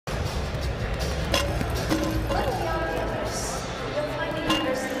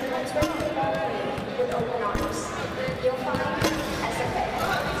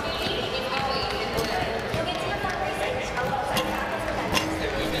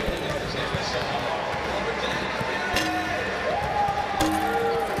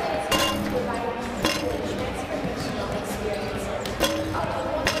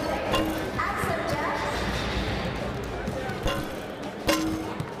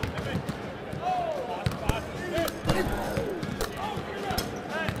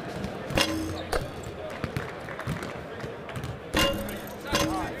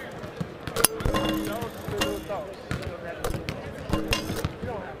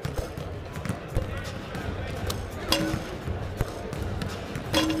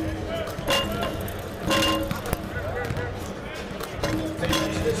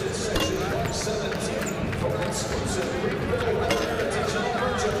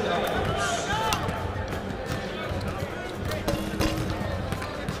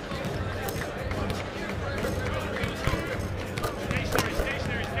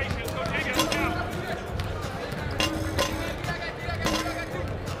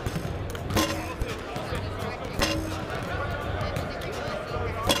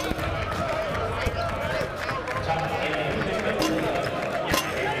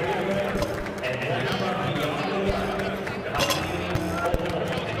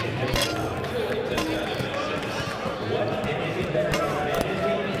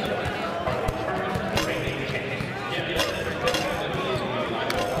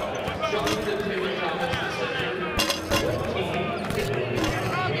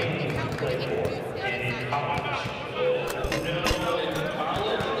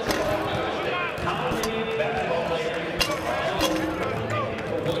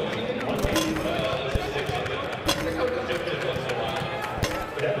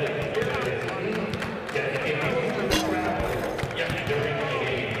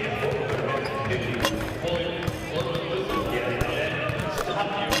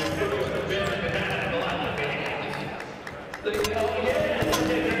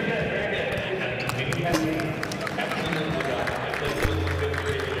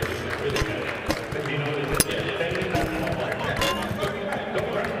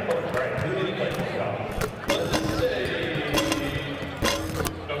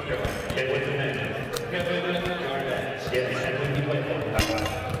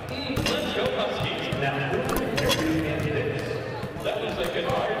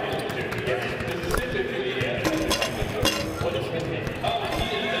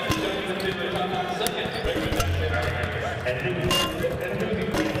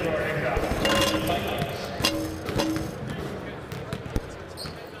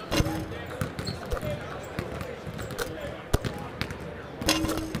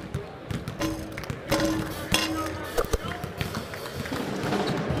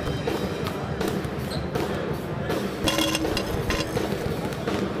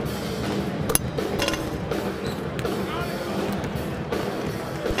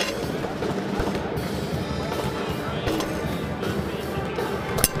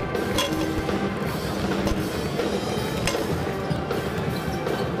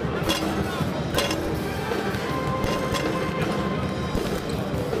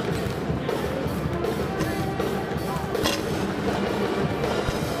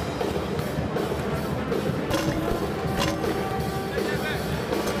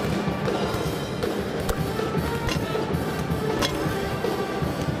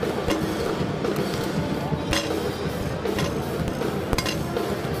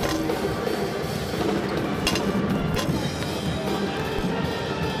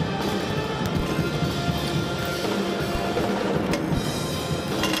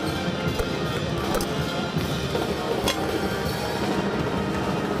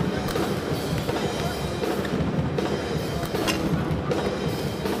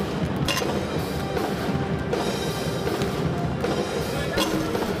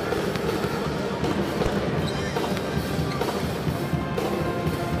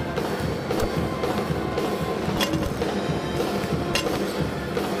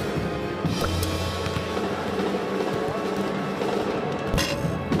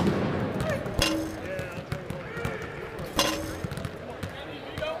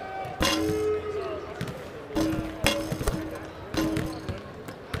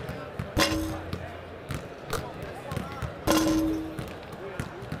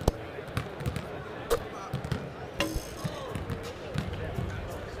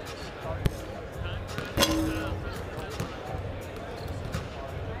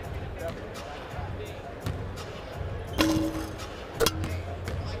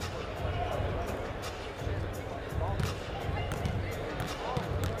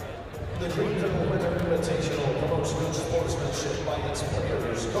The Greenville Winter Invitational promotes good sportsmanship by its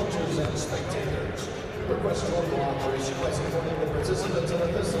players, coaches, and spectators. Request for cooperation by supporting the participants and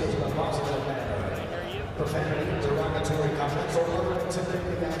officials in a positive manner. Profanity, derogatory comments, or other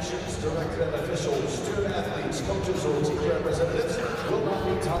intimidating actions directed at officials, student athletes, coaches, or team representatives will not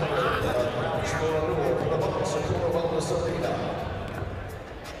be tolerated at our grounds floor or the Bucks and Wellness Arena.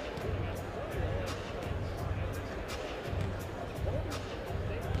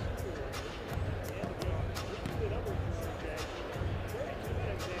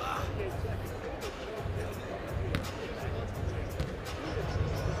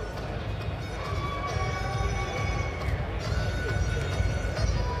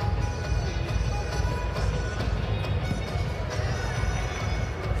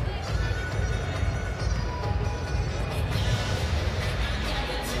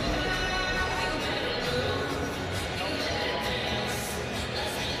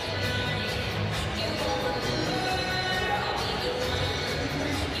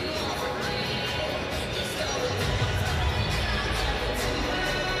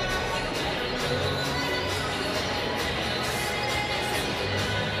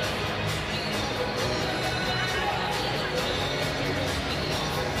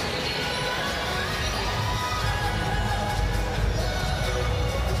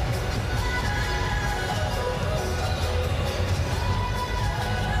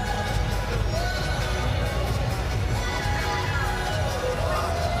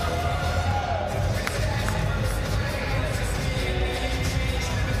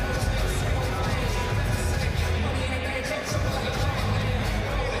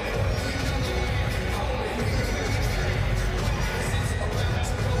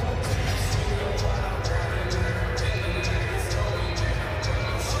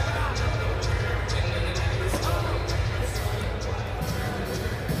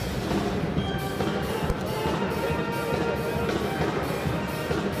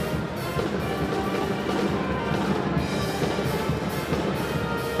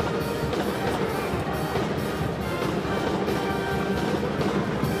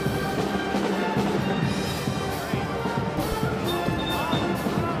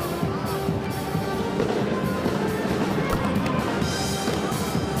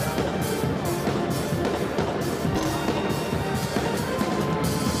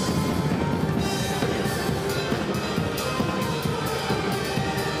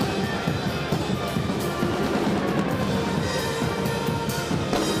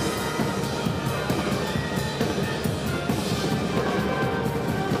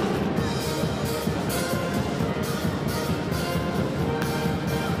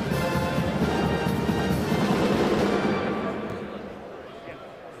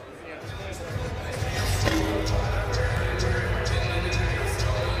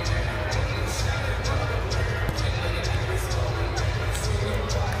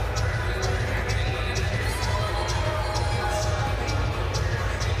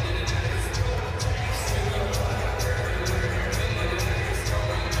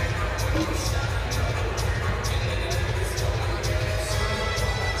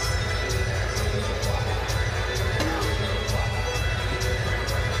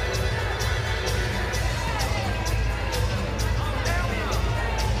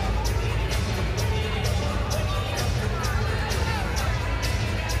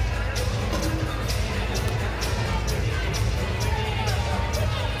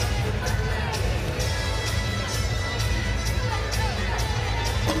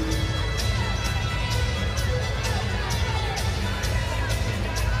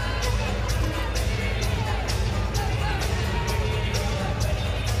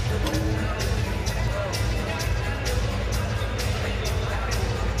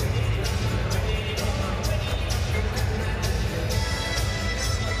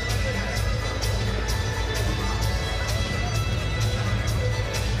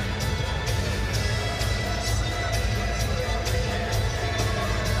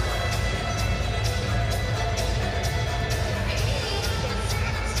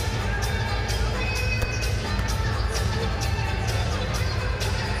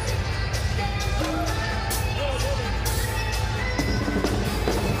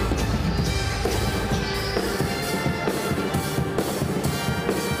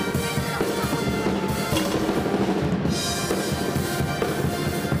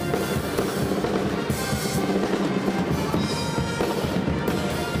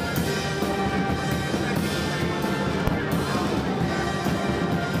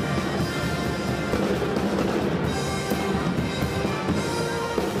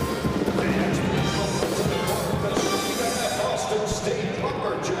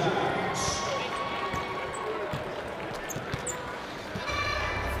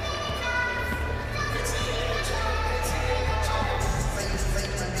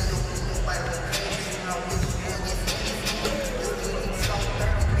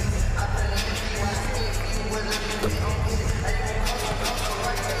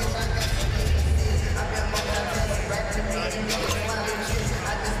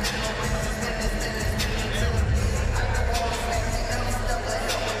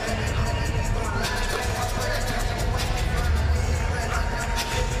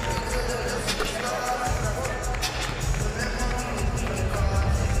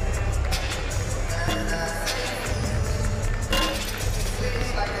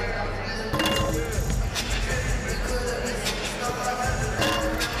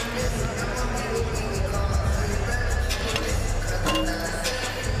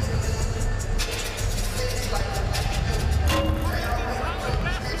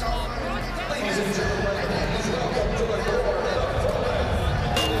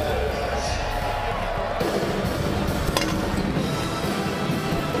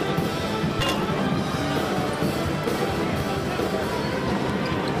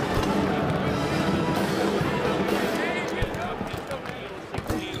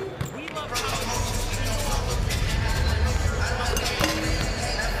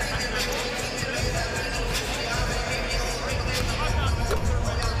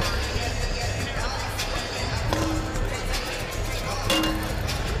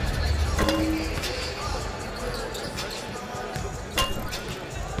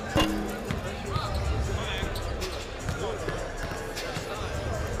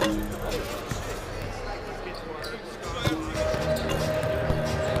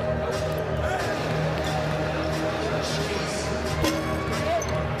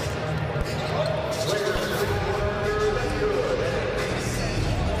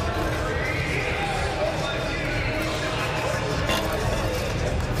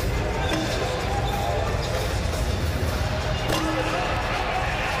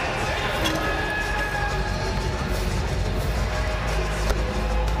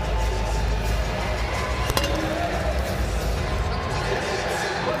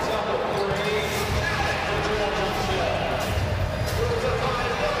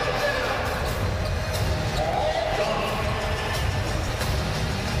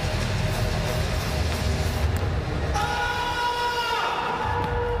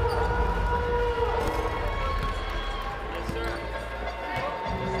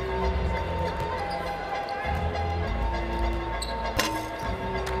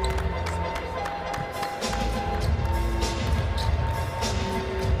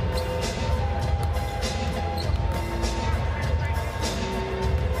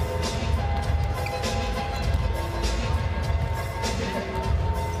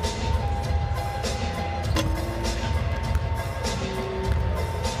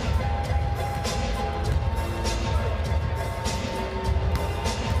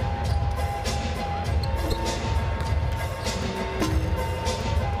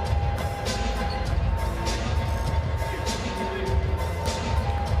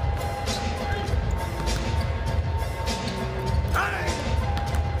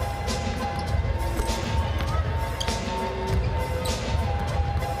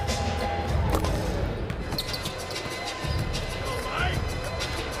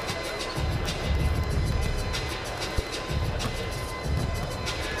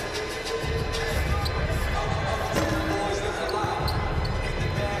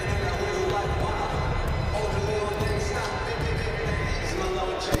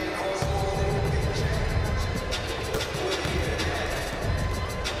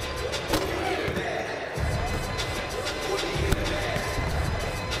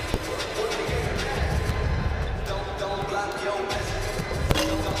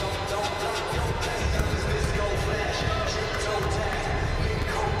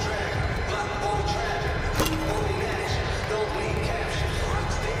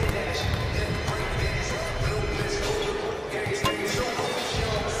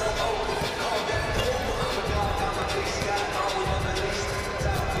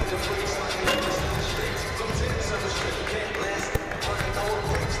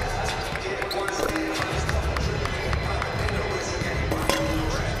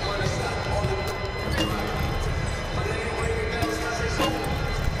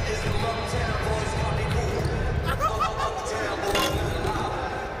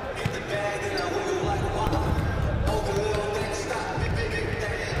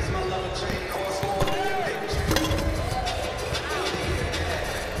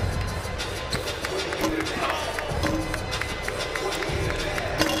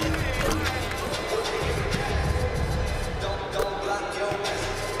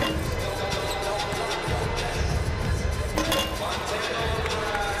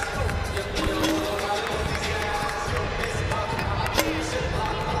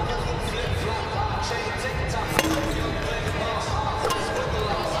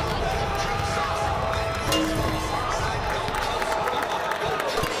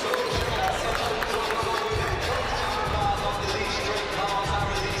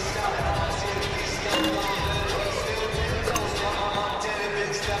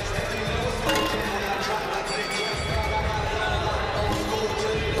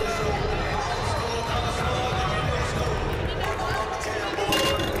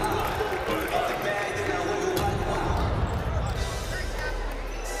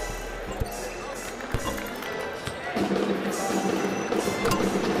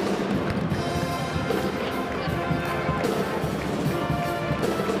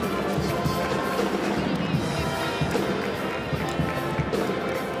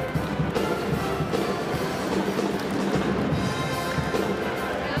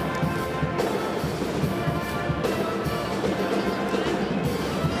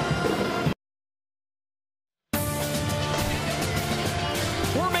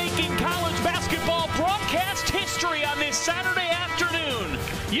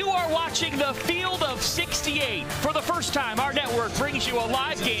 You are watching the Field of 68. For the first time, our network brings you a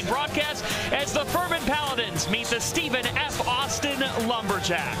live game broadcast as the Furman Paladins meet the Stephen F. Austin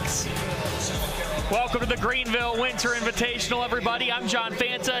Lumberjacks. Welcome to the Greenville Winter Invitational, everybody. I'm John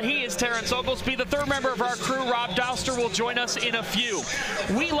Fanta. He is Terrence Oglesby. The third member of our crew, Rob Douster, will join us in a few.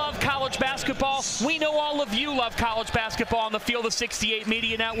 We love college basketball. We know all of you love college basketball on the Field of 68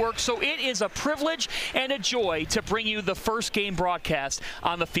 Media Network, so it is a privilege and a joy to bring you the first game broadcast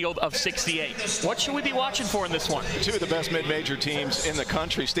on the Field of 68. What should we be watching for in this one? Two of the best mid-major teams in the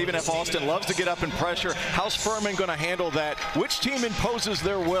country. Stephen F. Austin loves to get up in pressure. How's Furman going to handle that? Which team imposes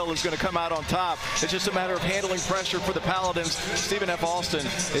their will is going to come out on top? It's just a matter of handling pressure for the Paladins. Stephen F. Austin,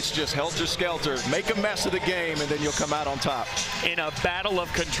 it's just helter-skelter. Make a mess of the game, and then you'll come out on top. In a battle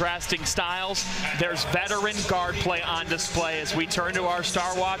of contrasting styles, there's veteran guard play on display as we turn to our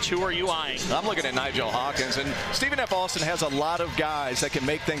Star Watch. Who are you eyeing? I'm looking at Nigel Hawkins, and Stephen F. Austin has a lot of guys that can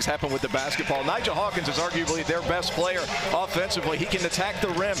make things happen with the basketball. Nigel Hawkins is arguably their best player offensively. He can attack the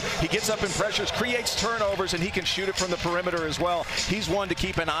rim. He gets up in pressures, creates turnovers, and he can shoot it from the perimeter as well. He's one to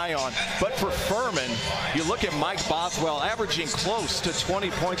keep an eye on. But for Furman, you look at Mike Bothwell averaging close to 20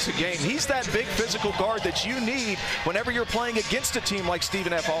 points a game. He's that big physical guard that you need whenever you're playing against a team like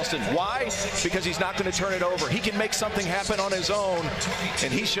Stephen F. Austin. Why? Because he's not going to turn it over. He can make something happen on his own,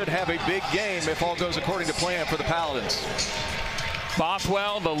 and he should have a big game if all goes according to plan for the Paladins.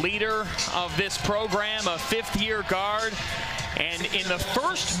 Bothwell, the leader of this program, a fifth-year guard. And in the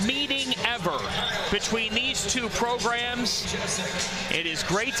first meeting ever between these two programs, it is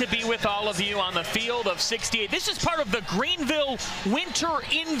great to be with all of you on the Field of 68. This is part of the Greenville Winter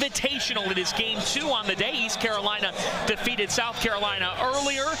Invitational. It is game 2 on the day. East Carolina defeated South Carolina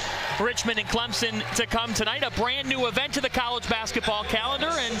earlier. Richmond and Clemson to come tonight. A brand new event to the college basketball calendar,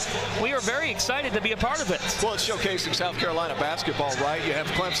 and we are very excited to be a part of it. Well, it's showcasing South Carolina basketball, right? You have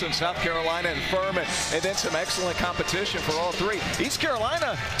Clemson, South Carolina, and Furman, and then some excellent competition for all three. East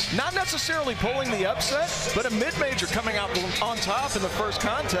Carolina not necessarily pulling the upset, but a mid-major coming out on top in the first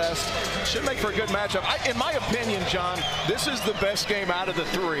contest should make for a good matchup. In my opinion, John, this is the best game out of the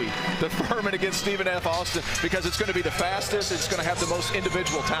three, the Furman against Stephen F. Austin, because it's going to be the fastest, it's going to have the most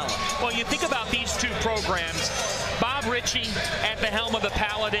individual talent. Well, you think about these two programs, Bob Ritchie at the helm of the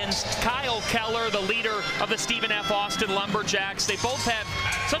Paladins, Kyle Keller, the leader of the Stephen F. Austin Lumberjacks. They both have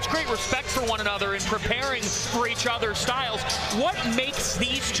such great respect for one another in preparing for each other's styles. What makes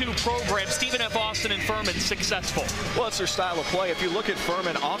these two programs, Stephen F. Austin and Furman, successful? Well, it's their style of play. If you look at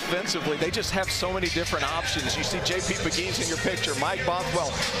Furman offensively, they just have so many different options. You see J.P. McGee's in your picture, Mike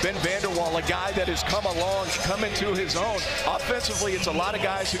Bothwell, Ben Vanderwall, a guy that has come along, come into his own. Offensively, it's a lot of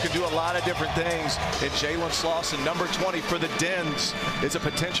guys who can do a lot of different things. And Jalen Slauson, number 20 for the Dens, is a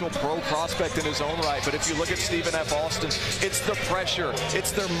potential pro prospect in his own right. But if you look at Stephen F. Austin, it's the pressure,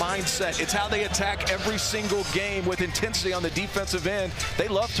 it's their mindset, it's how they attack every single game with intensity on the defensive end. They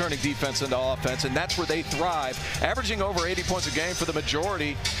love turning defense into offense, and that's where they thrive, averaging over 80 points a game for the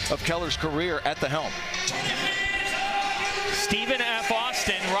majority of Keller's career at the helm. Stephen F.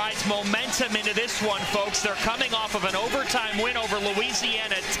 Austin rides momentum into this one, folks. They're coming off of an overtime win over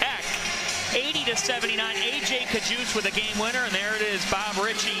Louisiana Tech. 80-79, A.J. Kajus with a game winner, and there it is, Bob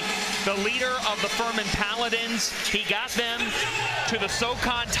Ritchie, the leader of the Furman Paladins. He got them to the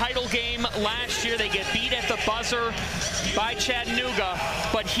SoCon title game last year. They get beat at the buzzer by Chattanooga,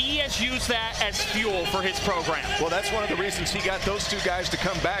 but he has used that as fuel for his program. Well, that's one of the reasons he got those two guys to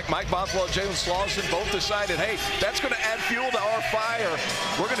come back. Mike Bothwell and Jalen Slauson both decided, hey, that's going to add fuel to our fire.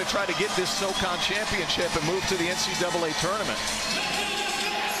 We're going to try to get this SoCon championship and move to the NCAA tournament.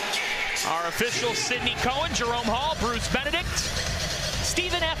 Our officials, Sidney Cohen, Jerome Hall, Bruce Benedict.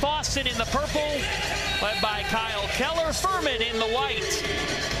 Stephen F. Austin in the purple, led by Kyle Keller. Furman in the white.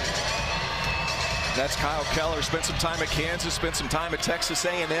 That's Kyle Keller. Spent some time at Kansas, spent some time at Texas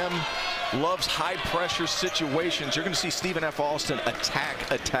A&M. Loves high-pressure situations. You're going to see Stephen F. Austin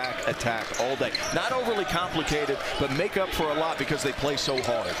attack, attack, attack all day. Not overly complicated, but make up for a lot because they play so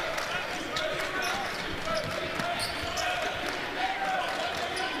hard.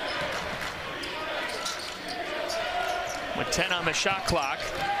 With 10 on the shot clock,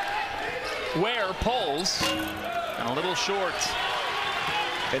 Ware pulls, and a little short.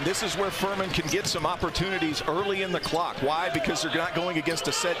 And this is where Furman can get some opportunities early in the clock. Why? Because they're not going against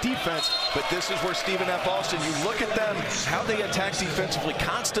a set defense, but this is where Stephen F. Austin, you look at them, how they attack defensively,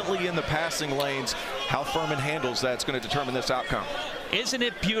 constantly in the passing lanes. How Furman handles that's going to determine this outcome. Isn't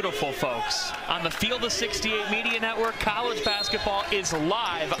it beautiful, folks? On the Field of 68 Media Network, college basketball is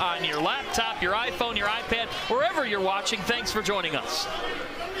live on your laptop, your iPhone, your iPad, wherever you're watching. Thanks for joining us.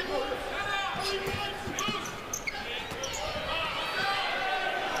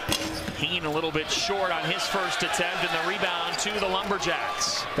 Heen a little bit short on his first attempt, and the rebound to the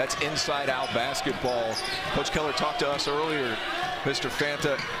Lumberjacks. That's inside-out basketball. Coach Keller talked to us earlier, Mr.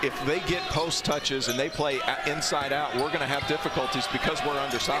 Fanta. If they get post touches and they play inside out, we're going to have difficulties because we're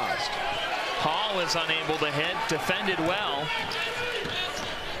undersized. Hall is unable to hit, defended well.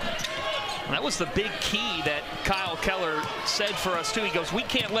 That was the big key that Kyle Keller said for us too. He goes, we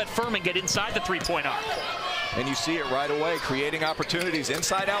can't let Furman get inside the three-point arc. And you see it right away, creating opportunities,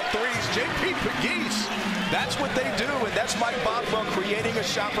 inside-out threes. J.P. Pegues, that's what they do, and that's Mike Bothwell creating a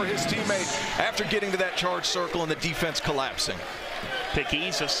shot for his teammate after getting to that charge circle and the defense collapsing.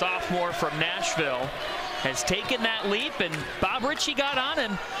 Pegues, a sophomore from Nashville, has taken that leap, and Bob Ritchie got on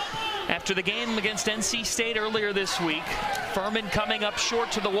him after the game against NC State earlier this week. Furman coming up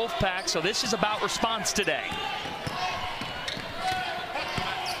short to the Wolfpack, so this is about response today.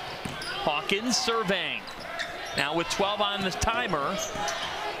 Hawkins surveying. Now with 12 on the timer.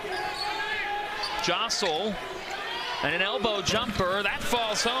 Jostle and an elbow jumper. That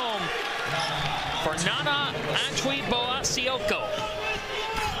falls home for Nana Antwi-Boasioko.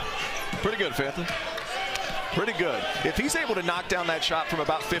 Pretty good, Fanta. Pretty good. If he's able to knock down that shot from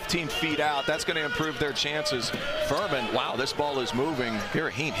about 15 feet out, that's going to improve their chances. Furman, wow, this ball is moving.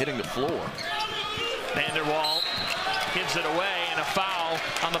 Garrett Heen hitting the floor. Vanderwall gives it away, and a foul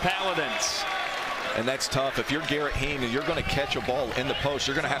on the Paladins. And that's tough. If you're Garrett Heen and you're going to catch a ball in the post,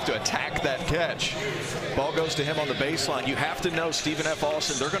 you're going to have to attack that catch. Ball goes to him on the baseline. You have to know Stephen F.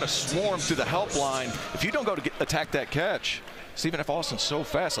 Austin, they're going to swarm through the help line. If you don't go to attack that catch, Stephen F. Austin's so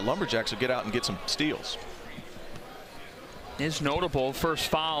fast, the Lumberjacks will get out and get some steals. Is notable, first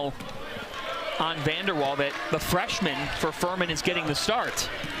foul on Vanderwall, that the freshman for Furman is getting the start.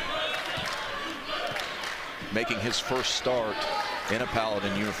 Making his first start in a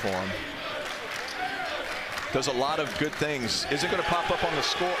Paladin uniform. Does a lot of good things. Isn't going to pop up on the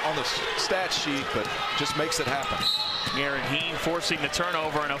score on the stat sheet, but just makes it happen. Garrett Heen forcing the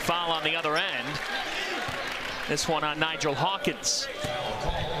turnover and a foul on the other end. This one on Nigel Hawkins.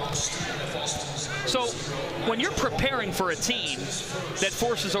 So when you're preparing for a team that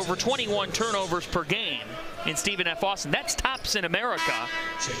forces over 21 turnovers per game in Stephen F. Austin, that's tops in America.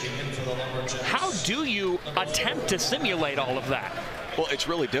 How do you attempt to simulate all of that? Well, it's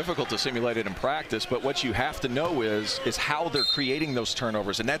really difficult to simulate it in practice, but what you have to know is how they're creating those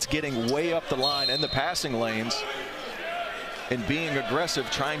turnovers, and that's getting way up the line in the passing lanes and being aggressive,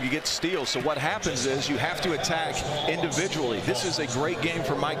 trying to get steals. So what happens is you have to attack individually. This is a great game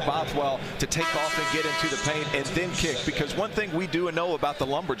for Mike Bothwell to take off and get into the paint and then kick, because one thing we do know about the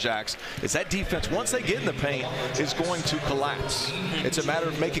Lumberjacks is that defense, once they get in the paint, is going to collapse. It's a matter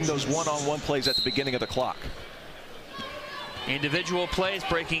of making those one-on-one plays at the beginning of the clock. Individual plays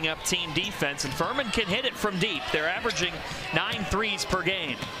breaking up team defense, and Furman can hit it from deep. They're averaging 9 threes per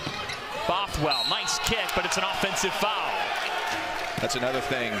game. Bothwell, nice kick, but it's an offensive foul. That's another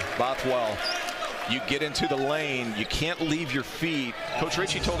thing. Bothwell, you get into the lane, you can't leave your feet. Coach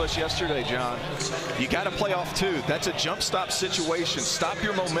Ritchie told us yesterday, John, you got to play off two. That's a jump stop situation. Stop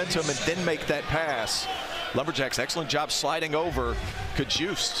your momentum and then make that pass. Lumberjacks, excellent job sliding over.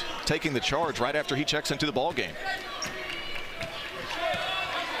 Kajust taking the charge right after he checks into the ball game.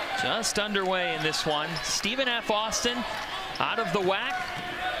 Just underway in this one. Stephen F. Austin out of the WAC.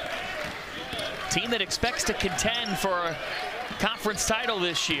 Team that expects to contend for a conference title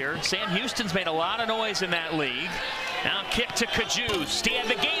this year. Sam Houston's made a lot of noise in that league. Now kick to Kajust. He had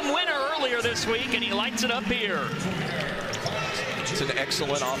the game winner earlier this week, and he lights it up here. It's an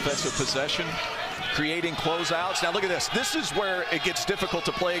excellent offensive possession, creating closeouts. Now look at this. This is where it gets difficult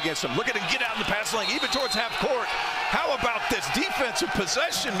to play against him. Look at him get out in the pass lane, even towards half court. How about this defensive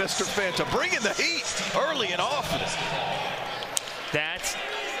possession, Mr. Fanta? Bringing the heat early and often. That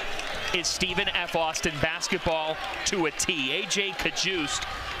is Stephen F. Austin basketball to a T. A.J. Kajust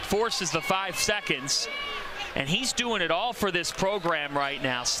forces the 5 seconds, and he's doing it all for this program right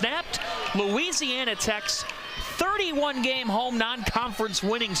now. Snapped Louisiana Tech's 31-game home non-conference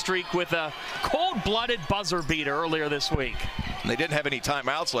winning streak with a cold-blooded buzzer beater earlier this week. And they didn't have any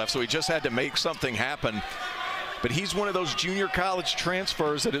timeouts left, so he just had to make something happen. But he's one of those junior college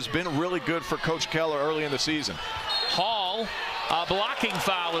transfers that has been really good for Coach Keller early in the season. Hall, a blocking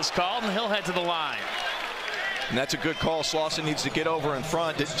foul is called, and he'll head to the line. And that's a good call. Slauson needs to get over in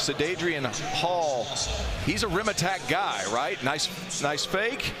front. Sadadrian Hall, he's a rim attack guy, right? Nice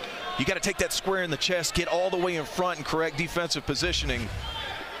fake. You got to take that square in the chest, get all the way in front, and correct defensive positioning.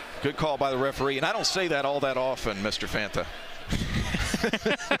 Good call by the referee. And I don't say that all that often, Mr. Fanta.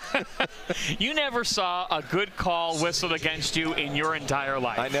 You never saw a good call whistled against you in your entire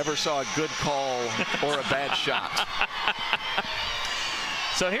life. I never saw a good call or a bad shot.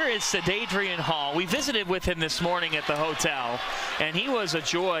 So here is Sadadrian Hall. We visited with him this morning at the hotel, and he was a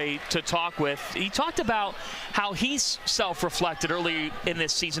joy to talk with. He talked about how he's self-reflected early in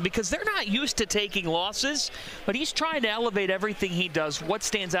this season because they're not used to taking losses, but he's trying to elevate everything he does. What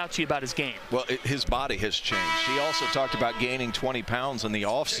stands out to you about his game? Well, his body has changed. He also talked about gaining 20 pounds in the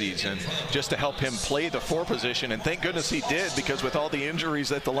offseason just to help him play the 4 position, and thank goodness he did, because with all the injuries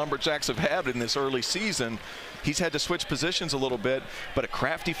that the Lumberjacks have had in this early season, he's had to switch positions a little bit, but a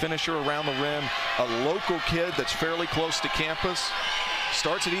crafty finisher around the rim, a local kid that's fairly close to campus,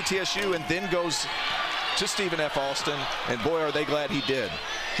 starts at ETSU and then goes to Stephen F. Austin, and boy, are they glad he did.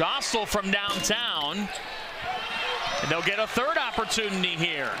 Jostle from downtown, and they'll get a third opportunity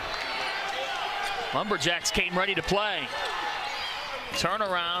here. Lumberjacks came ready to play.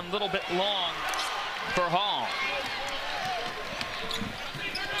 Turnaround a little bit long for Hall.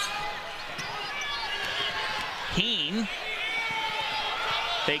 Heen.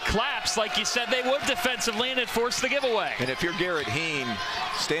 They collapsed like you said they would defensively, and it forced the giveaway. And if you're Garrett Heen,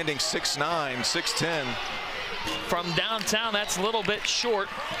 standing 6'9", 6'10", from downtown, that's a little bit short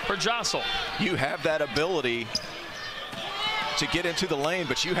for Jostle. You have that ability to get into the lane,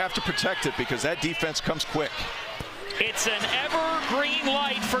 but you have to protect it because that defense comes quick. It's an evergreen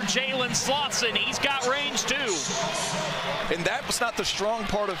light for Jalen Slauson. He's got range too. And that was not the strong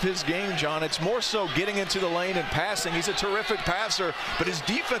part of his game, John. It's more so getting into the lane and passing. He's a terrific passer, but his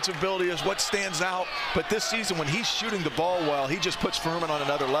defensive ability is what stands out. But this season, when he's shooting the ball well, he just puts Furman on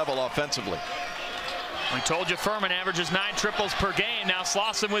another level offensively. We told you Furman averages 9 triples per game. Now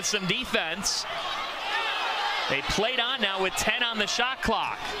Slauson with some defense. They played on now with 10 on the shot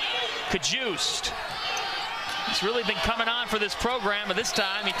clock. Kajust. He's really been coming on for this program, but this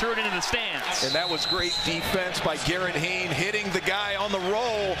time he threw it into the stands. And that was great defense by Garrett Heen, hitting the guy on the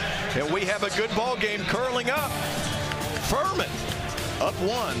roll. And we have a good ball game curling up. Furman up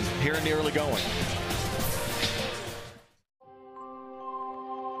 1 here in the early going.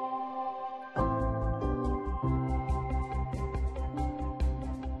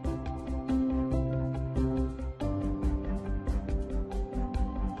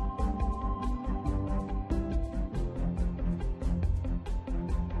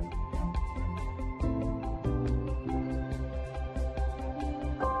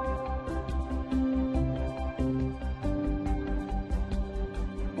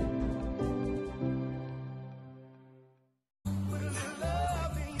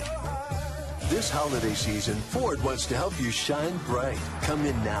 This holiday season, Ford wants to help you shine bright. Come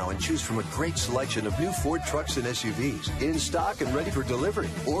in now and choose from a great selection of new Ford trucks and SUVs in stock and ready for delivery.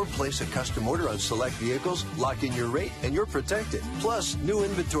 Or place a custom order on select vehicles, lock in your rate, and you're protected. Plus, new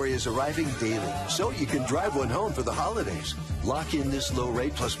inventory is arriving daily, so you can drive one home for the holidays. Lock in this low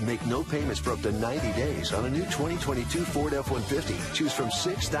rate plus make no payments for up to 90 days on a new 2022 Ford F-150. Choose from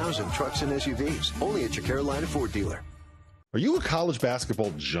 6,000 trucks and SUVs. Only at your Carolina Ford dealer. Are you a college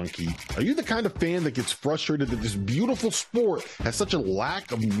basketball junkie? Are you the kind of fan that gets frustrated that this beautiful sport has such a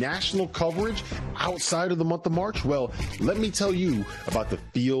lack of national coverage outside of the month of March? Well, let me tell you about the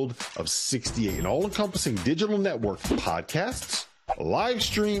Field of 68, an all-encompassing digital network of podcasts, live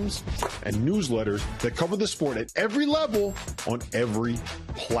streams, and newsletters that cover the sport at every level on every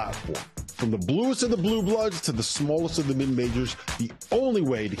platform. From the bluest of the blue bloods to the smallest of the mid-majors, the only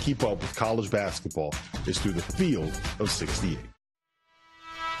way to keep up with college basketball is through the Field of 68.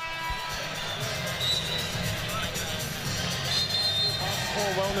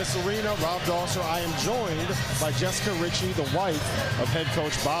 Wellness Arena, Rob Dawser. I am joined by Jessica Ritchie, the wife of head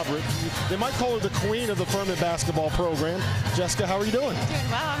coach Bob Ritchie. They might call her the queen of the Furman basketball program. Jessica, how are you doing?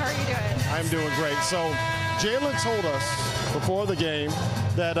 Doing well. How are you doing? I'm doing great. So Jalen told us before the game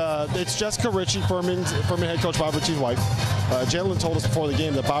that it's Jessica Ritchie, Furman head coach Bob Ritchie's wife. Jalen told us before the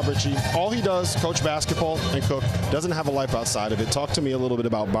game that Bob Ritchie, all he does, coach basketball and cook, doesn't have a life outside of it. Talk to me a little bit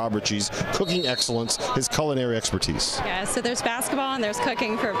about Bob Ritchie's cooking excellence, his culinary expertise. Yeah, so there's basketball and there's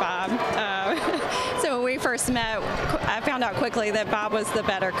cooking for Bob. So when we first met, I found out quickly that Bob was the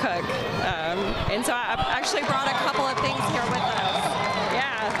better cook. And so I actually brought a couple of things here with us.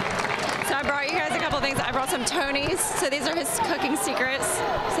 Yeah. So I brought you guys a couple of things. I brought some Tonys. So these are his cooking secrets.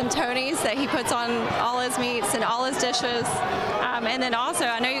 Some Tonys that he puts on all his meats and all his dishes. And then also,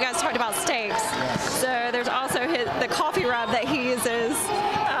 I know you guys talked about steaks. So there's also the coffee rub that he uses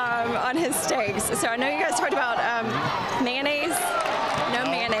on his steaks. So I know you guys talked about mayonnaise. No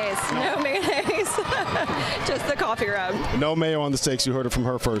mayonnaise. No mayonnaise. Just the coffee rub. No mayo on the steaks. You heard it from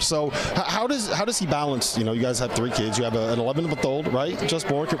her first. So how does he balance? You know, you guys have 3 kids. You have an 11-month-old, right? Just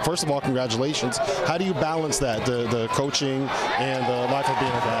born. First of all, congratulations. How do you balance that, the coaching and the life of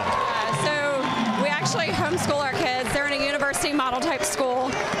being a dad? So we actually homeschool our kids. They're in a university role model type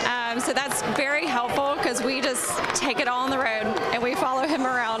school. So that's very helpful because we just take it all on the road and we follow him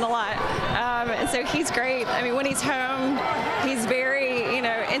around a lot. And so he's great. I mean, when he's home, he's very,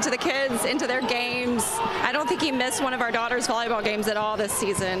 into the kids, into their games. I don't think he missed one of our daughter's volleyball games at all this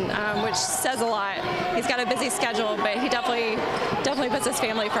season, which says a lot. He's got a busy schedule, but he definitely puts his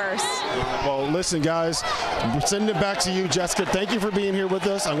family first. Well, listen, guys, I'm sending it back to you, Jessica. Thank you for being here with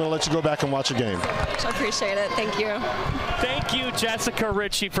us. I'm going to let you go back and watch a game. I appreciate it. Thank you. Thank you, Jessica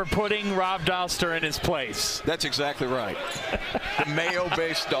Ritchie, for putting Rob Doster in his place. That's exactly right. The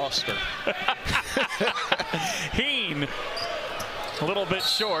Mayo-based Doster. Heen, a little bit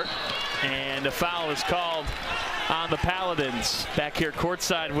short, and a foul is called on the Paladins. Back here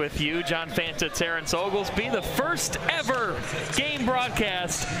courtside with you, John Fanta, Terrence Oglesby, the first ever game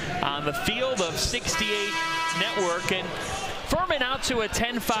broadcast on the Field of 68 network. And Furman out to a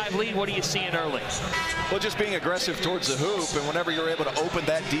 10-5 lead. What are you seeing early? Well, just being aggressive towards the hoop, and whenever you're able to open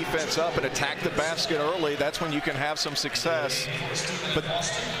that defense up and attack the basket early, that's when you can have some success. But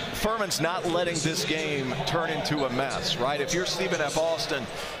Furman's not letting this game turn into a mess, right? If you're Stephen F. Austin,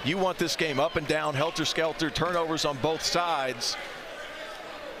 you want this game up and down, helter-skelter, turnovers on both sides.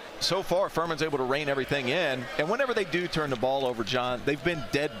 So far, Furman's able to rein everything in, and whenever they do turn the ball over, John, they've been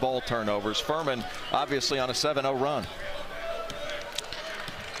dead ball turnovers. Furman obviously on a 7-0 run.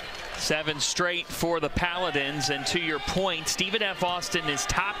 7 straight for the Paladins, and to your point, Stephen F. Austin is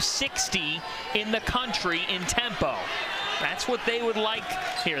top 60 in the country in tempo. That's what they would like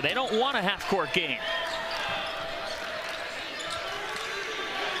here. They don't want a half-court game.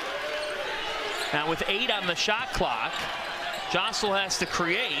 Now with 8 on the shot clock, Jostle has to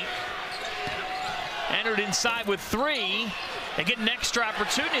create. Entered inside with 3. They get an extra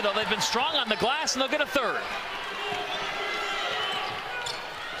opportunity, though. They've been strong on the glass, and they'll get a third.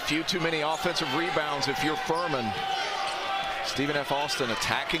 Few too many offensive rebounds if you're Furman. Stephen F. Austin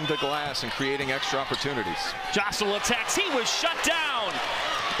attacking the glass and creating extra opportunities. Jostle attacks. He was shut down.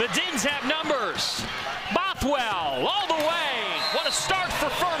 The Dins have numbers. Bothwell all the way. What a start for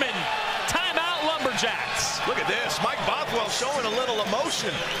Furman. Timeout, Lumberjacks. Look at this. Mike Bothwell showing a little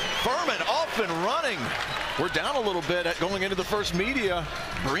emotion. Furman off and running. We're down a little bit at going into the first media,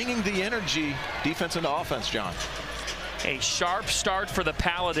 bringing the energy, defense into offense, John. A sharp start for the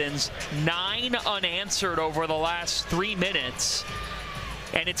Paladins. 9 unanswered over the last 3 minutes.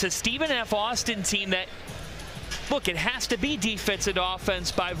 And it's a Stephen F. Austin team that, look, it has to be defense and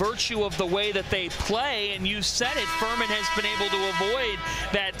offense by virtue of the way that they play. And you said it, Furman has been able to avoid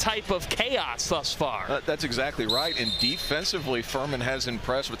that type of chaos thus far. That's exactly right. And defensively, Furman has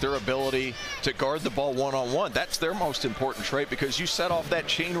impressed with their ability to guard the ball one-on-one. That's their most important trait, because you set off that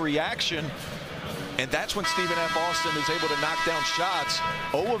chain reaction. And that's when Stephen F. Austin is able to knock down shots.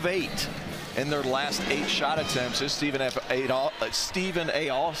 0 of 8 in their last 8 shot attempts is Stephen A.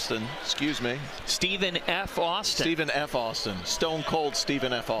 Austin, excuse me. Stephen F. Austin. Stephen F. Austin. Stone cold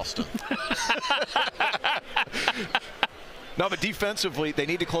Stephen F. Austin. No, but defensively, they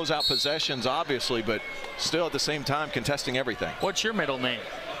need to close out possessions, obviously, but still at the same time contesting everything. What's your middle name?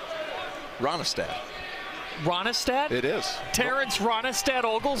 Ronestad. Ronestad? It is. Terrence Ronestad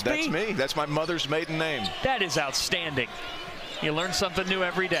Oglesby? That's me. That's my mother's maiden name. That is outstanding. You learn something new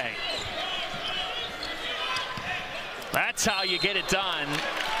every day. That's how you get it done.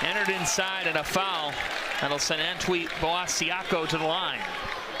 Entered inside and a foul. That'll send Antwi Boasiako to the line.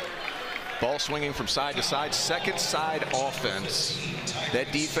 Ball swinging from side to side. Second side offense.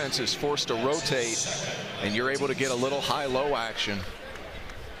 That defense is forced to rotate, and you're able to get a little high-low action.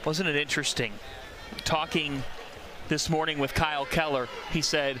 Wasn't it interesting? Talking this morning with Kyle Keller, he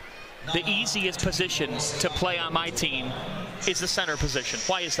said, the easiest position to play on my team is the center position.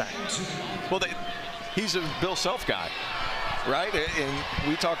 Why is that? Well, he's a Bill Self guy, right? And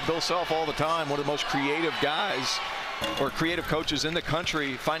we talk Bill Self all the time, one of the most creative guys or creative coaches in the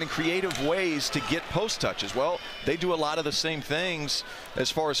country, finding creative ways to get post touches. Well, they do a lot of the same things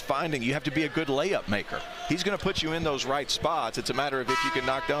as far as finding. You have to be a good layup maker. He's going to put you in those right spots. It's a matter of if you can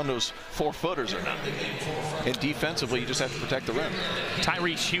knock down those 4-footers or not. And defensively, you just have to protect the rim.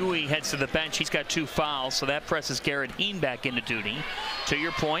 Tyrese Huey heads to the bench. He's got 2 fouls, so that presses Garrett Heen back into duty. To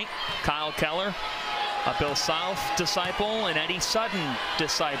your point, Kyle Keller, a Bill Self disciple, and Eddie Sutton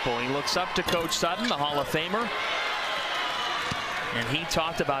disciple. He looks up to Coach Sutton, the Hall of Famer. And he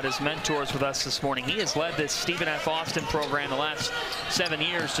talked about his mentors with us this morning. He has led this Stephen F. Austin program the last 7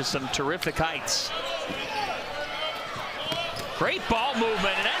 years to some terrific heights. Great ball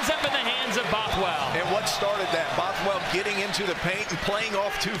movement. It ends up in the hands of Bothwell. And what started that? Bothwell getting into the paint and playing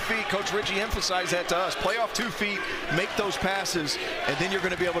off 2 feet. Coach Ritchie emphasized that to us. Play off 2 feet, make those passes, and then you're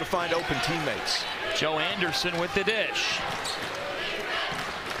going to be able to find open teammates. Joe Anderson with the dish.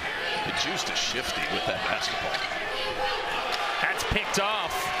 juice to Shifty with that basketball. That's picked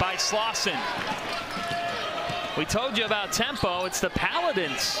off by Slauson. We told you about tempo. It's the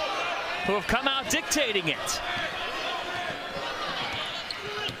Paladins who have come out dictating it.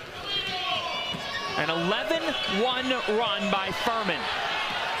 An 11-1 run by Furman.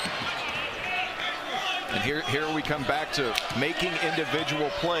 And here we come back to making individual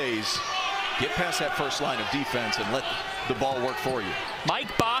plays. Get past that first line of defense and let the ball work for you.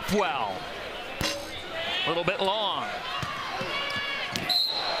 Mike Bothwell. A little bit long.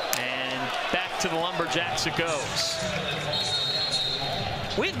 And back to the Lumberjacks it goes.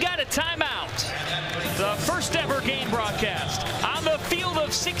 We've got a timeout. The first ever game broadcast on the Field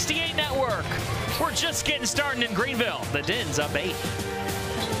of 68 network. We're just getting started in Greenville. The Dins up 8.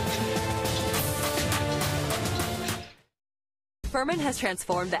 Furman has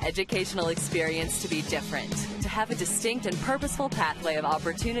transformed the educational experience to be different, to have a distinct and purposeful pathway of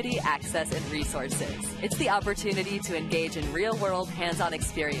opportunity, access, and resources. It's the opportunity to engage in real-world, hands-on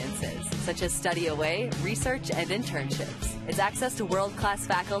experiences, such as study away, research, and internships. It's access to world-class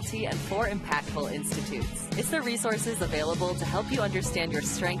faculty and 4 impactful institutes. It's the resources available to help you understand your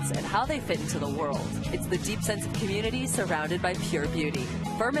strengths and how they fit into the world. It's the deep sense of community surrounded by pure beauty.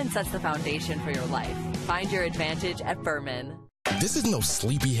 Furman sets the foundation for your life. Find your advantage at Furman. This is no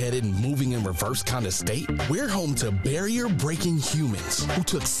sleepy-headed, moving in reverse kind of state. We're home to barrier-breaking humans who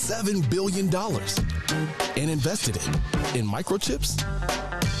took $7 billion and invested it in microchips,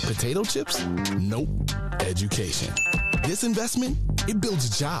 potato chips, nope, education. This investment, it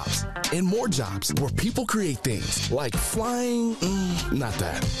builds jobs and more jobs where people create things like flying, not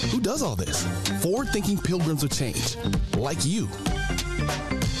that. Who does all this? Forward-thinking pilgrims of change, like you.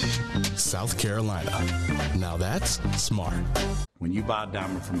 South Carolina. Now that's smart. When you buy a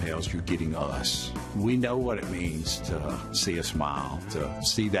diamond from Hales, you're getting us. We know what it means to see a smile, to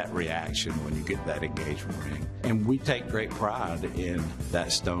see that reaction when you get that engagement ring. And we take great pride in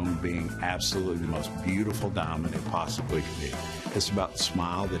that stone being absolutely the most beautiful diamond it possibly could be. It's about the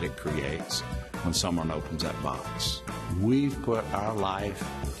smile that it creates when someone opens that box. We've put our life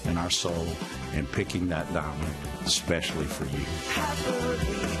and our soul in picking that diamond, especially for you.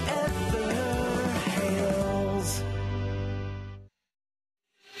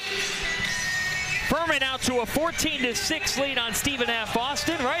 Furman out to a 14-6 lead on Stephen F.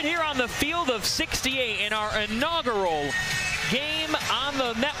 Austin right here on the Field of 68 in our inaugural game on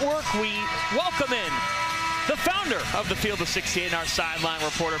the network. We welcome in the founder of the Field of 68 and our sideline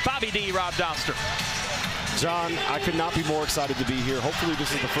reporter, Bobby D. Rob Doster. John, I could not be more excited to be here. Hopefully this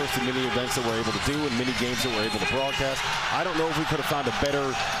is the first of many events that we're able to do and many games that we're able to broadcast. I don't know if we could have found a better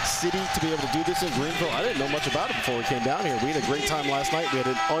city to be able to do this in Greenville. I didn't know much about it before we came down here. We had a great time last night. We had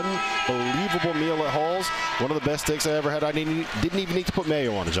an unbelievable meal at Hall's. One of the best steaks I ever had. I didn't even need to put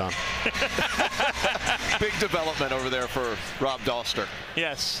mayo on it, John. Big development over there for Rob Doster.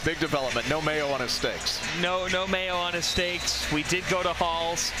 Yes. Big development. No mayo on his steaks. No mayo on his steaks. We did go to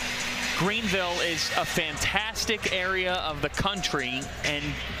Hall's. Greenville is a fantastic area of the country, and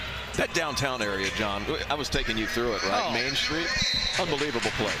that downtown area, John, I was taking you through it, right? Oh. Main Street,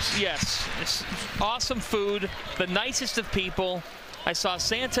 unbelievable place. Yes, it's awesome food, the nicest of people. I saw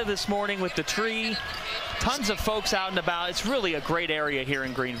Santa this morning with the tree. Tons of folks out and about. It's really a great area here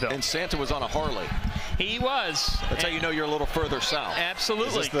in Greenville. And Santa was on a Harley. He was. That's how you know you're a little further south.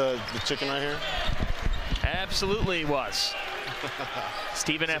 Absolutely. Is this the chicken right here? Absolutely he was.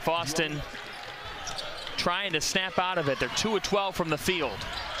 Stephen F. Austin trying to snap out of it. They're 2 of 12 from the field.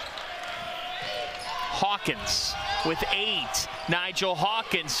 Hawkins with 8. Nigel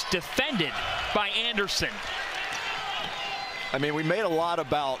Hawkins defended by Anderson. I mean, we made a lot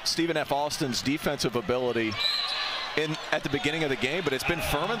about Stephen F. Austin's defensive ability at the beginning of the game, but it's been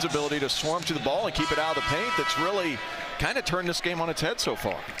Furman's ability to swarm to the ball and keep it out of the paint that's really kind of turned this game on its head so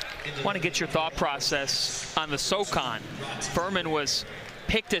far. I want to get your thought process on the SoCon. Furman was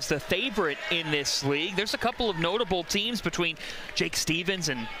picked as the favorite in this league. There's a couple of notable teams between Jake Stevens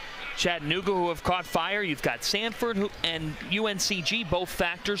and Chattanooga who have caught fire. You've got Sanford and UNCG, both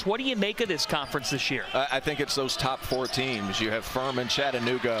factors. What do you make of this conference this year? I think it's those top 4 teams. You have Furman,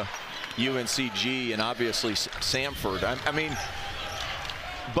 Chattanooga, UNCG, and obviously Sanford. I mean,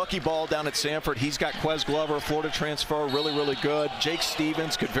 Bucky Ball down at Sanford, he's got Quez Glover, Florida transfer, really, really good. Jake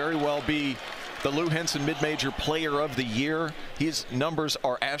Stevens could very well be the Lou Henson Mid-Major Player of the Year. His numbers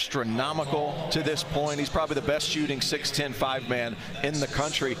are astronomical to this point. He's probably the best shooting 6'10" 5-man in the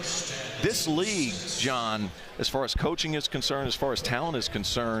country. This league, John, as far as coaching is concerned, as far as talent is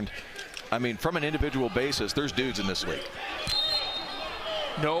concerned, I mean, from an individual basis, there's dudes in this league.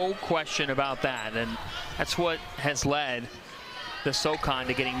 No question about that, and that's what has led the SoCon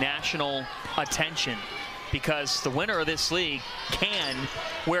to getting national attention, because the winner of this league can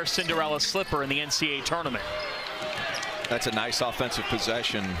wear Cinderella's slipper in the NCAA tournament. That's a nice offensive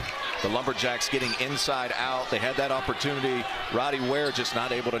possession. The Lumberjacks getting inside out. They had that opportunity. Roddy Ware just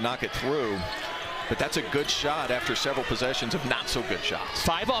not able to knock it through. But that's a good shot after several possessions of not so good shots.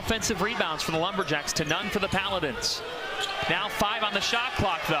 5 offensive rebounds for the Lumberjacks to none for the Paladins. Now 5 on the shot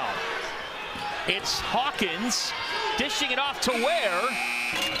clock, though. It's Hawkins dishing it off to Ware.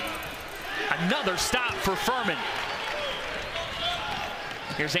 Another stop for Furman.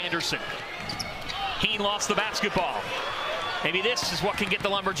 Here's Anderson. He lost the basketball. Maybe this is what can get the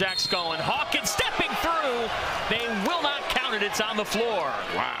Lumberjacks going. Hawkins stepping through. They will not count it. It's on the floor.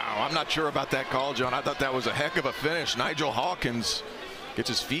 Wow, I'm not sure about that call, John. I thought that was a heck of a finish. Nigel Hawkins gets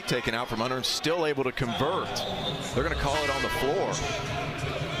his feet taken out from under him, still able to convert. They're going to call it on the floor.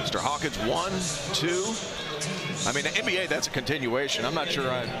 Mr. Hawkins, 1, 2. I mean, the NBA, that's a continuation. I'm not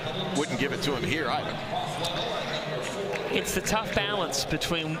sure I wouldn't give it to him here either. It's the tough balance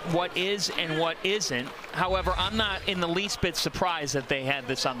between what is and what isn't. However, I'm not in the least bit surprised that they had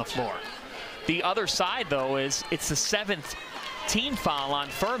this on the floor. The other side, though, is it's the 7th team foul on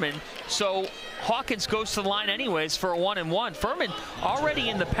Furman, so Hawkins goes to the line anyways for a 1-and-1. Furman already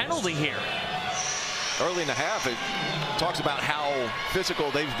in the penalty here. Early in the half, it talks about how physical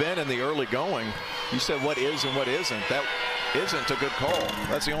they've been in the early going. You said what is and what isn't. That isn't a good call.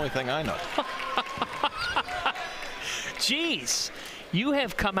 That's the only thing I know. Jeez, you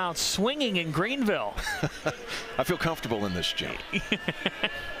have come out swinging in Greenville. I feel comfortable in this gym.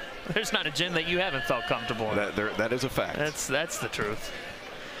 There's not a gym that you haven't felt comfortable in. That is a fact. That's the truth.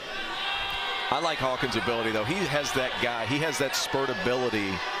 I like Hawkins' ability, though. He has that guy. He has that spurt ability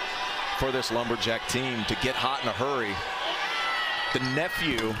for this Lumberjack team to get hot in a hurry. The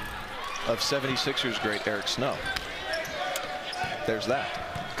nephew of 76ers great Eric Snow. There's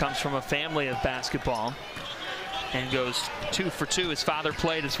that. Comes from a family of basketball and goes 2 for 2. His father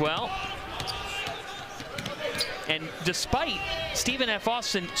played as well. And despite Stephen F.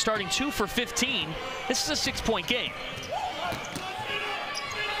 Austin starting 2 for 15, this is a 6-point game.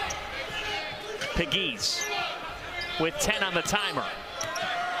 Pegues with 10 on the timer.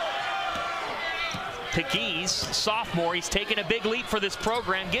 Pegues, sophomore, he's taken a big leap for this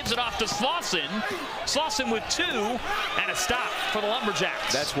program, gives it off to Slauson. Slauson with 2 and a stop for the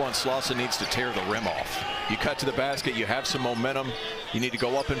Lumberjacks. That's one Slauson needs to tear the rim off. You cut to the basket, you have some momentum, you need to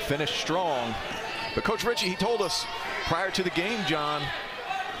go up and finish strong. But Coach Ritchie, he told us prior to the game, John,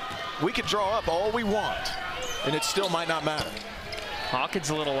 we could draw up all we want, and it still might not matter. Hawkins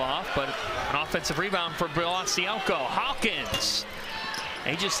a little off, but an offensive rebound for Bilasielko. Hawkins,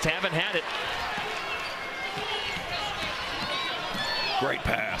 they just haven't had it. Great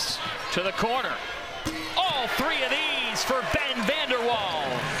pass. To the corner. All 3 of these for Ben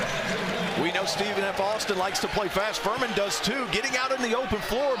Vanderwall. We know Stephen F. Austin likes to play fast. Furman does too. Getting out in the open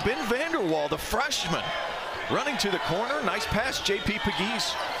floor, Ben Vanderwall, the freshman, running to the corner. Nice pass, J.P.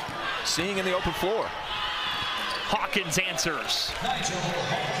 Pegues, seeing in the open floor. Hawkins answers.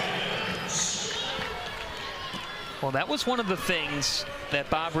 Well, that was one of the things that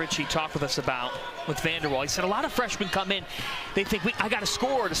Bob Ritchie talked with us about with Vanderwall. He said a lot of freshmen come in, they think, I got to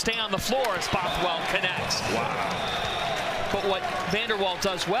score to stay on the floor as Bothwell connects. Wow. But what Vanderwall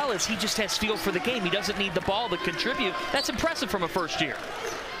does well is he just has feel for the game. He doesn't need the ball to contribute. That's impressive from a first year.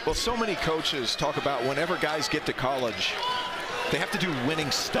 Well, so many coaches talk about whenever guys get to college, they have to do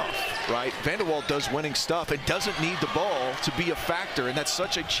winning stuff, right? Vanderwall does winning stuff and doesn't need the ball to be a factor, and that's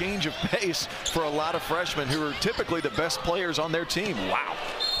such a change of pace for a lot of freshmen who are typically the best players on their team. Wow.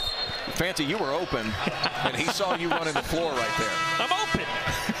 Fancy, you were open, and he saw you running the floor right there. I'm open.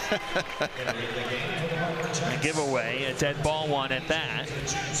 A giveaway, a dead ball one at that.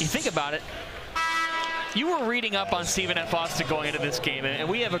 You think about it, you were reading up on Stephen F. Austin going into this game, and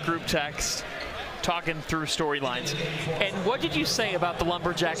we have a group text talking through storylines. And what did you say about the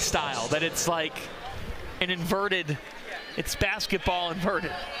Lumberjack style? That it's like an inverted, it's basketball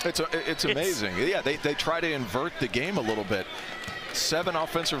inverted. It's amazing. Yeah, they try to invert the game a little bit. 7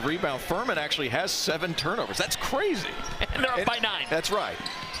 offensive rebounds. Furman actually has 7 turnovers. That's crazy. And they're up by 9. That's right.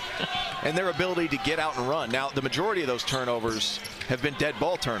 And their ability to get out and run. Now, the majority of those turnovers have been dead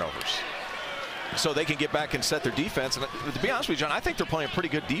ball turnovers. So they can get back and set their defense. And to be honest with you, John, I think they're playing pretty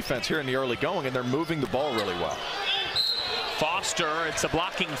good defense here in the early going, and they're moving the ball really well. Foster, it's a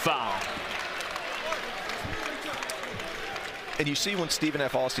blocking foul. And you see when Stephen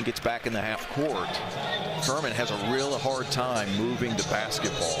F. Austin gets back in the half court, Furman has a real hard time moving the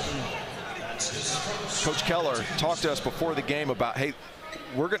basketball. Coach Keller talked to us before the game about, hey,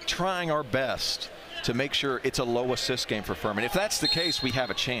 we're trying our best to make sure it's a low assist game for Furman. If that's the case, we have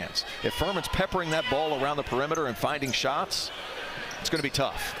a chance. If Furman's peppering that ball around the perimeter and finding shots, it's going to be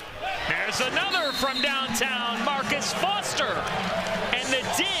tough. There's another from downtown, Marcus Foster. And the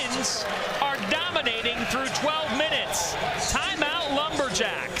Dins are dominating through 12 minutes. Timeout,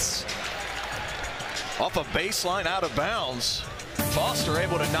 Lumberjacks. Off a baseline out of bounds. Foster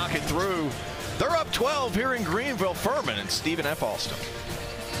able to knock it through. They're up 12 here in Greenville. Furman and Stephen F. Austin.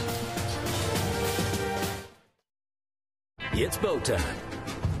 It's bow time.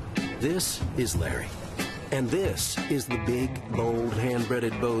 This is Larry. And this is the big, bold,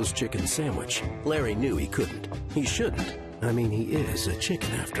 hand-breaded Bo's chicken sandwich. Larry knew he couldn't. He shouldn't. I mean, he is a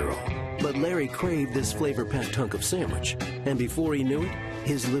chicken after all. But Larry craved this flavor-packed hunk of sandwich. And before he knew it,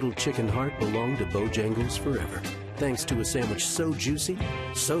 his little chicken heart belonged to Bojangles forever. Thanks to a sandwich so juicy,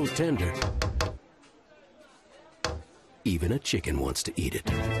 so tender, even a chicken wants to eat it.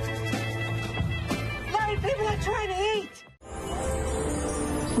 Larry, people are trying to eat!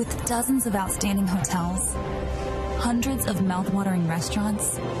 With dozens of outstanding hotels, hundreds of mouth-watering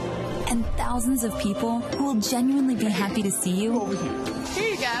restaurants, and thousands of people who will genuinely be happy to see you.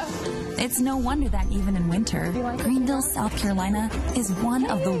 Here you go. It's no wonder that even in winter, Greenville, South Carolina is one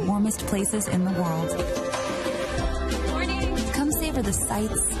of the warmest places in the world. Morning. Come savor the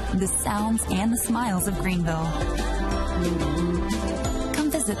sights, the sounds, and the smiles of Greenville.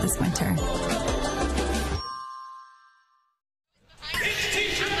 Come visit this winter.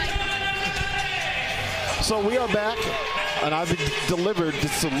 So we are back, and I've delivered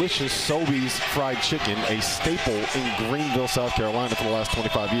this delicious Sobeys fried chicken, a staple in Greenville, South Carolina for the last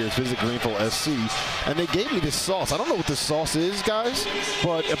 25 years. Visit Greenville SC. And they gave me this sauce. I don't know what this sauce is, guys,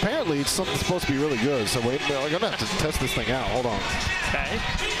 but apparently it's something supposed to be really good. So wait, we're going to have to test this thing out. Hold on. Okay.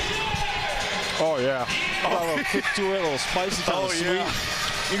 Oh, yeah. A little kick to it, a little spicy, kind of sweet. Yeah.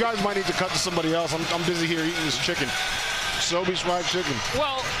 You guys might need to cut to somebody else. I'm busy here eating this chicken. Sobeys fried chicken.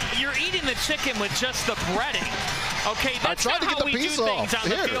 Well, you're eating the chicken with just the breading. Okay, that's not how we do things on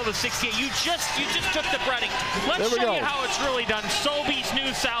the field of 68. You just took the breading. Let's show you how it's really done. Sobeys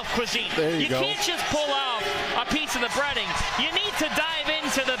New South cuisine. There you go. Can't just pull out a piece of the breading. You need to dive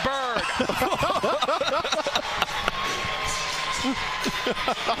into the bird.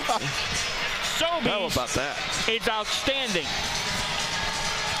 Sobeys. How about that? It's outstanding.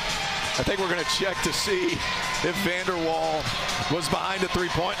 I think we're going to check to see if Vanderwall was behind the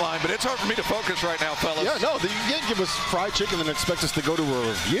three-point line, but it's hard for me to focus right now, fellas. Yeah, no, you can't give us fried chicken and expect us to go to a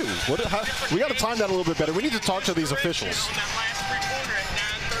review. We got to time that a little bit better. We need to talk to these officials.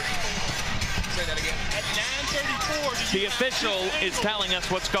 The official is telling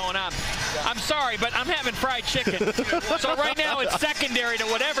us what's going on. I'm sorry, but I'm having fried chicken. So right now it's secondary to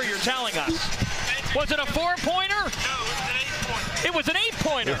whatever you're telling us. Was it a 4-pointer? It was an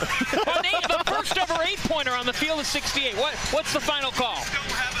 8-pointer. The first ever 8-pointer on the field of 68. What's the final call?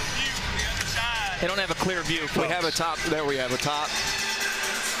 They don't have a clear view. We have a top. There we have a top.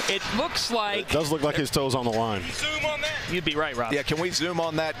 It looks like. It does look like his toes on the line. Zoom on that. You'd be right, Rob. Yeah, can we zoom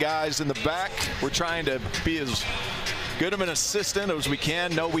on that, guys, in the back? We're trying to be as good of an assistant as we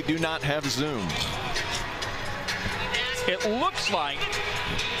can. No, we do not have zoom. It looks like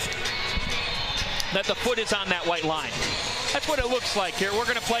that the foot is on that white line. That's what it looks like here. We're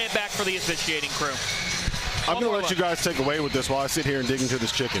going to play it back for the officiating crew. I'm going to let you guys take away with this while I sit here and dig into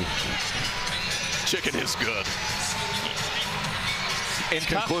this chicken. Chicken is good.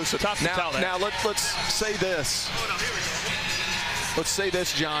 Inconclusive. Tough to tell that. Now let's say this. Let's say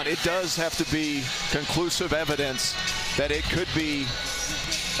this, John. It does have to be conclusive evidence that it could be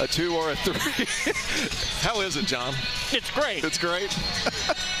a 2 or a 3. How is it, John? It's great. It's great.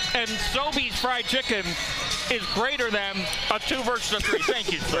 And Sobeys fried chicken is greater than a 2 versus a 3.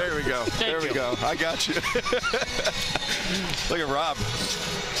 Thank you, sir. There we go. There we go. I got you. Look at Rob.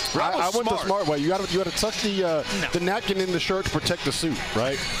 I went the smart way. You got to tuck the napkin in the shirt to protect the suit,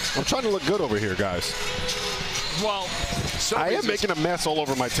 right? I'm trying to look good over here, guys. Well, I am making a mess all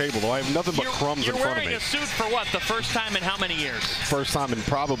over my table, though. I have nothing but crumbs in front of me. You're wearing a suit for what? The first time in how many years? First time in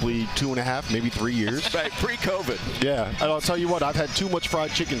probably 2.5, maybe 3 years. Pre-COVID. Yeah, and I'll tell you what, I've had too much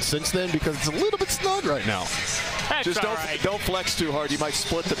fried chicken since then because it's a little bit snug right now. That's Just right. don't flex too hard. You might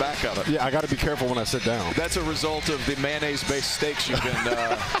split the back of it. Yeah, I got to be careful when I sit down. That's a result of the mayonnaise-based steaks you've been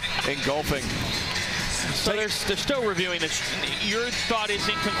engulfing. So they're still reviewing this. Your thought is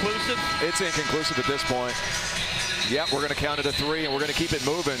inconclusive? It's inconclusive at this point. Yep, we're going to count it a 3, and we're going to keep it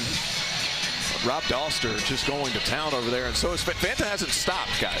moving. Rob Doster just going to town over there, and so is Fanta hasn't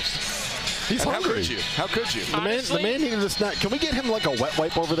stopped, guys. He's hungry. How could you? How could you? The man needed a snack. Can we get him like a wet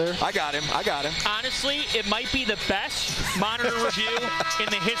wipe over there? I got him. Honestly, it might be the best monitor review in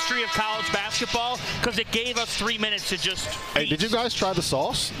the history of college basketball because it gave us 3 minutes to just feast. Hey, did you guys try the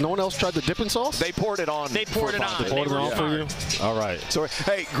sauce? No one else tried the dipping sauce? They poured it on. They poured it on. They poured it on for you? All right. So,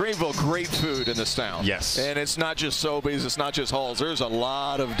 hey, Greenville, great food in this town. Yes. And it's not just Sobeys. It's not just Halls. There's a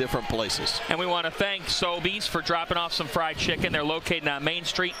lot of different places. And we want to thank Sobeys for dropping off some fried chicken. They're located on Main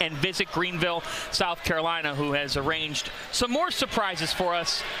Street. And visit Greenville, South Carolina, who has arranged some more surprises for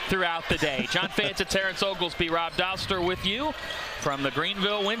us throughout the day. John Fanta, Terrence Oglesby, Rob Doster with you from the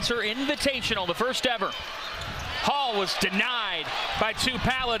Greenville Winter Invitational, the first ever. Hall was denied by 2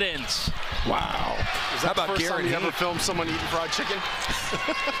 Paladins. Wow. Is that about the first Garrett time you Heat? ever filmed someone eating fried chicken?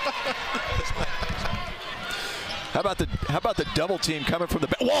 How about the double team coming from the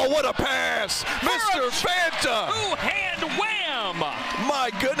back? Whoa, what a pass! Mr. Fanta! Two-hand wham!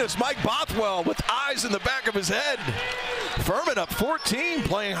 My goodness, Mike Bothwell with eyes in the back of his head. Furman up 14,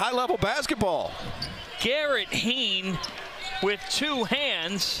 playing high-level basketball. Garrett Heen with 2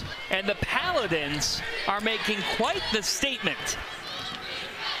 hands, and the Paladins are making quite the statement.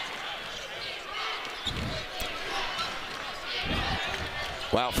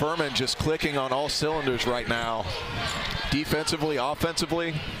 Wow, Furman just clicking on all cylinders right now. Defensively,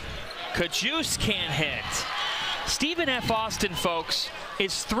 offensively. Kajus can't hit. Stephen F. Austin, folks,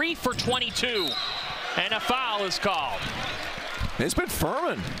 is 3 for 22, and a foul is called. It's been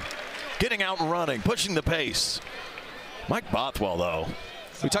Furman getting out and running, pushing the pace. Mike Bothwell, though,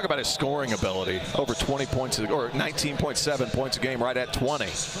 we talk about his scoring ability, over 20 points, or 19.7 points a game, right at 20.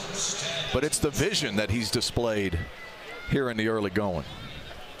 But it's the vision that he's displayed here in the early going.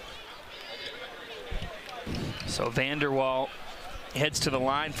 So Vanderwall heads to the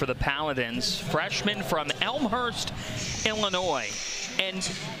line for the Paladins, freshman from Elmhurst, Illinois.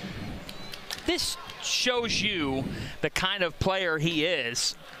 And this shows you the kind of player he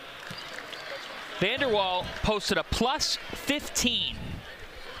is. Vanderwall posted a plus 15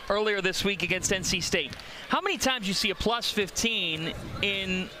 earlier this week against NC State. How many times you see a plus 15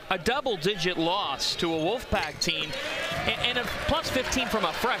 in a double-digit loss to a Wolfpack team and a plus 15 from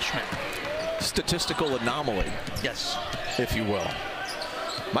a freshman? Statistical anomaly. Yes. If you will.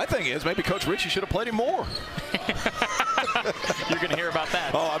 My thing is, maybe Coach Ritchie should have played him more. You're going to hear about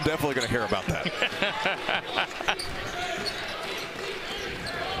that. Oh, I'm definitely going to hear about that.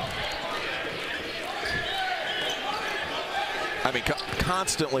 I mean,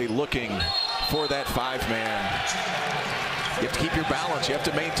 constantly looking for that 5-man. You have to keep your balance. You have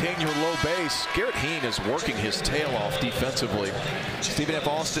to maintain your low base. Garrett Heen is working his tail off defensively. Stephen F.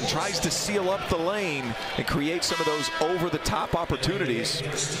 Austin tries to seal up the lane and create some of those over-the-top opportunities.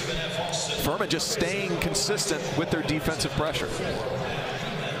 Furman just staying consistent with their defensive pressure.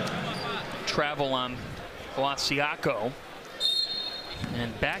 Travel on Wasiako.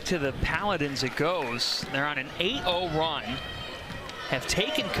 And back to the Paladins it goes. They're on an 8-0 run. Have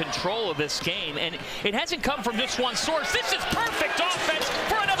taken control of this game, and it hasn't come from just one source. This is perfect offense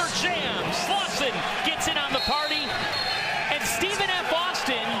for another jam. Slauson gets in on the party, and Stephen F.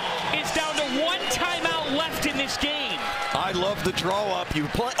 Austin is down to 1 timeout left in this game. I love the draw up. You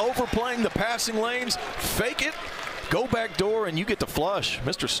overplaying the passing lanes, fake it, go back door, and you get the flush.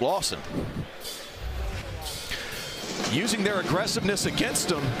 Mr. Slauson. Using their aggressiveness against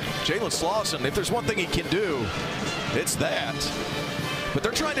him, Jalen Slauson, if there's one thing he can do, it's that. But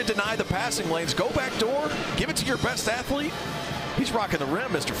they're trying to deny the passing lanes. Go back door, give it to your best athlete. He's rocking the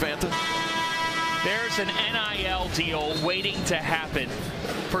rim, Mr. Fanta. There's an NIL deal waiting to happen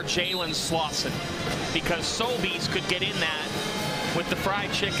for Jalen Slauson because Sobeys could get in that with the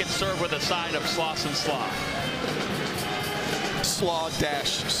fried chicken served with a side of Slauson slaw.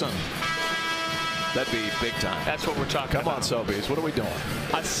 Slaw-son. That'd be big time. That's what we're talking about. Come on, Sobeys. What are we doing?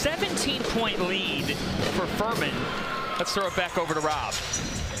 A 17-point lead for Furman. Let's throw it back over to Rob.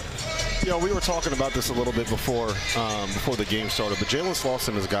 You know, we were talking about this a little bit before the game started, but Jalen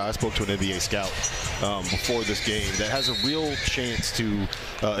Slauson is a guy, I spoke to an NBA scout before this game, that has a real chance to,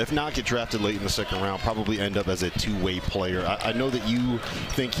 if not get drafted late in the second round, probably end up as a two-way player. I know that you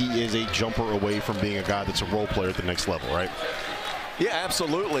think he is a jumper away from being a guy that's a role player at the next level, right? Yeah,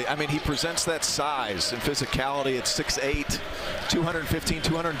 absolutely. I mean, he presents that size and physicality at 6'8", 215,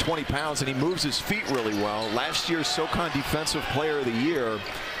 220 pounds, and he moves his feet really well. Last year's SoCon Defensive Player of the Year,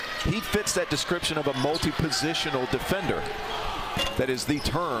 he fits that description of a multi-positional defender. That is the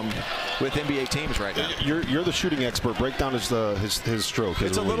term with NBA teams right now. You're the shooting expert. Break down his stroke.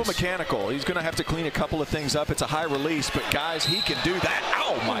 It's a little mechanical. He's going to have to clean a couple of things up. It's a high release, but guys, he can do that.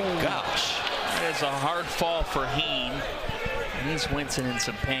 Oh my gosh. That is a hard fall for Heen. He's wincing in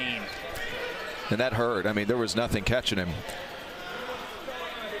some pain. And that hurt. I mean, there was nothing catching him.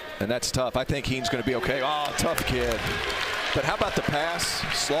 And that's tough. I think Heen's going to be okay. Oh, tough kid. But how about the pass?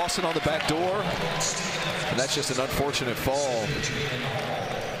 Slauson on the back door. And that's just an unfortunate fall.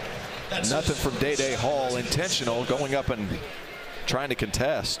 Nothing from Day Hall. Intentional, going up and trying to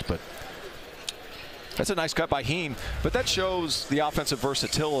contest. But that's a nice cut by Heen. But that shows the offensive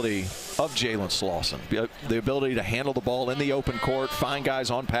versatility of Jalen Slauson. The ability to handle the ball in the open court, find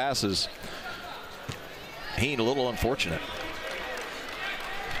guys on passes. Heen a little unfortunate.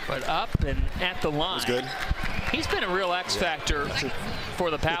 But up and at the line. That's good. He's been a real X factor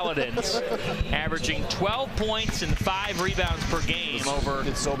for the Paladins, averaging 12 points and 5 rebounds per game over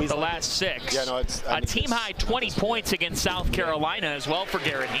the last 6. Yeah, no, a team-high 20 points against South Carolina as well for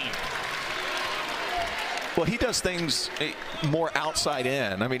Garrett Heen. Well, he does things more outside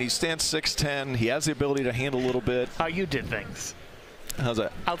in. I mean, he stands 6'10". He has the ability to handle a little bit. How you did things. How's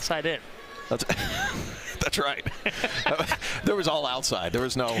that? Outside in. That's right. There was all outside. There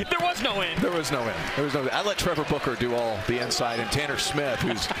was no in. There was no in. I let Trevor Booker do all the inside, and Tanner Smith,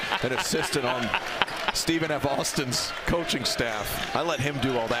 who's an assistant on Stephen F. Austin's coaching staff, I let him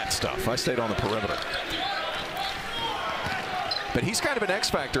do all that stuff. I stayed on the perimeter. But he's kind of an X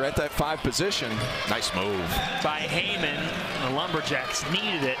factor at that 5 position. Nice move by Heyman. The Lumberjacks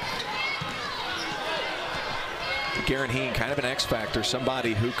needed it. Garrett Heen, kind of an X factor,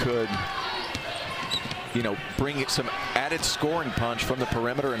 somebody who could, you know, bring some added scoring punch from the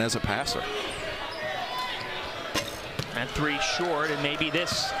perimeter and as a passer. And 3 short, and maybe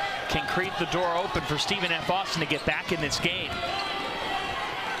this can create the door open for Stephen F. Austin to get back in this game.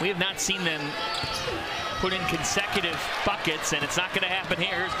 We have not seen them put in consecutive buckets, and it's not going to happen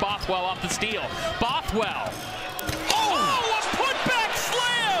here. Here's Bothwell off the steal. Bothwell. Oh, a putback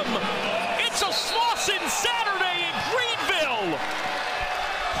slam! It's a Slauson Saturday in Greenville.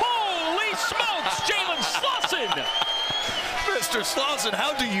 Holy smokes, Jalen Slauson! Mr. Slauson,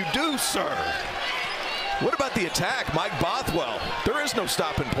 how do you do, sir? What about the attack, Mike Bothwell? There is no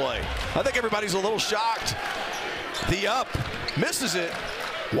stop and play. I think everybody's a little shocked. The up, misses it.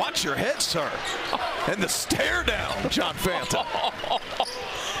 Watch your head, sir. And the stare down, John Fanta.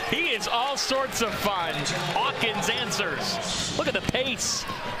 He is all sorts of fun. Hawkins answers. Look at the pace.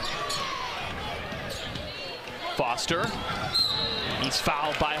 Foster. He's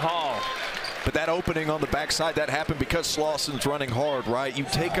fouled by Hall. But that opening on the backside, that happened because Slauson's running hard, right? You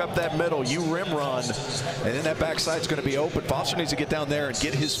take up that middle, you rim run, and then that backside's going to be open. Foster needs to get down there and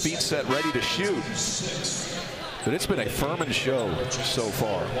get his feet set, ready to shoot. But it's been a Furman show so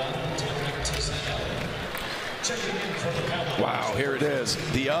far. Wow, here it is.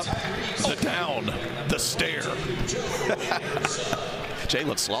 The up, the down, the stare.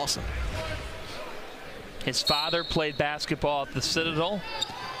 Jalen Slauson. His father played basketball at the Citadel.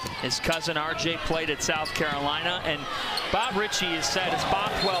 His cousin RJ played at South Carolina. And Bob Ritchie has said as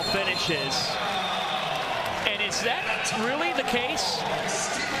Bothwell finishes. And is that really the case?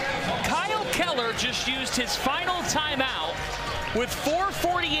 Kyle Keller just used his final timeout with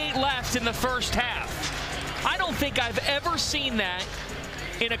 4:48 left in the first half. I don't think I've ever seen that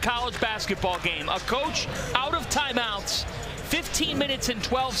in a college basketball game. A coach out of timeouts 15 minutes and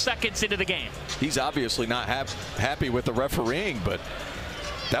 12 seconds into the game. He's obviously not happy with the refereeing, but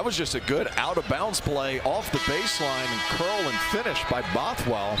that was just a good out-of-bounds play off the baseline and curl and finish by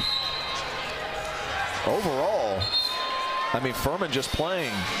Bothwell. Overall, I mean, Furman just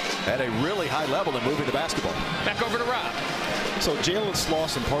playing at a really high level and moving the basketball. Back over to Rob. So Jalen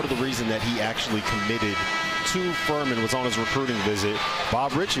Slauson, part of the reason that he actually committed to Furman was on his recruiting visit.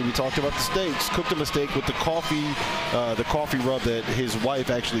 Bob Ritchie, we talked about the steaks, cooked a mistake with the coffee rub that his wife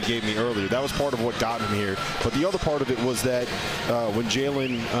actually gave me earlier. That was part of what got him here. But the other part of it was that when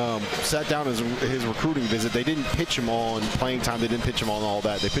Jalen sat down his recruiting visit, they didn't pitch him on playing time. They didn't pitch him on all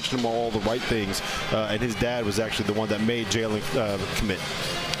that. They pitched him on all the right things. And his dad was actually the one that made Jalen commit.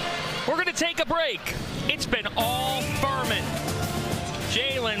 We're going to take a break. It's been all Furman.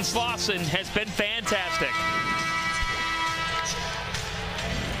 Jalen Slauson has been fantastic.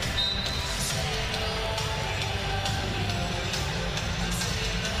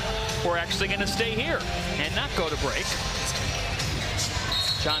 We're actually going to stay here and not go to break.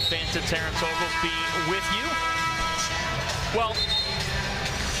 John Fanta, Terrence Oglesby with you. Well,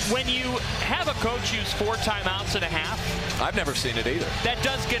 when you have a coach use 4 timeouts and a half, I've never seen it either. That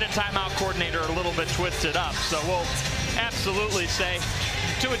does get a timeout coordinator a little bit twisted up. So we'll absolutely say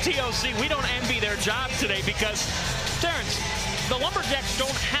to a TOC, we don't envy their job today because, Terrence, the Lumberjacks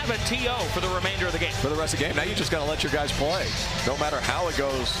don't have a TO for the remainder of the game. For the rest of the game, now you just got to let your guys play. No matter how it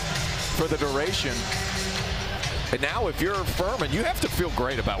goes for the duration. And now if you're Furman, you have to feel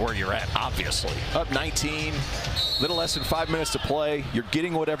great about where you're at, obviously. Up 19, little less than 5 minutes to play. You're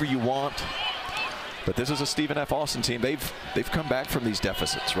getting whatever you want. But this is a Stephen F. Austin team. They've come back from these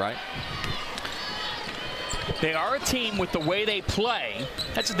deficits, right? They are a team with the way they play.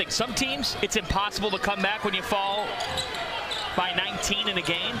 That's the thing. Some teams, it's impossible to come back when you fall by 19 in a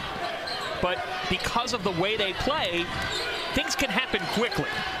game. But because of the way they play, things can happen quickly.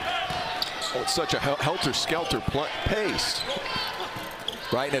 Oh, it's such a helter-skelter pace.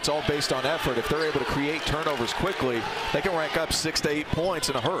 Right, and it's all based on effort. If they're able to create turnovers quickly, they can rank up 6 to 8 points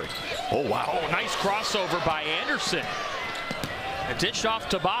in a hurry. Oh, wow. Oh, nice crossover by Anderson. A dish off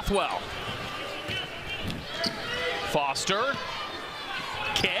to Bothwell. Foster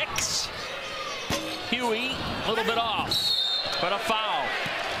kicks. Huey, a little bit off, but a foul.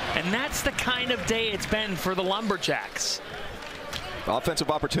 And that's the kind of day it's been for the Lumberjacks. Offensive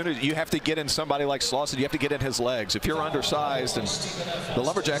opportunity, you have to get in somebody like Slauson. You have to get in his legs. If you're undersized, and the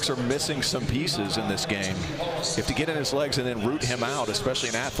Lumberjacks are missing some pieces in this game, you have to get in his legs and then root him out, especially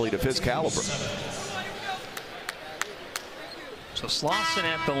an athlete of his caliber. So Slauson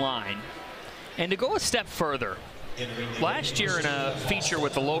at the line. And to go a step further, last year in a feature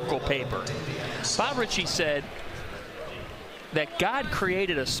with the local paper, Bob Ritchie said that God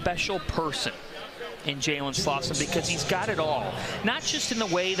created a special person in Jalen Slauson because he's got it all. Not just in the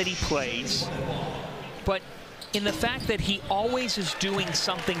way that he plays, but in the fact that he always is doing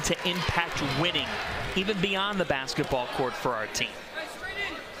something to impact winning, even beyond the basketball court for our team.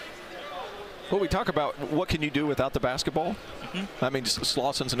 Well, we talk about what can you do without the basketball. I mean,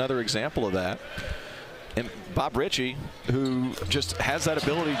 Slauson's another example of that. And Bob Ritchie, who just has that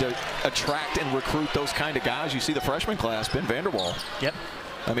ability to attract and recruit those kind of guys. You see the freshman class, Ben Vanderwall. Yep.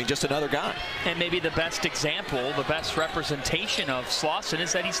 I mean, just another guy. And maybe the best example, the best representation of Slauson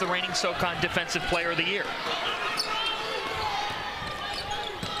is that he's the reigning SoCon Defensive Player of the Year.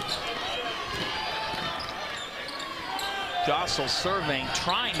 Jossel serving,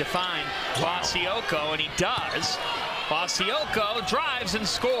 trying to find Basioko, and he does. Basioko drives and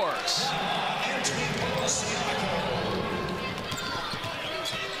scores.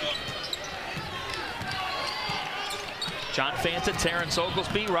 John Fanta, Terrence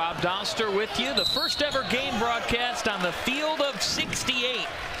Oglesby, Rob Doster with you. The first ever game broadcast on the field of 68.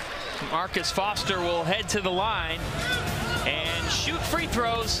 Marcus Foster will head to the line and shoot free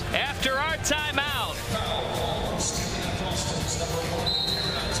throws after our timeout.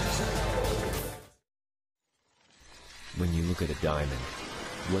 When you look at a diamond,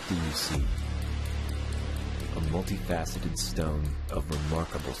 what do you see? A multifaceted stone of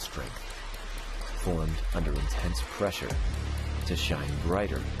remarkable strength, formed under intense pressure to shine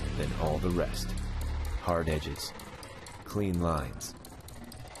brighter than all the rest. Hard edges, clean lines,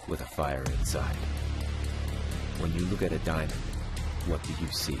 with a fire inside. When you look at a diamond, what do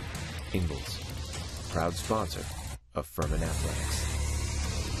you see? Ingalls, proud sponsor of Furman Athletics.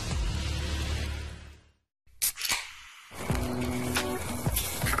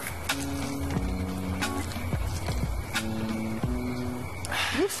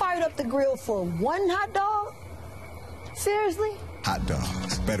 You fired up the grill for one hot dog? Seriously? Hot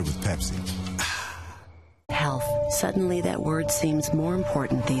dogs, better with Pepsi. Health. Suddenly that word seems more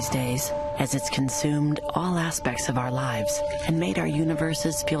important these days, as it's consumed all aspects of our lives and made our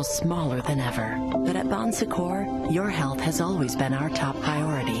universes feel smaller than ever. But at Bon Secours, your health has always been our top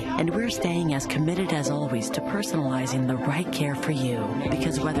priority, and we're staying as committed as always to personalizing the right care for you.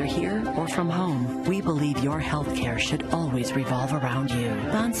 Because whether here or from home, we believe your health care should always revolve around you.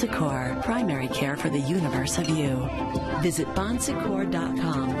 Bon Secours, primary care for the universe of you. Visit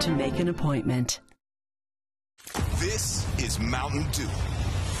bonsecours.com to make an appointment. This is Mountain Dew.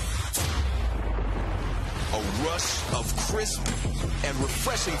 A rush of crisp and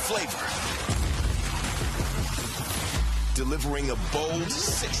refreshing flavor. Delivering a bold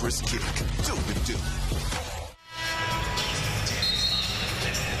citrus kick. Do the Dew.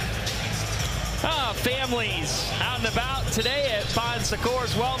 Families out and about today at Bon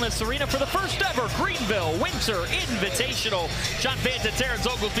Secours Wellness Arena for the first ever Greenville Winter Invitational. John Fanta, Terrence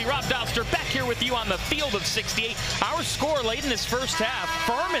Oglesby, Rob Doster back here with you on the field of 68. Our score late in this first half,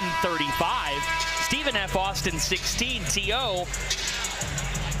 Furman 35, Stephen F. Austin 16. T.O.,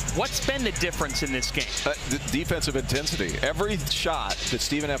 what's been the difference in this game? The defensive intensity. Every shot that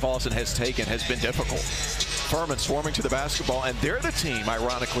Stephen F. Austin has taken has been difficult. Furman swarming to the basketball, and they're the team,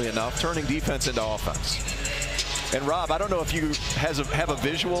 ironically enough, turning defense into offense. And Rob, I don't know if you have a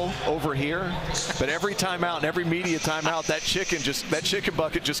visual over here, but every timeout and every media timeout, that chicken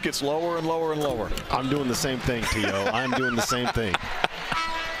bucket just gets lower and lower and lower. I'm doing the same thing, T.O. I'm doing the same thing.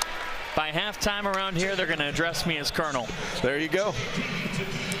 By halftime around here, they're going to address me as Colonel. There you go.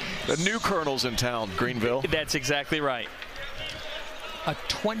 The new Colonel's in town, Greenville. That's exactly right. A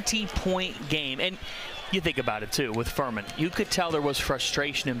 20-point game. And you think about it, too, with Furman. You could tell there was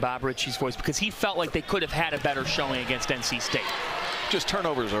frustration in Bob Ritchie's voice because he felt like they could have had a better showing against NC State. Just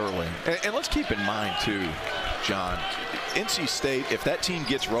turnovers early. And let's keep in mind, too, John, NC State, if that team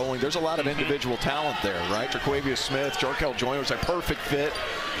gets rolling, there's a lot of individual talent there, right? Terquavius Smith, Jarkel Joyner was a perfect fit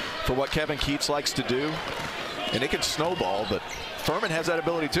for what Kevin Keats likes to do. And it can snowball, but Furman has that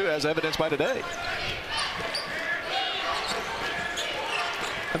ability, too, as evidenced by today.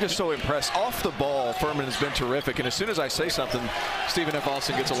 I'm just so impressed. Off the ball, Furman has been terrific. And as soon as I say something, Stephen F.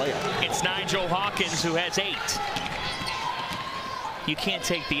 Austin gets a layup. It's Nigel Hawkins who has 8. You can't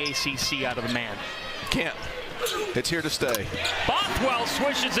take the ACC out of the man. Can't. It's here to stay. Bothwell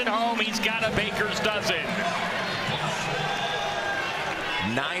swishes it home. He's got a baker's dozen.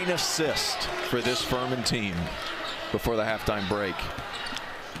 9 assists for this Furman team before the halftime break.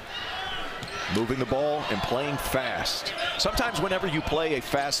 Moving the ball and playing fast. Sometimes whenever you play a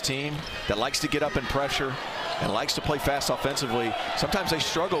fast team that likes to get up in pressure and likes to play fast offensively, sometimes they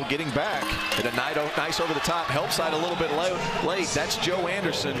struggle getting back. Hit a nice over the top, help side a little bit late. That's Joe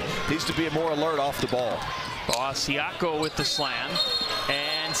Anderson. Needs to be more alert off the ball. Boasiaco with the slam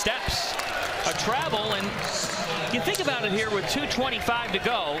and steps. A travel, and you think about it here with 2:25 to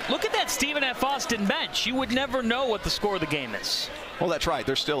go. Look at that Stephen F. Austin bench. You would never know what the score of the game is. Well, that's right.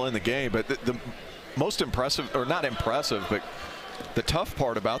 They're still in the game, but the most impressive, or not impressive, but the tough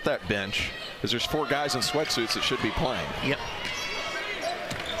part about that bench is there's 4 guys in sweatsuits that should be playing. Yep.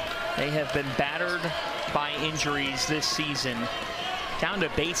 They have been battered by injuries this season, down to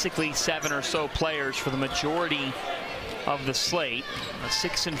basically 7 or so players for the majority of the slate. A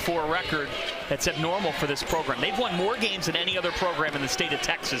 6-4 record that's abnormal for this program. They've won more games than any other program in the state of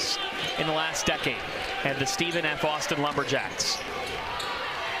Texas in the last decade, and the Stephen F. Austin Lumberjacks.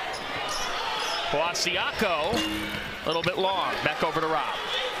 Boasiaco, a little bit long. Back over to Rob.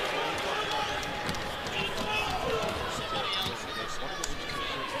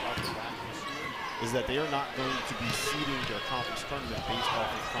 Is that they are not going to be seeding their conference tournament based off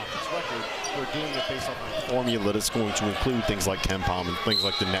of conference record. They're doing it based off of a formula that's going to include things like KenPom and things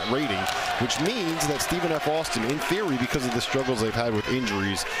like the net rating, which means that Stephen F. Austin, in theory, because of the struggles they've had with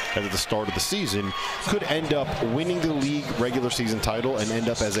injuries at the start of the season, could end up winning the league regular season title and end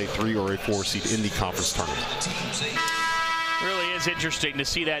up as a 3 or a 4 seed in the conference tournament. Really is interesting to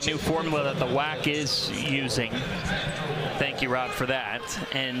see that new formula that the WAC is using. Thank you, Rob, for that.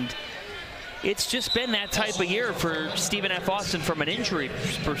 And it's just been that type of year for Stephen F. Austin from an injury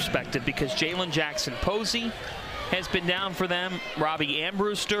perspective, because Jalen Jackson Posey has been down for them. Robbie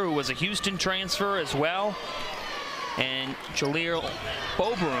Ambruster, who was a Houston transfer as well, and Jaleel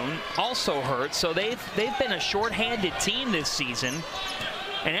Bobroon also hurt. So they've been a shorthanded team this season,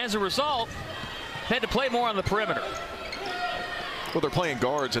 and as a result, had to play more on the perimeter. Well, they're playing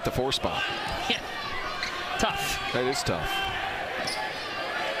guards at the 4 spot. Yeah, tough. That is tough.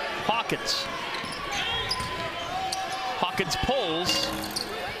 Hawkins pulls.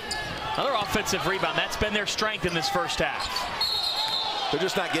 Another offensive rebound. That's been their strength in this first half. They're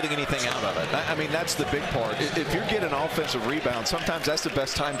just not getting anything out of it. I mean, that's the big part. If you're getting an offensive rebound, sometimes that's the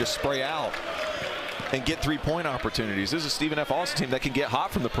best time to spray out and get 3-point opportunities. This is a Stephen F. Austin team that can get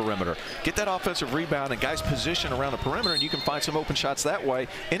hot from the perimeter. Get that offensive rebound and guys position around the perimeter, and you can find some open shots that way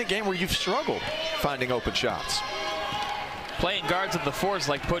in a game where you've struggled finding open shots. Playing guards at the 4 is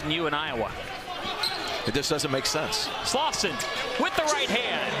like putting you in Iowa. It just doesn't make sense. Slauson with the right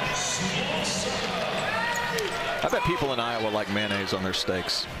hand. I bet people in Iowa like mayonnaise on their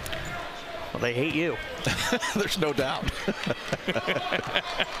steaks. Well, they hate you. There's no doubt.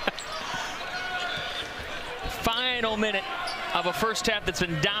 Final minute of a first half that's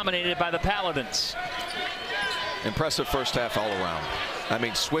been dominated by the Paladins. Impressive first half all around. I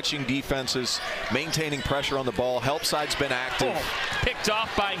mean, switching defenses, maintaining pressure on the ball. Help side's been active. Picked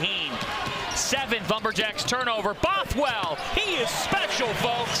off by Heen. 7th Lumberjacks turnover. Bothwell, he is special,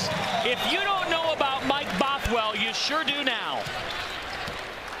 folks. If you don't know about Mike Bothwell, you sure do now.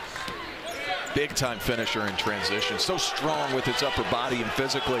 Big time finisher in transition. So strong with its upper body and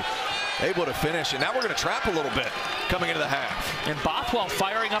physically able to finish. And now we're going to trap a little bit coming into the half. And Bothwell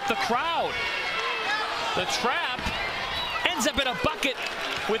firing up the crowd. The trap ends up in a bucket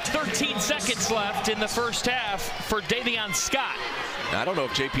with 13 seconds left in the first half for Davion Scott. I don't know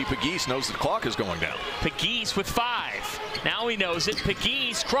if J.P. Pegues knows the clock is going down. Pegues with 5. Now he knows it.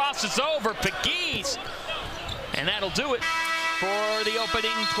 Pegues crosses over. Pegues. And that'll do it. for the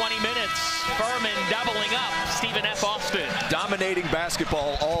opening 20 minutes. Furman doubling up Stephen F. Austin. Dominating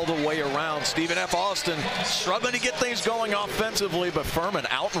basketball all the way around. Stephen F. Austin struggling to get things going offensively, but Furman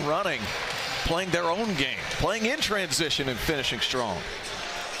out and running, playing their own game, playing in transition and finishing strong.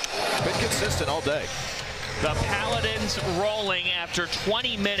 Been consistent all day. The Paladins rolling after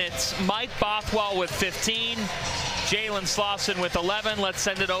 20 minutes. Mike Bothwell with 15. Jalen Slauson with 11. Let's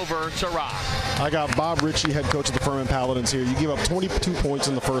send it over to Rob. I got Bob Ritchie, head coach of the Furman Paladins here. You give up 22 points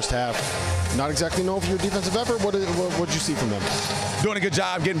in the first half. Not exactly known for your defensive effort. What did you see from them? Doing a good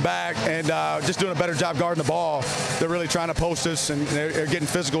job getting back and just doing a better job guarding the ball. They're really trying to post us, and they're getting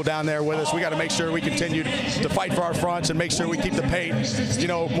physical down there with us. We got to make sure we continue to fight for our fronts and make sure we keep the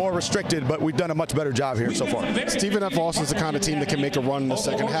paint, more restricted, but we've done a much better job here so far. Stephen F. Austin's the kind of team that can make a run in the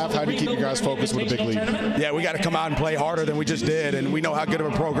second half. How do you keep you guys focused with a big lead? Yeah, we got to come out and play harder than we just did, and we know how good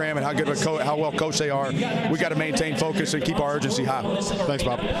of a program and how well coached they are. We got to maintain focus and keep our urgency high. Thanks,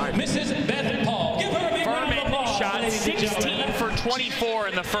 Bob. Mrs. Beth Paul. Furman shot 16 for 24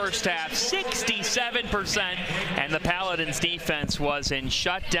 in the first half, 67%, and the Paladins defense was in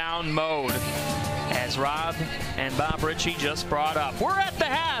shutdown mode, as Rob and Bob Ritchie just brought up. We're at the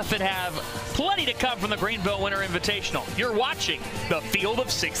half and have plenty to come from the Greenville Winter Invitational. You're watching the Field of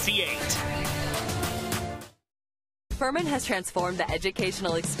 68. Furman has transformed the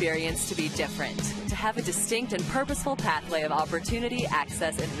educational experience to be different, to have a distinct and purposeful pathway of opportunity,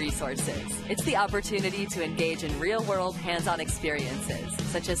 access, and resources. It's the opportunity to engage in real-world, hands-on experiences,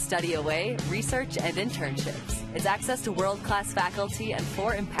 such as study away, research, and internships. It's access to world-class faculty and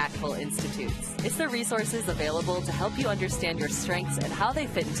 4 impactful institutes. It's the resources available to help you understand your strengths and how they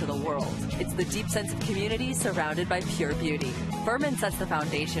fit into the world. It's the deep sense of community surrounded by pure beauty. Furman sets the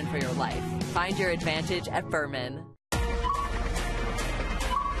foundation for your life. Find your advantage at Furman.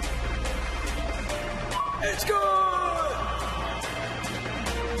 It's good!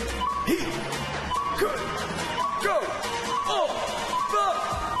 He could go all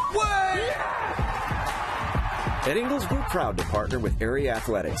the way! At Ingles, we're proud to partner with area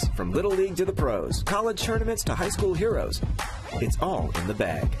athletics, from Little League to the pros, college tournaments to high school heroes. It's all in the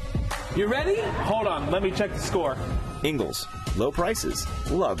bag. You ready? Hold on, let me check the score. Ingles, low prices,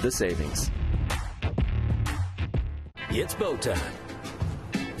 love the savings. It's bow time.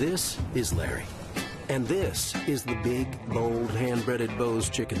 This is Larry. And this is the big, bold, hand-breaded Bo's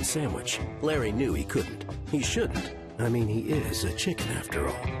chicken sandwich. Larry knew he couldn't. He shouldn't. I mean, he is a chicken after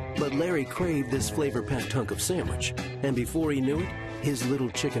all. But Larry craved this flavor-packed hunk of sandwich. And before he knew it, his little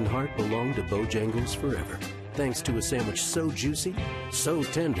chicken heart belonged to Bojangles forever. Thanks to a sandwich so juicy, so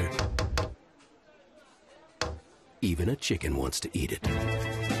tender, even a chicken wants to eat it.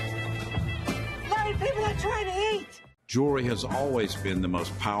 Larry, people are trying to eat. Jewelry has always been the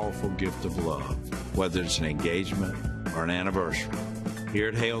most powerful gift of love, whether it's an engagement or an anniversary. Here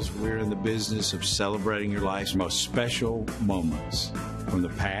at Hales, we're in the business of celebrating your life's most special moments, from the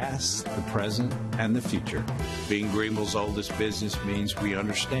past, the present, and the future. Being Greenville's oldest business means we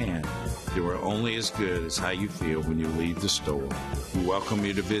understand that we're only as good as how you feel when you leave the store. We welcome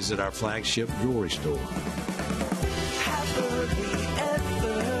you to visit our flagship jewelry store.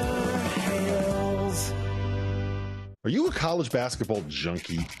 Are you a college basketball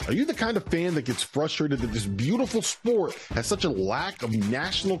junkie? Are you the kind of fan that gets frustrated that this beautiful sport has such a lack of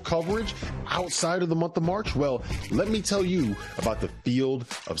national coverage outside of the month of March? Well, let me tell you about the Field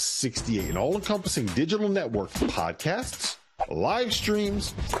of 68, an all-encompassing digital network of podcasts, live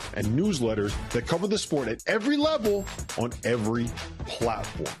streams, and newsletters that cover the sport at every level on every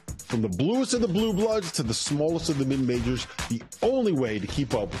platform. From the bluest of the blue bloods to the smallest of the mid-majors, the only way to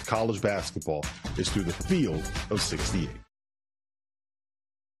keep up with college basketball is through the Field of 68.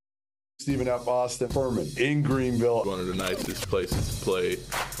 Stephen F. Austin, Furman in Greenville. One of the nicest places to play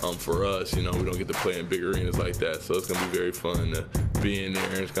for us. We don't get to play in big arenas like that, so it's going to be very fun to be in there.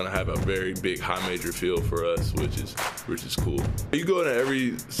 And it's going to have a very big high major feel for us, which is cool. You go into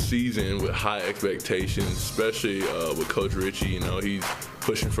every season with high expectations, especially with Coach Ritchie. He's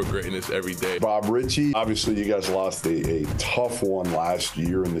pushing for greatness every day. Bob Ritchie, obviously you guys lost a tough one last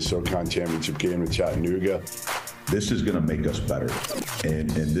year in the SoCon Championship game with Chattanooga. This is going to make us better, and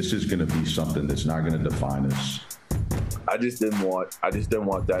this is going to be something that's not going to define us. I just didn't want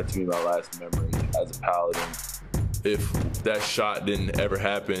that to be my last memory as a Paladin. if that shot didn't ever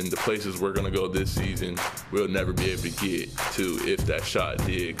happen, the places we're going to go this season, we'll never be able to get to if that shot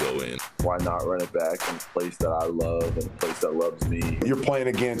did go in. Why not run it back in a place that I love and a place that loves me? You're playing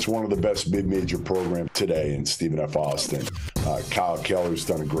against one of the best mid-major programs today in Stephen F. Austin. Kyle Keller's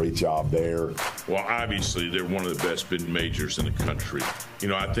done a great job there. Well, obviously, they're one of the best mid-majors in the country. You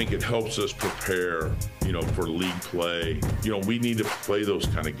know, I think it helps us prepare, you know, for league play. You know, we need to play those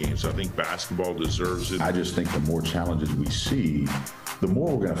kind of games. I think basketball deserves it. I just think the more challenges we see, the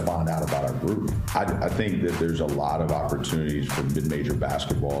more we're going to find out about our group. I think that there's a lot of opportunities for mid-major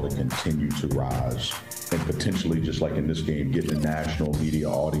basketball to continue to rise and potentially, just like in this game, get the national media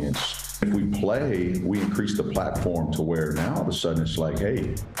audience. If we play, we increase the platform to where now all of a sudden it's like,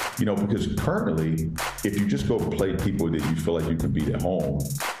 hey, you know, because currently, if you just go play people that you feel like you can beat at home,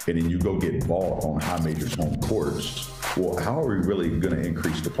 and then you go get bought on high majors home courts, well, how are we really going to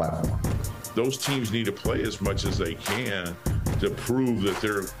increase the platform? Those teams need to play as much as they can to prove that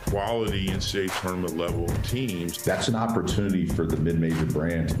they're quality NCAA tournament level teams. That's an opportunity for the mid-major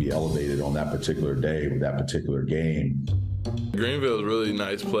brand to be elevated on that particular day with that particular game. Greenville is a really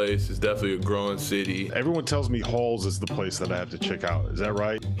nice place. It's definitely a growing city. Everyone tells me Hall's is the place that I have to check out. Is that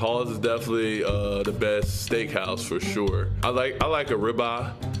right? Hall's is definitely the best steakhouse for sure. I like a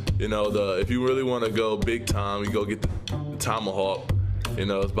ribeye. You know, if you really want to go big time, you go get the tomahawk. You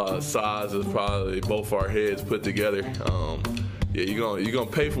know, it's about the size of probably both our heads put together. Yeah, you're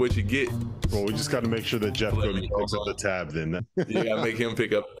gonna pay for what you get. Well, we just got to make sure that Jeff picks up the tab then. You got to make him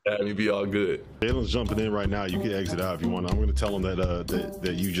pick up the tab and be all good. Jalen's jumping in right now. You can exit out if you want. I'm going to tell him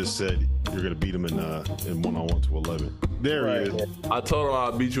that you just said you're going to beat him in one-on-one to 11. There he is. I told him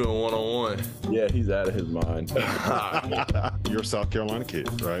I'd beat you in one-on-one. Yeah, he's out of his mind. You're a South Carolina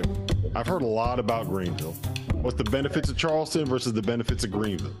kid, right? I've heard a lot about Greenville. What's the benefits of Charleston versus the benefits of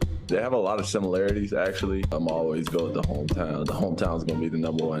Greenville? They have a lot of similarities, actually. I'm always go with the hometown. The hometown's going to be the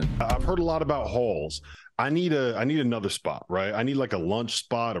number one. I've heard a lot about halls. I need another spot, right? I need like a lunch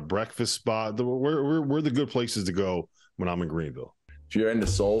spot, a breakfast spot. Where are the good places to go when I'm in Greenville? If you're into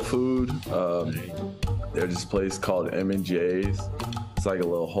soul food, there's this place called M&J's. It's like a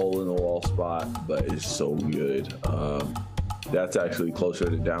little hole-in-the-wall spot, but it's so good. That's actually closer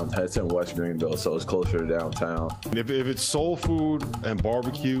to downtown. It's in West Greenville, so it's closer to downtown. If it's soul food and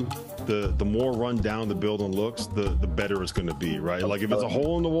barbecue, the more run down the building looks, the better it's going to be, right? Like if it's a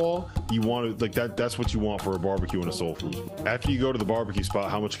hole in the wall, you want to, like that's what you want for a barbecue and a soul food. After you go to the barbecue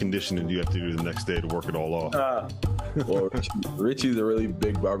spot, how much conditioning do you have to do the next day to work it all off? Well, Richie's a really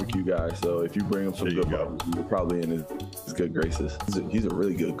big barbecue guy, so if you bring him some good barbecue, you're probably in his good graces. He's a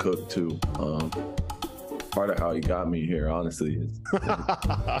really good cook too. Part of how he got me here, honestly.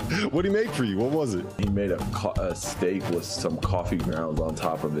 What did he make for you? What was it? He made a steak with some coffee grounds on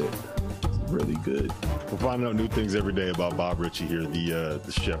top of it. It's really good. We're finding out new things every day about Bob Ritchie here, the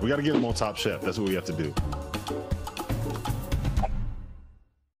chef. We got to get him on Top Chef. That's what we have to do.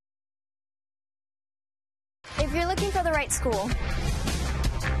 If you're looking for the right school,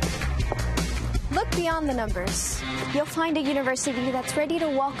 look beyond the numbers. You'll find a university that's ready to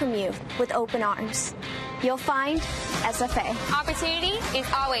welcome you with open arms. You'll find SFA. Opportunity is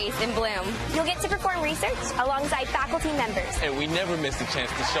always in bloom. You'll get to perform research alongside faculty members. And we never miss a chance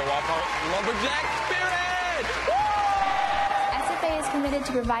to show off our lumberjack spirit! SFA is committed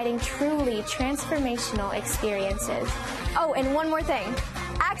to providing truly transformational experiences. Oh, and one more thing.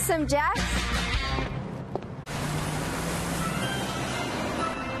 Axe 'em, Jack.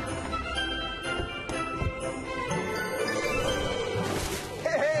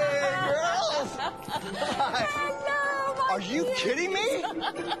 Are you kidding me?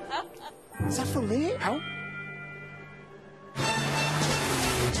 Is that for me? How?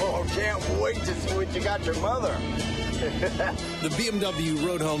 Oh, can't wait to see what you got your mother. The BMW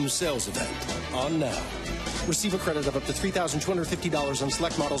Road Home Sales Event on now. Receive a credit of up to $3,250 on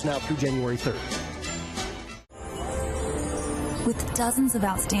select models now through January 3rd. With dozens of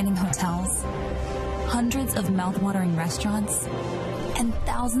outstanding hotels, hundreds of mouthwatering restaurants, and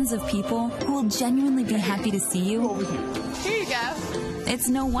thousands of people who will genuinely be happy to see you. Here you go. It's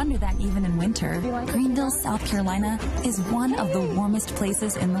no wonder that even in winter, Greenville, South Carolina is one of the warmest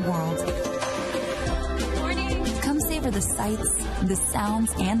places in the world. Morning. Come savor the sights, the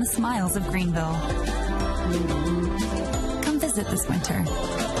sounds, and the smiles of Greenville. Come visit this winter.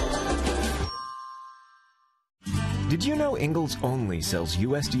 Did you know Ingalls only sells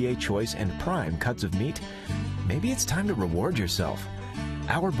USDA Choice and Prime cuts of meat? Maybe it's time to reward yourself.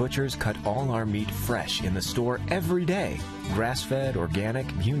 Our butchers cut all our meat fresh in the store every day. Grass-fed, organic,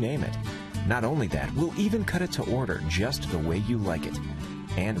 you name it. Not only that, we'll even cut it to order just the way you like it.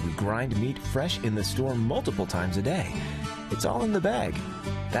 And we grind meat fresh in the store multiple times a day. It's all in the bag.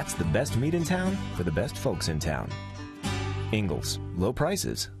 That's the best meat in town for the best folks in town. Ingalls. Low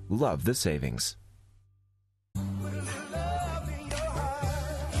prices. Love the savings.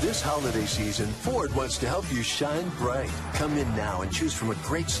 This holiday season, Ford wants to help you shine bright. Come in now and choose from a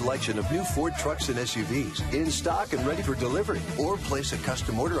great selection of new Ford trucks and SUVs in stock and ready for delivery. Or place a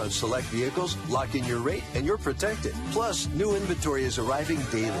custom order on select vehicles, lock in your rate, and you're protected. Plus, new inventory is arriving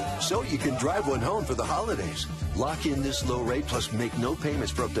daily, so you can drive one home for the holidays. Lock in this low rate plus make no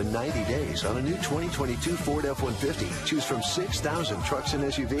payments for up to 90 days on a new 2022 Ford F-150. Choose from 6,000 trucks and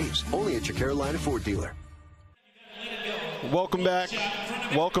SUVs. Only at your Carolina Ford dealer. Welcome back.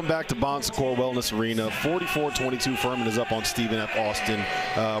 Welcome back to Bon Secours Wellness Arena. 44-22 Furman is up on Stephen F. Austin.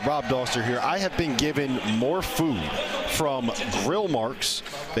 Rob Doster here. I have been given more food from Grill Marks.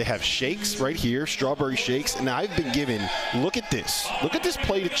 They have shakes right here, strawberry shakes. And I've been given, look at this. Look at this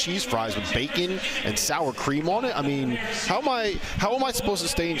plate of cheese fries with bacon and sour cream on it. I mean, how am I supposed to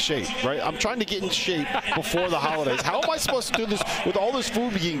stay in shape, right? I'm trying to get in shape before the holidays. How am I supposed to do this with all this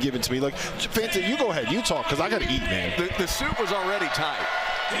food being given to me? Like, Fanta, you go ahead. You talk, because I got to eat, man. The soup was already tight.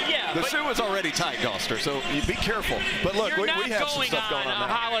 Yeah, the soup was already tight, Doster, so you be careful. But look, we have some stuff going on now. A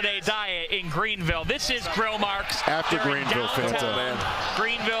holiday diet in Greenville. This is Grill Marks. After Greenville, Fanta.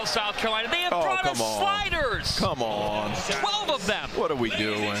 Greenville, South Carolina. They have brought us sliders. Come on. 12 of them. What are we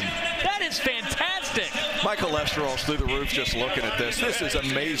doing? That is fantastic. My cholesterol's through the roof just looking at this. This is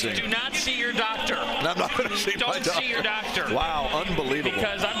amazing. Do not see your doctor. I'm not going to see my doctor. Don't see your doctor. Wow, unbelievable.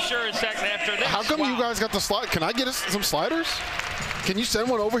 Because I'm sure it's after this. How come you guys got the slide? Can I get us some sliders? Can you send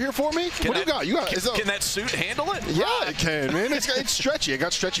one over here for me? What do you got? Can that suit handle it? Yeah, it can, man. It's stretchy. I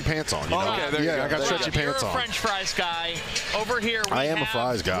got stretchy pants on. You know? Okay, there you go. I got stretchy pants on. You're a French fries guy. Over here, I am a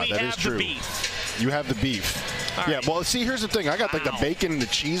fries guy. That is true. You have the beef. Yeah, well, see, here's the thing. I got like the bacon and the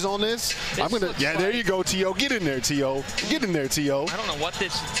cheese on this. There you go, T.O. Get in there, T.O. Get in there, T.O. I don't know what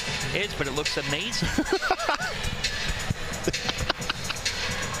this is, but it looks amazing.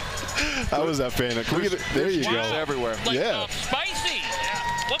 How was that, Fanta? Can we get it? There you go. Everywhere. Like, spicy.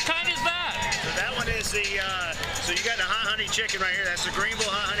 Yeah. What kind is that? So that one is the, so you got the hot honey chicken right here. That's the Greenville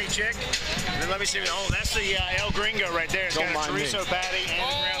hot honey chick. And then let me see. Oh, that's the El Gringo right there. It's got a chorizo patty and a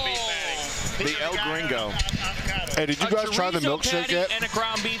ground beef patty. The El Gringo. Hey, did you guys try the milkshake yet? And a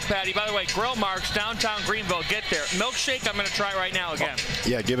ground beef patty. By the way, Grill Marks, downtown Greenville. Get there. Milkshake, I'm going to try right now again.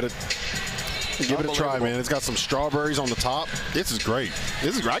 Yeah, give it a try, man. It's got some strawberries on the top. This is great.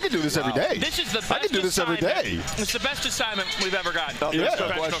 I could do this every day. This is the best. I could do this every day. It's the best assignment we've ever gotten. Yeah.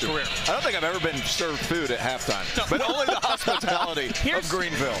 Professional career. I don't think I've ever been served food at halftime, but only the hospitality of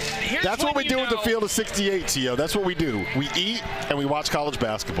Greenville. That's what we do with the Field of 68, T.O. That's what we do. We eat and we watch college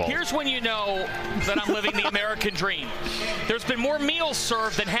basketball. Here's when you know that I'm living the American dream. There's been more meals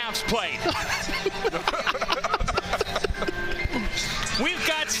served than halves played. We've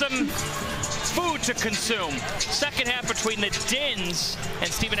got some food to consume. Second half between the Dins and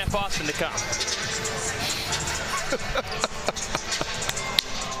Stephen F. Austin to come.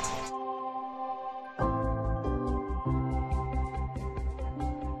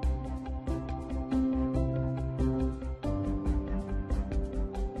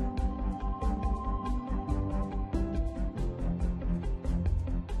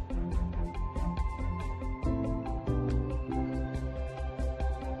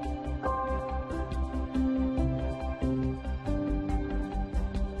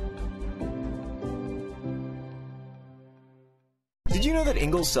 Did you know that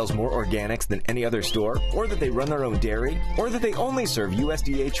Ingalls sells more organics than any other store? Or that they run their own dairy? Or that they only serve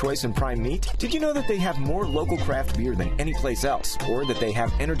USDA choice and prime meat? Did you know that they have more local craft beer than any place else? Or that they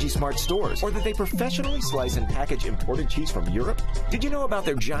have Energy Smart stores? Or that they professionally slice and package imported cheese from Europe? Did you know about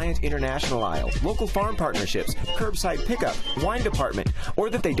their giant international aisle, local farm partnerships, curbside pickup, wine department? Or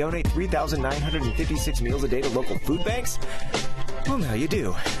that they donate 3,956 meals a day to local food banks? Well, now you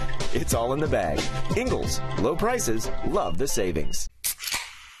do. It's all in the bag. Ingalls. Low prices. Love the savings.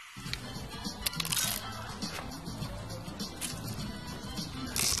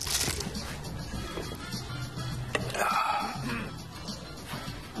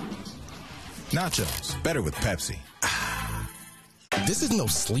 Nachos, better with Pepsi. This is no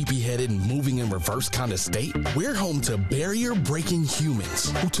sleepy-headed, moving in reverse kind of state. We're home to barrier-breaking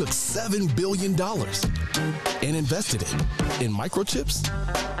humans who took $7 billion and invested it in microchips,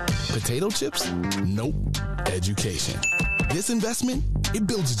 potato chips, nope, education. This investment, it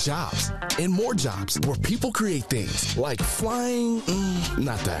builds jobs and more jobs where people create things like flying,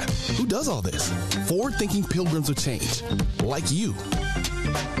 not that. Who does all this? Forward-thinking pilgrims of change, like you.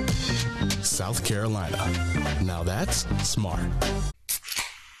 South Carolina. Now that's smart.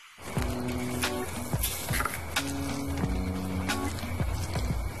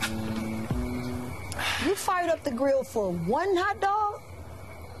 fired up the grill for one hot dog?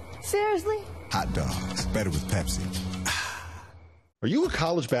 Seriously? Hot dogs, better with Pepsi. Are you a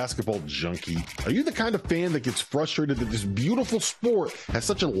college basketball junkie? Are you the kind of fan that gets frustrated that this beautiful sport has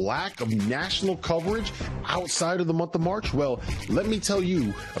such a lack of national coverage outside of the month of March? Well, let me tell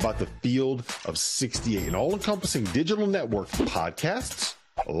you about the Field of 68, an all-encompassing digital network of podcasts,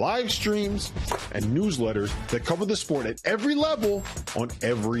 live streams, and newsletters that cover the sport at every level on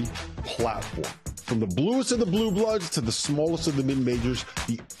every platform. From the bluest of the blue bloods to the smallest of the mid-majors,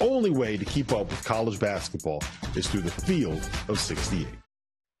 the only way to keep up with college basketball is through the Field of 68.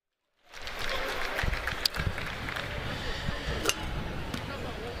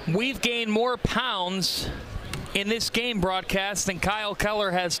 We've gained more pounds in this game broadcast than Kyle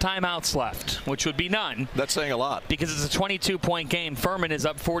Keller has timeouts left, which would be none. That's saying a lot. Because it's a 22-point game. Furman is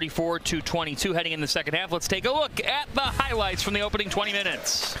up 44-22 heading in the second half. Let's take a look at the highlights from the opening 20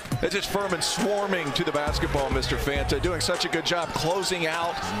 minutes. It's just Furman swarming to the basketball, Mr. Fanta, doing such a good job closing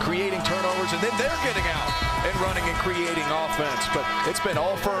out, creating turnovers, and then they're getting out and running and creating offense. But it's been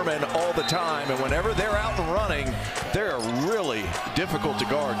all Furman all the time, and whenever they're out and running, they're really difficult to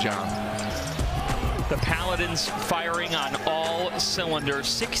guard, John. The Paladins firing on all cylinders,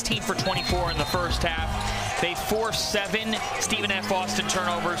 16 for 24 in the first half. They forced 7 Stephen F. Austin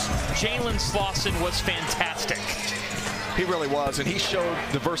turnovers. Jalen Slauson was fantastic. He really was, and he showed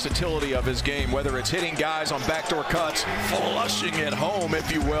the versatility of his game, whether it's hitting guys on backdoor cuts, flushing it home,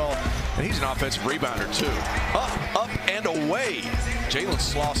 if you will. And he's an offensive rebounder, too. Up, and away. Jalen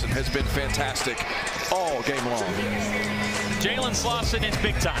Slauson has been fantastic all game long. Jalen Slauson is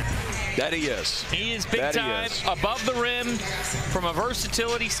big time. That he is. He is big time, above the rim, from a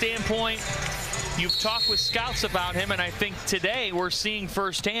versatility standpoint. You've talked with scouts about him, and I think today we're seeing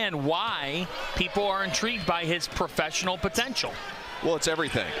firsthand why people are intrigued by his professional potential. Well, it's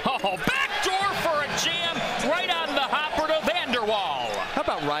everything. Oh, backdoor for a jam right on the hopper to Vanderwall. How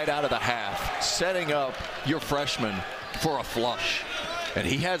about right out of the half, setting up your freshman for a flush? And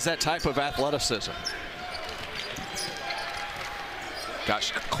he has that type of athleticism.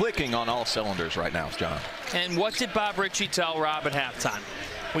 Gosh, clicking on all cylinders right now, John. And what did Bob Ritchie tell Rob at halftime?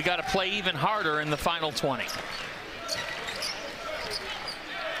 We got to play even harder in the final 20.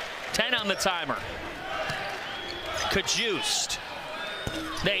 10 on the timer. Kajust.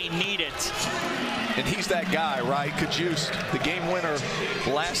 They need it. And he's that guy, right? Kajust, the game winner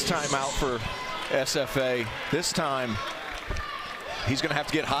last time out for SFA. This time, he's going to have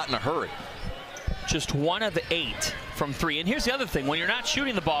to get hot in a hurry. Just 1 of 8 from 3. And here's the other thing. When you're not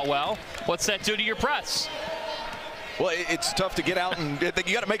shooting the ball well, what's that do to your press? Well, it's tough to get out, and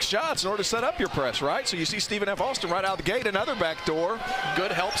you got to make shots in order to set up your press, right? So you see Stephen F. Austin right out the gate, another backdoor.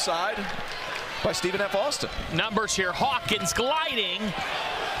 Good help side by Stephen F. Austin. Numbers here. Hawkins gliding.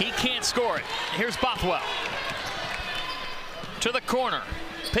 He can't score it. Here's Bothwell. To the corner.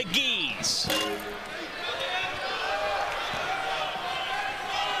 Pegues.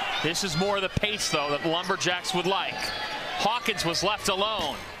 This is more of the pace, though, that the Lumberjacks would like. Hawkins was left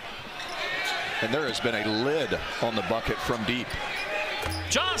alone. And there has been a lid on the bucket from deep.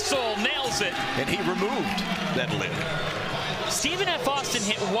 Jostle nails it. And he removed that lid. Stephen F. Austin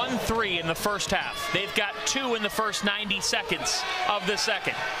hit 1 3 in the first half. They've got 2 in the first 90 seconds of the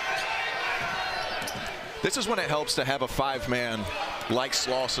second. This is when it helps to have a 5-man like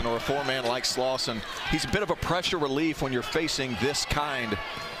Slauson or a 4-man like Slauson. He's a bit of a pressure relief when you're facing this kind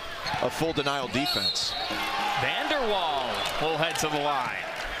of full denial defense. Vanderwall will head to the line.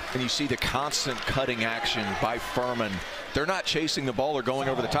 And you see the constant cutting action by Furman. They're not chasing the ball or going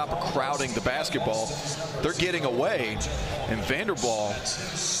over the top or crowding the basketball. They're getting away. And Vanderwall,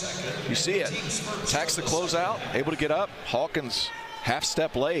 you see it, attacks the closeout, able to get up. Hawkins half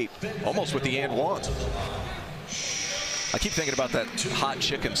step late, almost with the and one. I keep thinking about that hot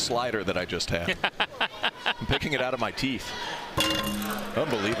chicken slider that I just had. I'm picking it out of my teeth.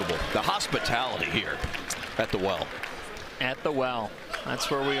 Unbelievable. The hospitality here at the Well. At the Well.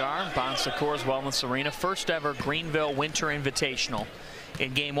 That's where we are. Bon Secours Wellness Arena. First ever Greenville Winter Invitational.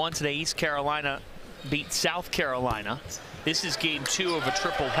 In game 1 today, East Carolina beat South Carolina. This is game 2 of a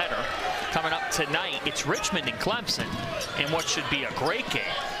triple header. Coming up tonight, it's Richmond and Clemson in what should be a great game.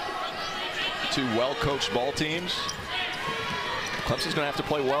 2 well-coached ball teams. Clemson's going to have to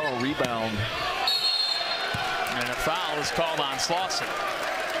play well and rebound. And a foul is called on Slauson.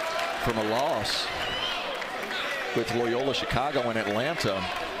 From a loss with Loyola Chicago and Atlanta.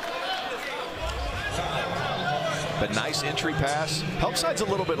 But nice entry pass. Help side's a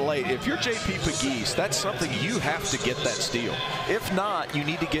little bit late. If you're JP Pegues, that's something you have to get that steal. If not, you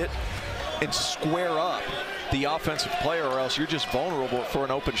need to get and square up the offensive player, or else you're just vulnerable for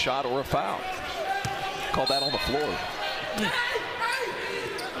an open shot or a foul. Call that on the floor.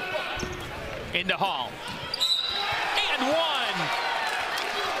 Into Hall. And one.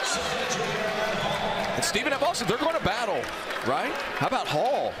 And Stephen F. Austin, they're going to battle, right? How about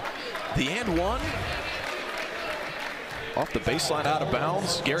Hall? The and one. Off the baseline, out of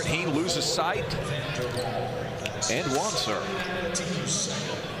bounds. Garrett Heen loses sight. And one, sir.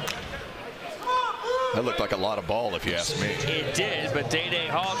 That looked like a lot of ball, if you ask me. It did, but Day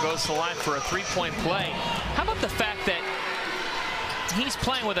Hall goes to the line for a three-point play. How about the fact that he's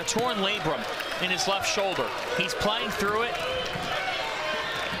playing with a torn labrum in his left shoulder? He's playing through it.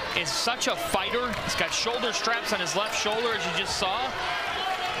 Is such a fighter. He's got shoulder straps on his left shoulder, as you just saw.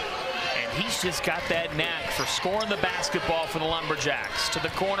 And he's just got that knack for scoring the basketball for the Lumberjacks. To the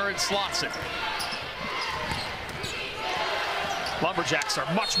corner, it's Slauson. Lumberjacks are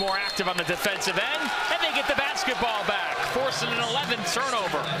much more active on the defensive end, and they get the basketball back, forcing an 11th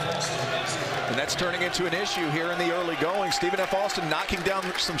turnover. And that's turning into an issue here in the early going. Stephen F. Austin knocking down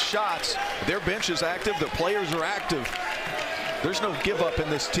some shots. Their bench is active. The players are active. There's no give up in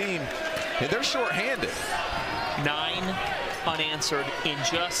this team, and they're shorthanded. 9 unanswered in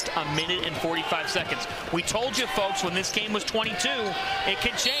just a minute and 45 seconds. We told you, folks, when this game was 22, it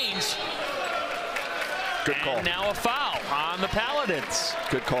can change. Good call. And now a foul on the Paladins.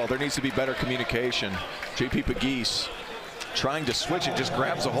 Good call. There needs to be better communication. J.P. Pegues trying to switch it, just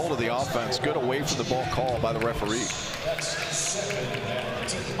grabs a hold of the offense. Good away from the ball call by the referee.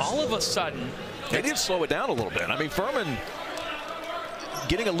 All of a sudden, they did slow it down a little bit. I mean, Furman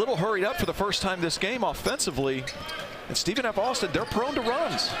getting a little hurried up for the first time this game offensively. And Stephen F. Austin, they're prone to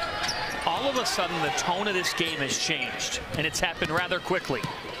runs. All of a sudden, the tone of this game has changed, and it's happened rather quickly.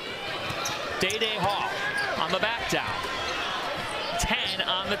 Day Hall on the back down. 10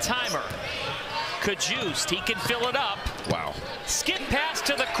 on the timer. Kajust, he can fill it up. Wow. Skip pass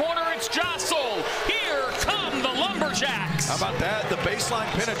to the corner, it's Jostle. Here come the Lumberjacks. How about that? The baseline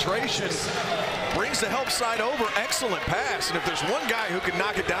penetration brings the help side over. Excellent pass. And if there's one guy who can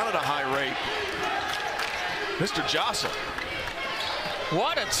knock it down at a high rate, Mr. Jostle.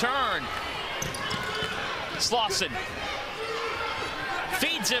 What a turn. Slauson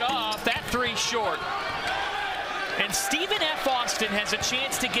feeds it off. That three short. And Stephen F. Austin has a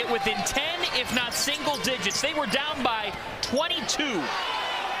chance to get within 10, if not single digits. They were down by 22.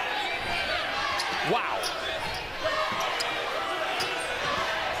 Wow.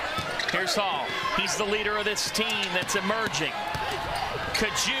 Here's Hall. He's the leader of this team that's emerging.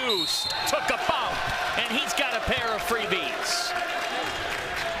 Kajust took a bump, and he's got a pair of freebies.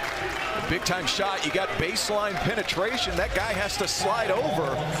 Big time shot. You got baseline penetration. That guy has to slide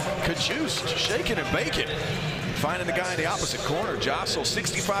over. Kajust shaking and baking. Finding the guy in the opposite corner. Jostle,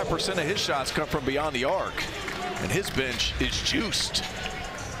 65% of his shots come from beyond the arc. And his bench is juiced.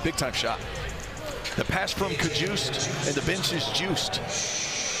 Big time shot. The pass from Kajust and the bench is juiced.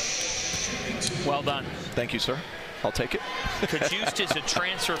 Well done. Thank you, sir. I'll take it. Kajust is a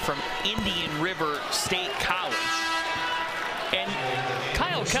transfer from Indian River State College. And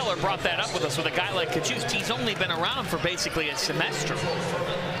Kyle Keller brought that up with us with a guy like Kajust. He's only been around for basically a semester.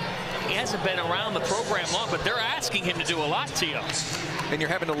 He hasn't been around the program long, but they're asking him to do a lot to you. And you're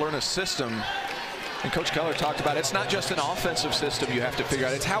having to learn a system. And Coach Keller talked about it's not just an offensive system you have to figure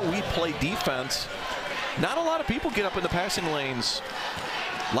out. It's how we play defense. Not a lot of people get up in the passing lanes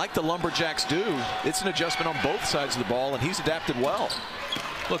like the Lumberjacks do. It's an adjustment on both sides of the ball, and he's adapted well.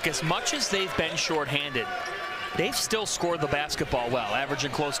 Look, as much as they've been shorthanded, they've still scored the basketball well,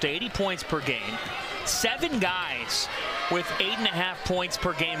 averaging close to 80 points per game. 7 guys with 8.5 points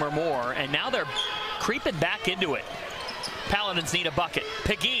per game or more, and now they're creeping back into it. Paladins need a bucket.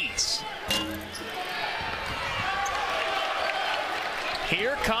 Pegues.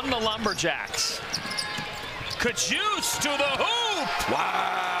 Here come the Lumberjacks. Kajust to the hoop.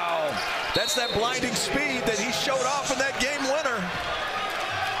 Wow. That's that blinding speed that he showed off in that game winner.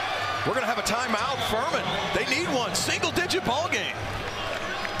 We're going to have a timeout. Furman, they need one. Single-digit ball game.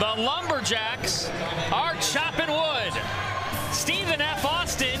 The Lumberjacks are chopping wood. Stephen F.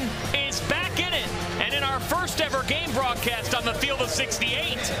 Austin is back in it. And in our first ever game broadcast on the field of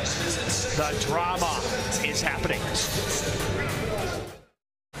 68, the drama is happening.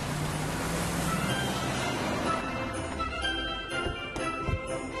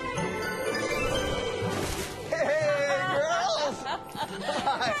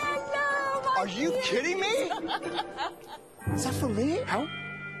 Are you kidding me? Is that for me? How?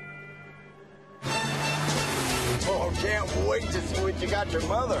 Oh, can't wait to see what you got your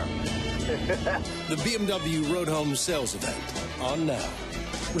mother. The BMW Road Home Sales Event on now.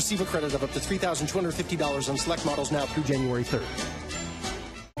 Receive a credit of up to $3,250 on select models now through January 3rd.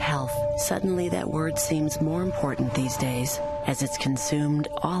 Health, Suddenly that word seems more important these days, as it's consumed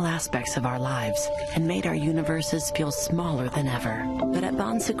all aspects of our lives and made our universes feel smaller than ever. But at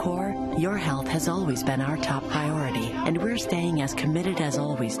Bon Secours, your health has always been our top priority, and we're staying as committed as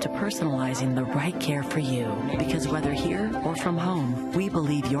always to personalizing the right care for you. Because whether here or from home, we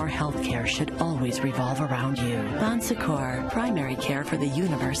believe your health care should always revolve around you. Bon Secours, primary care for the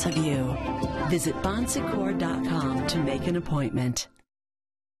universe of you. Visit bonsecours.com to make an appointment.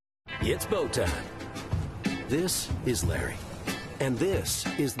 It's bow time. This is Larry. And this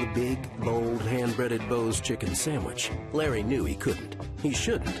is the big, bold, hand-breaded Bo's chicken sandwich. Larry knew he couldn't. He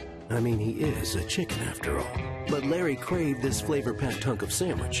shouldn't. I mean, he is a chicken after all. But Larry craved this flavor-packed hunk of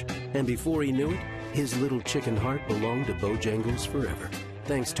sandwich. And before he knew it, his little chicken heart belonged to Bojangles forever.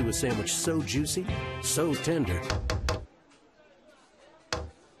 Thanks to a sandwich so juicy, so tender,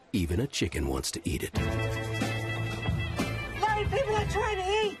 even a chicken wants to eat it. Larry, people are trying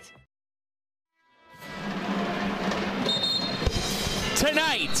to eat!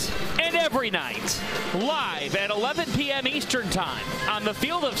 Tonight and every night, live at 11 p.m. Eastern Time on the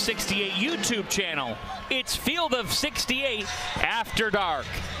Field of 68 YouTube channel, it's Field of 68 After Dark.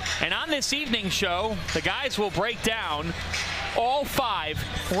 And on this evening's show, the guys will break down all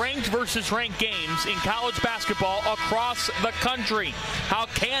 5 ranked versus ranked games in college basketball across the country. How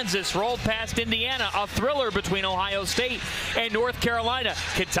Kansas rolled past Indiana, a thriller between Ohio State and North Carolina.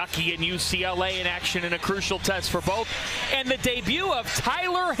 Kentucky and UCLA in action in a crucial test for both. And the debut of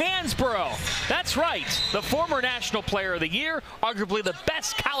Tyler Hansbrough. That's right, the former National Player of the Year, arguably the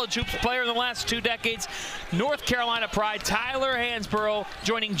best college hoops player in the last 2 decades. North Carolina pride Tyler Hansbrough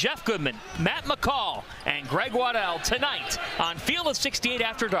joining Jeff Goodman, Matt McCall, and Greg Waddell tonight on Field of 68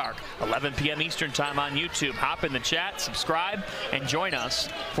 After Dark, 11 p.m. Eastern Time on YouTube. Hop in the chat, subscribe, and join us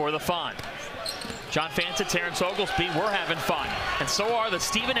for the fun. John Fanta, Terrence Oglesby, we're having fun. And so are the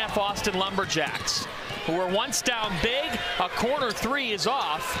Stephen F. Austin Lumberjacks, who were once down big. A corner 3 is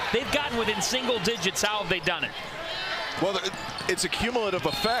off. They've gotten within single digits. How have they done it? Well, it's a cumulative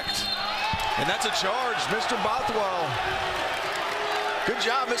effect. And that's a charge, Mr. Bothwell. Good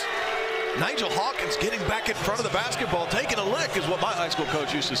job, Mr. Nigel Hawkins getting back in front of the basketball, taking a lick is what my high school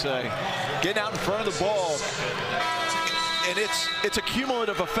coach used to say. Getting out in front of the ball. And it's a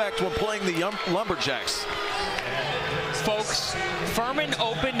cumulative effect when playing the Lumberjacks. Folks, Furman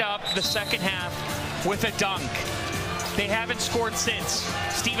opened up the second half with a dunk. They haven't scored since.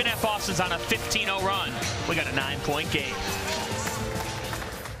 Stephen F. Austin's on a 15-0 run. We got a 9-point game.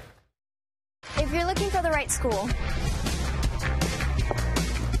 If you're looking for the right school,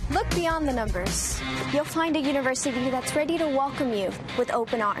 look beyond the numbers. You'll find a university that's ready to welcome you with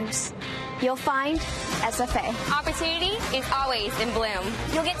open arms. You'll find SFA. Opportunity is always in bloom.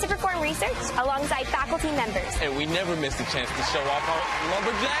 You'll get to perform research alongside faculty members. And we never miss a chance to show off our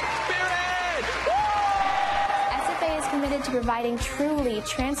lumberjack spirit! SFA is committed to providing truly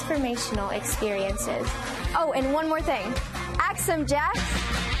transformational experiences. Oh, and one more thing. Axe 'em, Jack.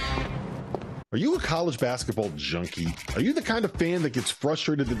 Are you a college basketball junkie? Are you the kind of fan that gets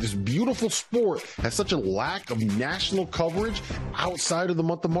frustrated that this beautiful sport has such a lack of national coverage outside of the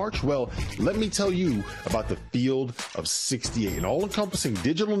month of March? Well, let me tell you about the Field of 68, an all-encompassing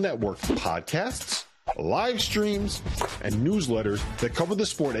digital network of podcasts, live streams, and newsletters that cover the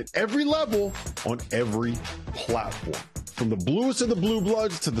sport at every level on every platform. From the bluest of the blue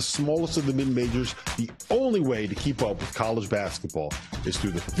bloods to the smallest of the mid-majors, the only way to keep up with college basketball is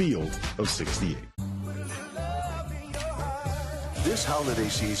through the Field of 68. This holiday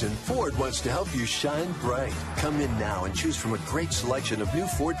season, Ford wants to help you shine bright. Come in now and choose from a great selection of new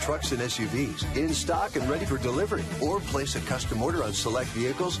Ford trucks and SUVs in stock and ready for delivery. Or place a custom order on select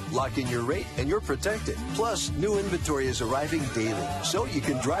vehicles, lock in your rate, and you're protected. Plus, new inventory is arriving daily, so you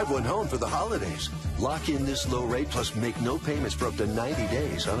can drive one home for the holidays. Lock in this low rate plus make no payments for up to 90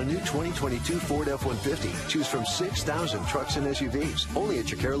 days on a new 2022 Ford F-150. Choose from 6,000 trucks and SUVs. Only at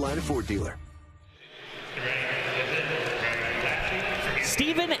your Carolina Ford dealer.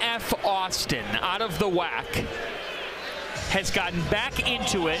 Stephen F. Austin, out of the WAC, has gotten back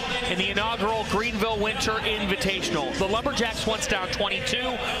into it in the inaugural Greenville Winter Invitational. The Lumberjacks, once down 22,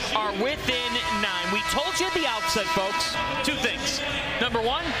 are within 9. We told you at the outset, folks, 2 things. Number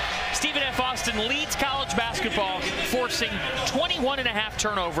 1, Stephen F. Austin leads college basketball, forcing 21.5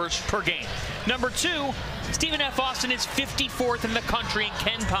 turnovers per game. Number 2, Stephen F. Austin is 54th in the country in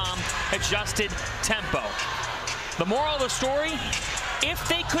Ken Palm adjusted tempo. The moral of the story, if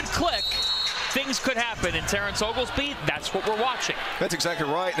they could click, things could happen. And Terrence Oglesby, that's what we're watching. That's exactly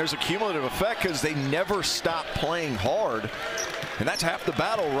right. There's a cumulative effect because they never stop playing hard. And that's half the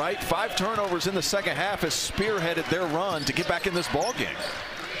battle, right? 5 turnovers in the second half has spearheaded their run to get back in this ball game.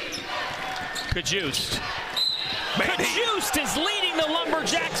 Kajust. Kajust is leading the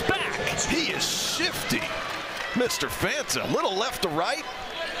Lumberjacks back. He is shifty. Mr. Fanta, a little left to right.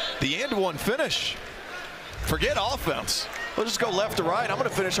 The end one finish. Forget offense. We'll just go left to right. I'm going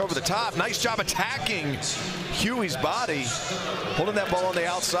to finish over the top. Nice job attacking Huey's body. Holding that ball on the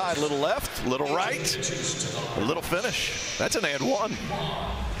outside. Little left, little right, a little finish. That's an and one.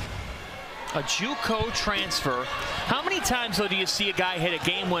 A JUCO transfer. How many times, though, do you see a guy hit a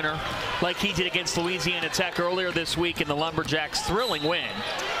game winner like he did against Louisiana Tech earlier this week in the Lumberjacks' thrilling win?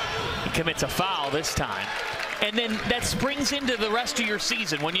 He commits a foul this time. And then that springs into the rest of your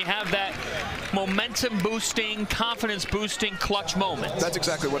season when you have that momentum-boosting, confidence-boosting clutch moment. That's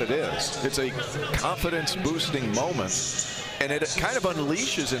exactly what it is. It's a confidence-boosting moment, and it kind of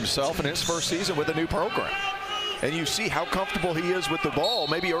unleashes himself in his first season with a new program. And you see how comfortable he is with the ball.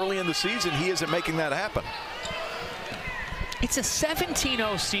 Maybe early in the season, he isn't making that happen. It's a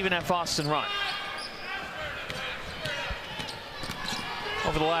 17-0 Stephen F. Austin run.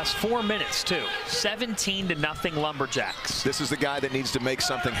 Over the last 4 minutes, too. 17-0 Lumberjacks. This is the guy that needs to make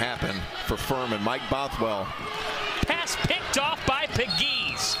something happen for Furman. Mike Bothwell. Pass picked off by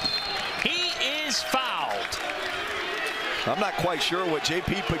Pegues. He is fouled. I'm not quite sure what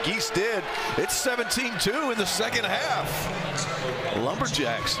J.P. Pegues did. It's 17-2 in the second half.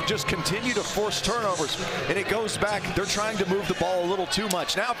 Lumberjacks just continue to force turnovers, and it goes back. They're trying to move the ball a little too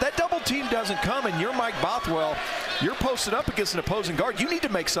much. Now, if that double team doesn't come and you're Mike Bothwell, you're posted up against an opposing guard, you need to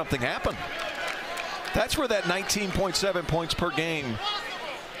make something happen. That's where that 19.7 points per game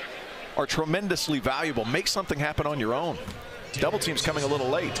are tremendously valuable. Make something happen on your own. Double team's coming a little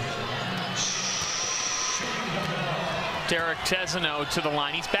late. Derek Tesano to the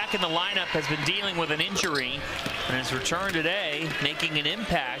line. He's back in the lineup, has been dealing with an injury, and has returned today, making an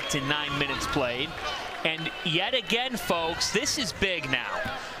impact in 9 minutes played. And yet again, folks, this is big now.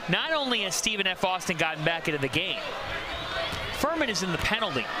 Not only has Stephen F. Austin gotten back into the game, Furman is in the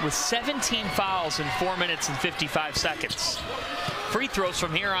penalty with 17 fouls in 4 minutes and 55 seconds. Free throws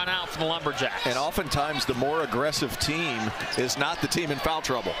from here on out for the Lumberjacks. And oftentimes the more aggressive team is not the team in foul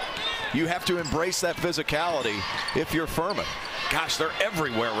trouble. You have to embrace that physicality if you're Furman. Gosh, they're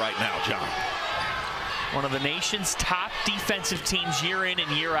everywhere right now, John. One of the nation's top defensive teams year in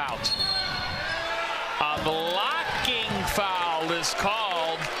and year out. A blocking foul is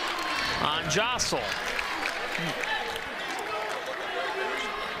called on Jostle.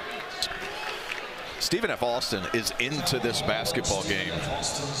 Stephen F. Austin is into this basketball game.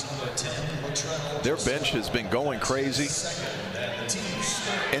 Their bench has been going crazy,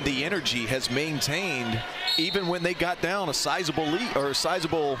 and the energy has maintained even when they got down a sizable lead or a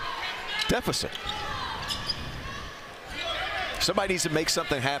sizable deficit. Somebody needs to make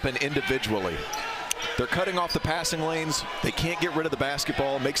something happen individually. They're cutting off the passing lanes. They can't get rid of the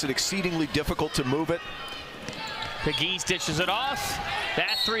basketball. Makes it exceedingly difficult to move it. Pegues dishes it off.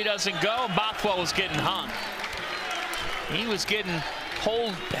 That three doesn't go. Bothwell was getting hung. He was getting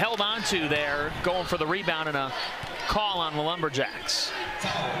held onto there, going for the rebound, and a call on the Lumberjacks.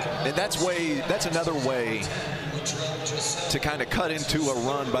 And that's another way to kind of cut into a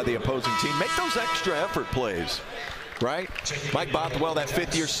run by the opposing team. Make those extra effort plays, right? Mike Bothwell, that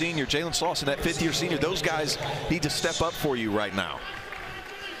fifth-year senior, Jalen Slauson, that fifth-year senior, those guys need to step up for you right now.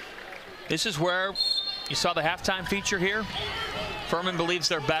 This is where you saw the halftime feature here. Furman believes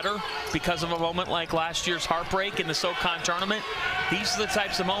they're better because of a moment like last year's heartbreak in the SoCon tournament. These are the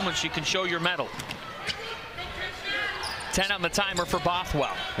types of moments you can show your medal. 10 on the timer for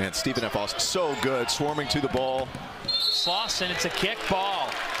Bothwell. And Stephen F. Austin, so good, swarming to the ball. Slauson, it's a kick ball.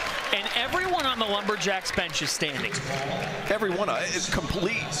 And everyone on the Lumberjacks bench is standing. Everyone, it's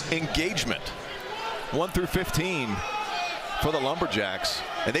complete engagement. 1 through 15 for the Lumberjacks.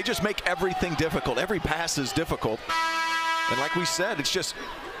 And they just make everything difficult. Every pass is difficult. And like we said, it's just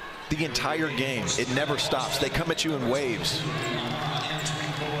the entire game. It never stops. They come at you in waves.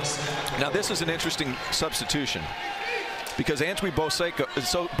 Now this is an interesting substitution because Antwi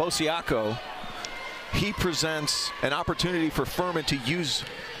Bosiaco, he presents an opportunity for Furman to use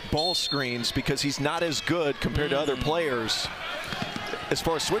ball screens because he's not as good compared to other players as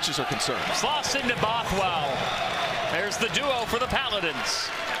far as switches are concerned. Slauson to Bothwell. There's the duo for the Paladins.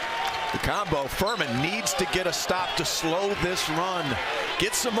 The combo, Furman needs to get a stop to slow this run.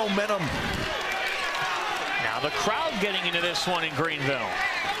 Get some momentum. Now the crowd getting into this one in Greenville.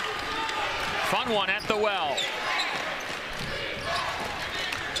 Fun one at the well.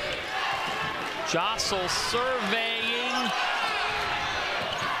 Jostle surveying.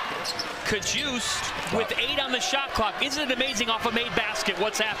 Kajust with 8 on the shot clock. Isn't it amazing off a made basket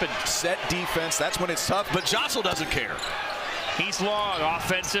what's happened? Set defense, that's when it's tough, but Jostle doesn't care. He's long.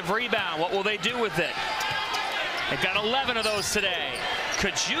 Offensive rebound. What will they do with it? They've got 11 of those today.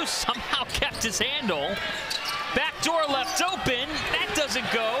 Kajus somehow kept his handle. Back door left open. That doesn't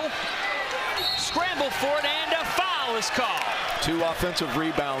go. Scramble for it, and a foul is called. 2 offensive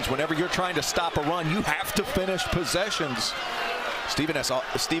rebounds. Whenever you're trying to stop a run, you have to finish possessions. Stephen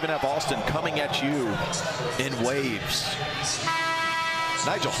F. Austin coming at you in waves.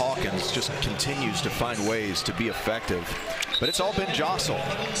 Nigel Hawkins just continues to find ways to be effective. But it's all been Jostle.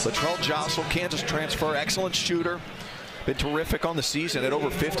 Latrell Jostle, Kansas transfer, excellent shooter. Been terrific on the season at over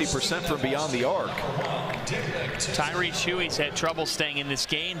 50% from beyond the arc. Tyrese Huey's had trouble staying in this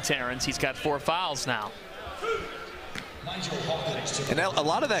game, Terrence. He's got 4 fouls now. And a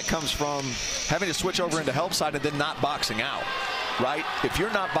lot of that comes from having to switch over into help side and then not boxing out, right? If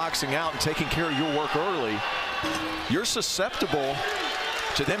you're not boxing out and taking care of your work early, you're susceptible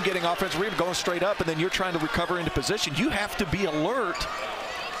to them getting offensive rebound, going straight up, and then you're trying to recover into position. You have to be alert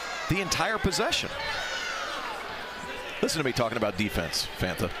the entire possession. Listen to me talking about defense,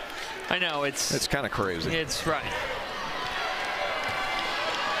 Fanta. I know, it's kind of crazy. It's right.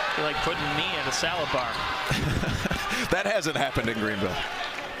 You're like putting me at a salad bar. That hasn't happened in Greenville.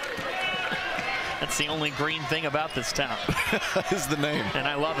 That's the only green thing about this town. Is the name. And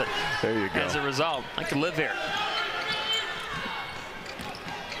I love it. There you go. As a result, I could live here.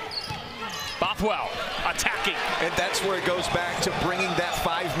 Bothwell attacking. And that's where it goes back to bringing that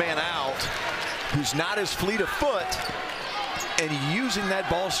 5-man out who's not as fleet of foot and using that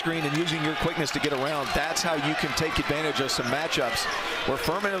ball screen and using your quickness to get around. That's how you can take advantage of some matchups. Where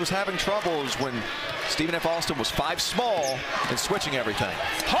Furman was having troubles when Stephen F. Austin was 5 small and switching everything.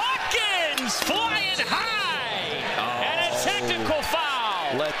 Hawkins flying high. And a technical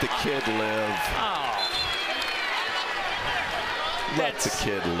foul. Let the kid live. Let the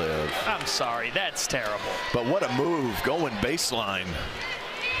kid live. I'm sorry, that's terrible. But what a move, going baseline.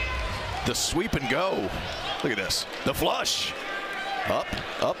 The sweep and go. Look at this. The flush.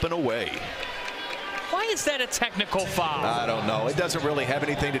 Up and away. Why is that a technical foul? I don't know. It doesn't really have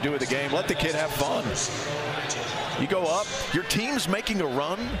anything to do with the game. Let the kid have fun. You go up, your team's making a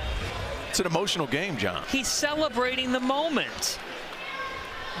run. It's an emotional game, John. He's celebrating the moment.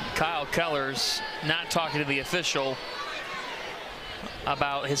 Kyle Keller's not talking to the official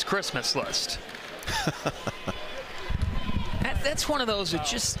about his Christmas list. That's one of those that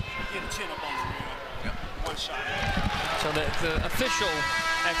just... So the official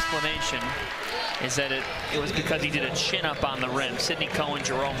explanation is that it was because he did a chin-up on the rim. Sidney Cohen,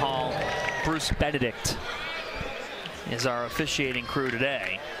 Jerome Hall, Bruce Benedict is our officiating crew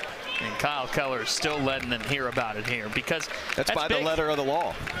today. And Kyle Keller is still letting them hear about it here because that's by big. The letter of the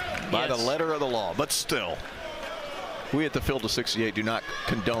law. By the letter of the law. But still, we at the Field of 68 do not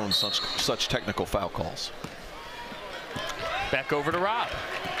condone such technical foul calls. Back over to Rob.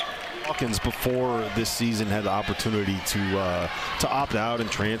 Hawkins before this season had the opportunity to opt out and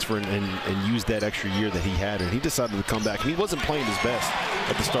transfer and use that extra year that he had, and he decided to come back. And he wasn't playing his best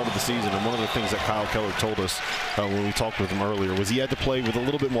at the start of the season. And one of the things that Kyle Keller told us when we talked with him earlier was he had to play with a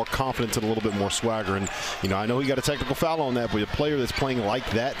little bit more confidence and a little bit more swagger. And I know he got a technical foul on that, but a player that's playing like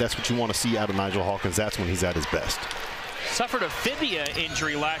that's what you want to see out of Nigel Hawkins. That's when he's at his best. Suffered a fibia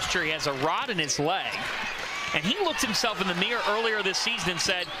injury last year. He has a rod in his leg. And he looked himself in the mirror earlier this season and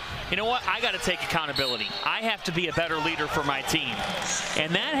said, you know what, I got to take accountability. I have to be a better leader for my team.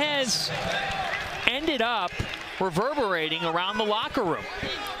 And that has ended up reverberating around the locker room.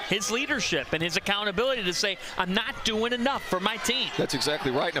 His leadership and his accountability to say, I'm not doing enough for my team. That's exactly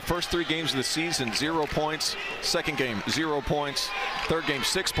right. In the first 3 games of the season, 0 points. Second game, 0 points. Third game,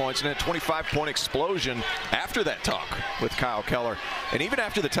 6 points. And then a 25-point explosion after that talk with Kyle Keller. And even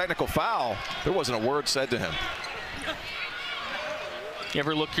after the technical foul, there wasn't a word said to him. You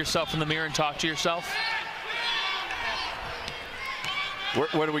ever look yourself in the mirror and talk to yourself?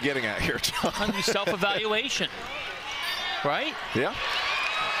 What are we getting at here, John? Self-evaluation, right? Yeah.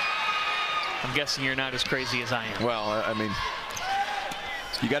 I'm guessing you're not as crazy as I am. Well, I mean,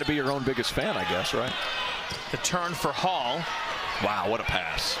 you got to be your own biggest fan, I guess, right? The turn for Hall. Wow, what a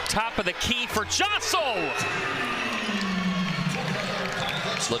pass. Top of the key for Jostle.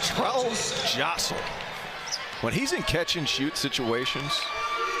 Latrell Jostle. When he's in catch-and-shoot situations,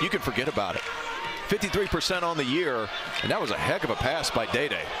 you can forget about it. 53% on the year, and that was a heck of a pass by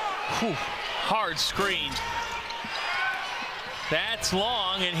Day-Day. Hard screen. That's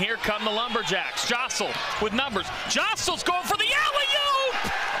long, and here come the Lumberjacks. Jostle with numbers. Jostle's going for the alley-oop!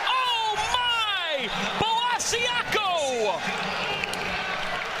 Oh, my! Boasiaco!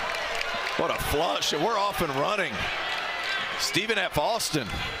 What a flush, and we're off and running. Stephen F. Austin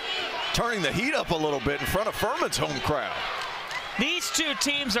turning the heat up a little bit in front of Furman's home crowd. These two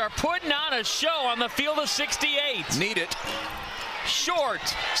teams are putting on a show on the field of 68. Need it. Short.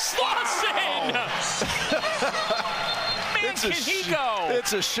 Slauson! Man, can he go?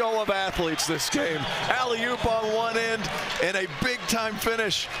 It's a show of athletes, this game. Alley-oop on one end and a big-time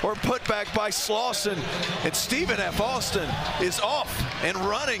finish or putback by Slauson. And Stephen F. Austin is off and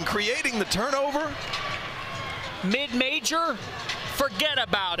running, creating the turnover. Mid-major, forget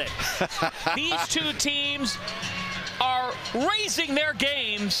about it. These two teams are raising their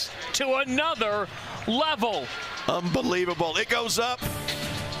games to another level. Unbelievable. It goes up.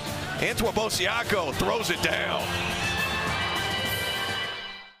 Antwa Bosiaco throws it down.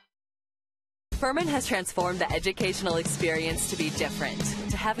 Furman has transformed the educational experience to be different,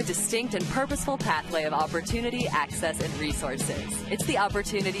 to have a distinct and purposeful pathway of opportunity, access, and resources. It's the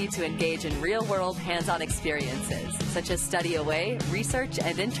opportunity to engage in real-world, hands-on experiences, such as study away, research,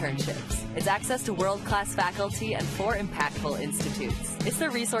 and internships. It's access to world-class faculty and 4 impactful institutes. It's the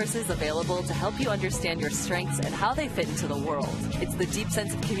resources available to help you understand your strengths and how they fit into the world. It's the deep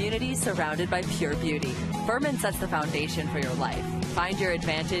sense of community surrounded by pure beauty. Furman sets the foundation for your life. Find your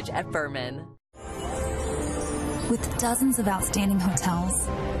advantage at Furman. With dozens of outstanding hotels,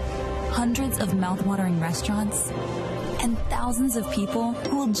 hundreds of mouth-watering restaurants, and thousands of people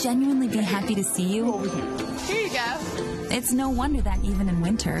who will genuinely be happy to see you. Here you go. It's no wonder that even in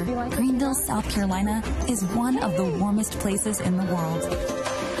winter, Greenville, South Carolina is one of the warmest places in the world.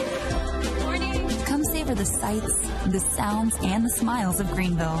 Morning. Come savor the sights, the sounds, and the smiles of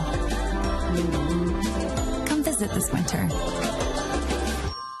Greenville. Come visit this winter.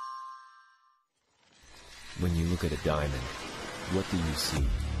 When you look at a diamond, what do you see?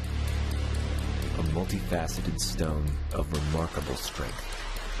 A multifaceted stone of remarkable strength,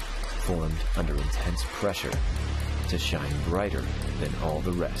 formed under intense pressure to shine brighter than all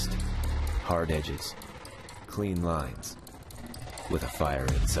the rest. Hard edges, clean lines, with a fire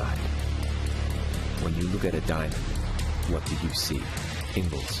inside. When you look at a diamond, what do you see?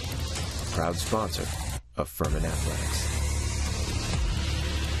 Ingalls, proud sponsor of Furman Athletics.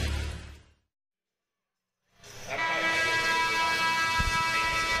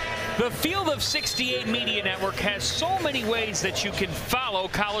 The Field of 68 Media Network has so many ways that you can follow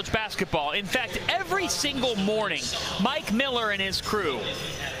college basketball. In fact, every single morning, Mike Miller and his crew,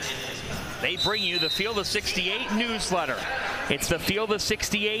 they bring you the Field of 68 newsletter. It's the Field of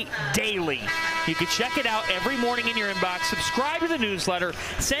 68 Daily. You can check it out every morning in your inbox. Subscribe to the newsletter,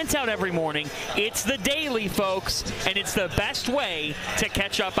 sent out every morning. It's the Daily, folks, and it's the best way to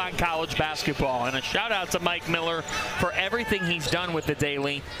catch up on college basketball. And a shout out to Mike Miller for everything he's done with the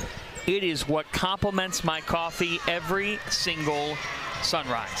Daily. It is what complements my coffee every single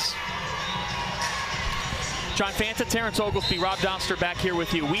sunrise. John Fanta, Terrence Oglesby, Rob Doster back here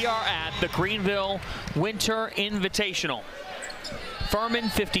with you. We are at the Greenville Winter Invitational. Furman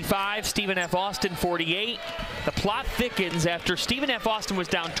 55, Stephen F. Austin 48. The plot thickens after Stephen F. Austin was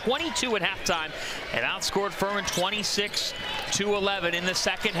down 22 at halftime and outscored Furman 26-11 in the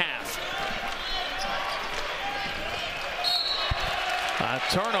second half.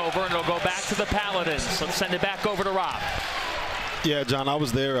 Turnover, and it'll go back to the Paladins. Let's send it back over to Rob. Yeah, John, I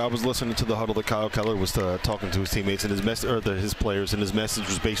was there. I was listening to the huddle that Kyle Keller was talking to his teammates and his players, and his message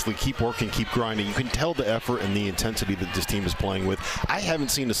was basically keep working, keep grinding. You can tell the effort and the intensity that this team is playing with. I haven't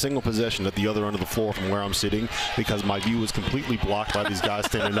seen a single possession at the other end of the floor from where I'm sitting because my view is completely blocked by these guys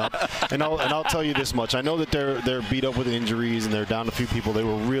standing up. And I'll tell you this much: I know that they're beat up with injuries and they're down a few people. They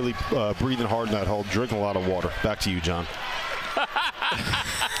were really breathing hard in that huddle, drinking a lot of water. Back to you, John.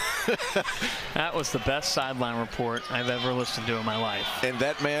 That was the best sideline report I've ever listened to in my life. And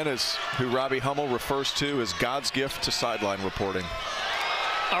that man is who Robbie Hummel refers to as God's gift to sideline reporting.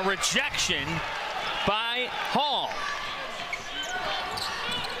 A rejection by Hall.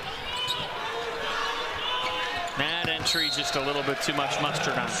 That entry just a little bit too much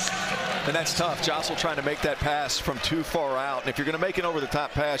mustard on it. And that's tough. Jostle trying to make that pass from too far out. And if you're going to make an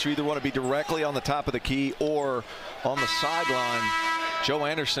over-the-top pass, you either want to be directly on the top of the key or on the sideline. Joe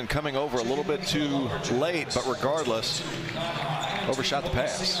Anderson coming over a little bit too late, but regardless, overshot the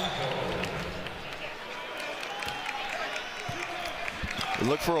pass. We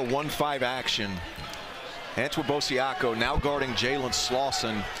look for a 1-5 action. Antwa Bosiaco now guarding Jalen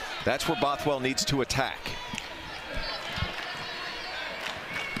Slauson. That's where Bothwell needs to attack.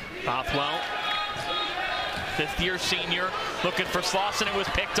 Bothwell, fifth-year senior, looking for Slauson. It was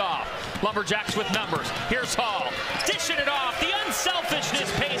picked off. Lumberjacks with numbers. Here's Hall, dishing it off. The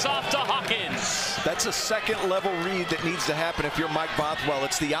unselfishness pays off to Hawkins. That's a second-level read that needs to happen if you're Mike Bothwell.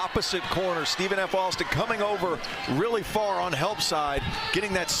 It's the opposite corner. Stephen F. Austin coming over really far on help side,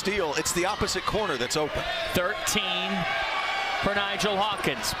 getting that steal. It's the opposite corner that's open. 13 for Nigel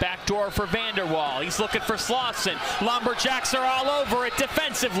Hawkins. Backdoor for Vanderwall. He's looking for Slauson. Lumberjacks are all over it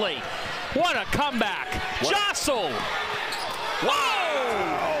defensively. What a comeback. Jostle.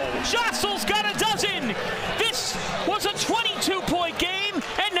 Whoa! Jostle's got a dozen. This was a 22-point game,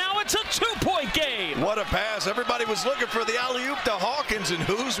 and now it's a 2-point game. What a pass. Everybody was looking for the alley-oop to Hawkins, and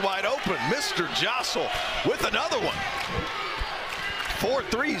who's wide open? Mr. Jostle with another one. 4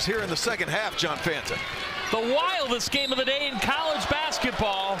 threes here in the second half, John Fanta. The wildest game of the day in college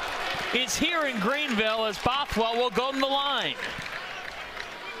basketball is here in Greenville as Bothwell will go to the line.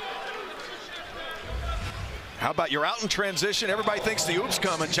 How about you're out in transition? Everybody thinks the oop's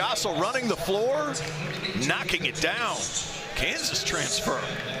coming. Jostle running the floor, knocking it down. Kansas transfer.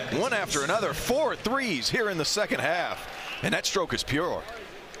 One after another. 4 threes here in the second half. And that stroke is pure.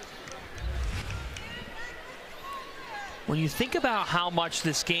 When you think about how much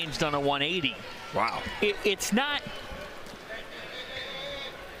this game's done a 180. Wow. It's not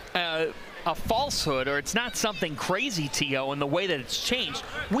a falsehood, or it's not something crazy, T.O., in the way that it's changed.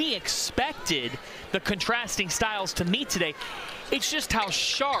 We expected the contrasting styles to meet today. It's just how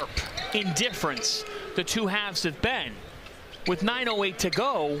sharp in difference the two halves have been. With 9:08 to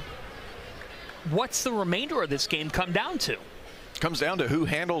go, what's the remainder of this game come down to? Comes down to who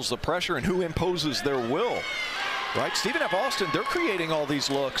handles the pressure and who imposes their will. Right? Stephen F. Austin, they're creating all these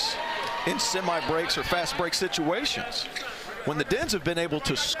looks in semi-breaks or fast break situations. When the Dens have been able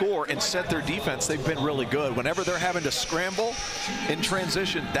to score and set their defense, they've been really good. Whenever they're having to scramble in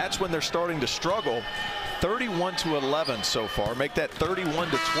transition, that's when they're starting to struggle. 31-11 so far. Make that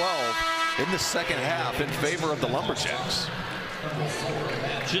 31-12 in the second half in favor of the Lumberjacks.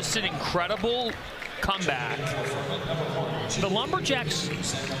 Just an incredible comeback. The Lumberjacks,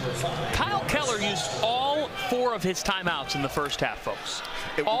 Kyle Keller used all 4 of his timeouts in the first half, folks.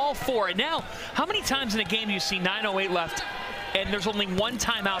 All 4. And now, how many times in a game do you see 9:08 left and there's only 1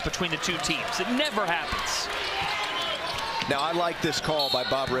 timeout between the two teams? It never happens. Now, I like this call by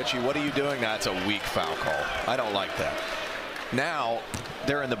Bob Ritchie. What are you doing? That's a weak foul call. I don't like that. Now,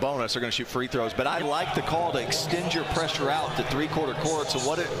 they're in the bonus. They're going to shoot free throws. But I like the call to extend your pressure out to 3/4 court. So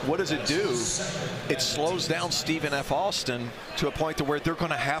what does it do? It slows down Stephen F. Austin to a point to where they're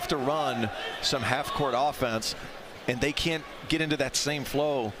going to have to run some half-court offense, and they can't get into that same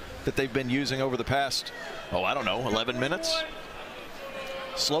flow that they've been using over the past, oh, I don't know, 11 minutes?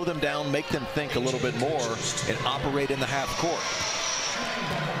 Slow them down, make them think a little bit more, and operate in the half court.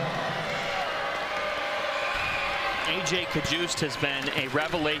 A.J. Cajuste has been a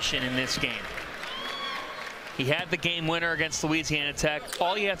revelation in this game. He had the game winner against Louisiana Tech.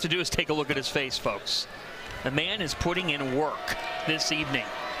 All you have to do is take a look at his face, folks. The man is putting in work this evening.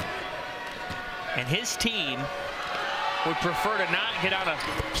 And his team would prefer to not get on a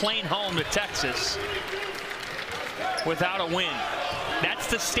plane home to Texas without a win. That's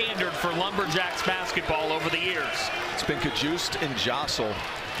the standard for Lumberjacks basketball over the years. It's been Cajuste and Jostle.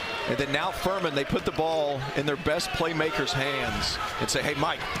 And then now Furman, they put the ball in their best playmaker's hands and say, hey,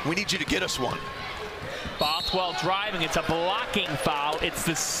 Mike, we need you to get us one. Bothwell driving. It's a blocking foul. It's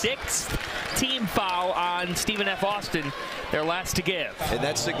the 6th team foul on Stephen F. Austin, their last to give. And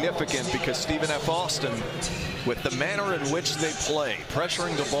that's significant because Stephen F. Austin, with the manner in which they play,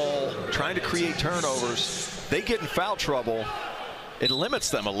 pressuring the ball, trying to create turnovers, they get in foul trouble. It limits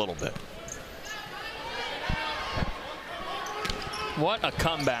them a little bit. What a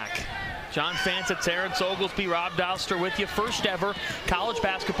comeback. John Fanta, Terrence Oglesby, Rob Douster with you. First ever college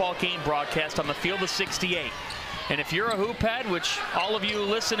basketball game broadcast on the field of 68. And if you're a hoop head, which all of you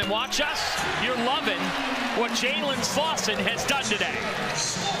listen and watch us, you're loving what Jalen Slauson has done today.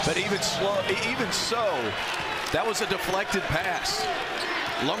 But even so, that was a deflected pass.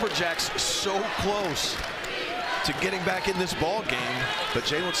 Lumberjacks so close to getting back in this ball game, but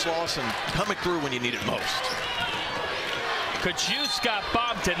Jalen Slauson coming through when you need it most. Cajuste got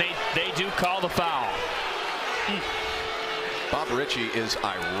bumped, and they do call the foul. Bob Ritchie is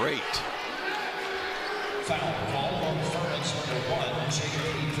irate.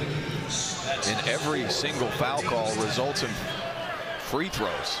 And every single foul call results in free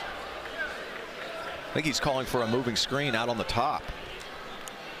throws. I think he's calling for a moving screen out on the top.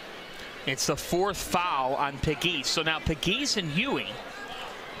 It's the 4th foul on Pegues. So now Pegues and Huey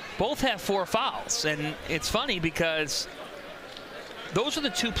both have 4 fouls. And it's funny because those are the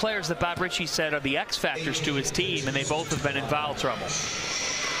 2 players that Bob Ritchie said are the X factors to his team, and they both have been in foul trouble.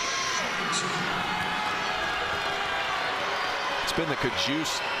 It's been the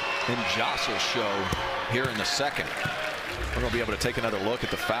Cajuste and Jostle show here in the second. We're going to be able to take another look at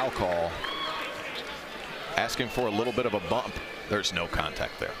the foul call. Asking for a little bit of a bump. There's no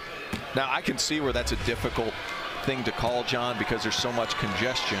contact there. Now, I can see where that's a difficult thing to call, John, because there's so much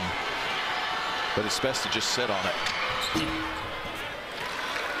congestion. But it's best to just sit on it.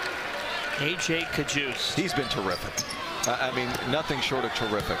 A.J. Kajus. He's been terrific. I mean, nothing short of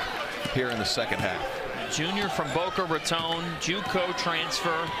terrific here in the second half. Junior from Boca Raton, JUCO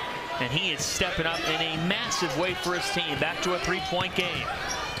transfer, and he is stepping up in a massive way for his team. Back to a three-point game.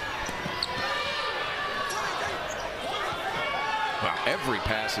 Wow, every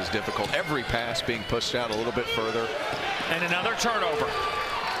pass is difficult. Every pass being pushed out a little bit further. And another turnover.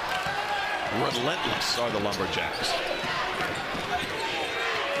 Relentless are the Lumberjacks.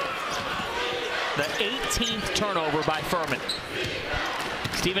 The 18th turnover by Furman.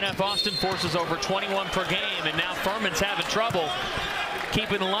 Stephen F. Austin forces over 21 per game, and now Furman's having trouble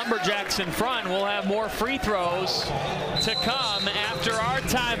keeping the Lumberjacks in front. We'll have more free throws to come after our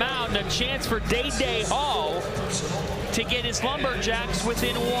timeout, and a chance for Day Hall to get his Lumberjacks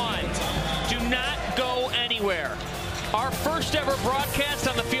within one. Do not go anywhere. Our first ever broadcast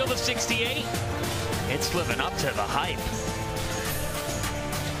on the field of 68. It's living up to the hype.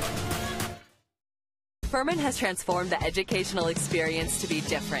 Furman has transformed the educational experience to be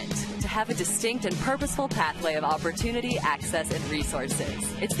different, to have a distinct and purposeful pathway of opportunity, access, and resources.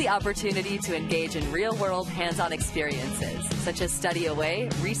 It's the opportunity to engage in real-world, hands-on experiences, such as study away,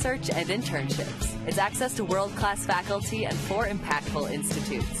 research, and internships. It's access to world-class faculty and 4 impactful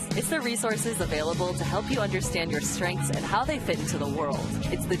institutes. It's the resources available to help you understand your strengths and how they fit into the world.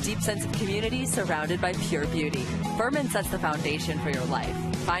 It's the deep sense of community surrounded by pure beauty. Furman sets the foundation for your life.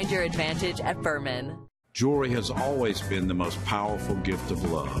 Find your advantage at Furman. Jewelry has always been the most powerful gift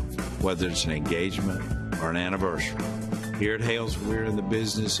of love, whether it's an engagement or an anniversary. Here at Hales, we're in the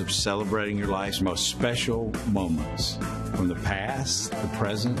business of celebrating your life's most special moments, from the past, the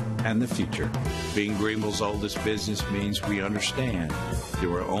present, and the future. Being Greenville's oldest business means we understand that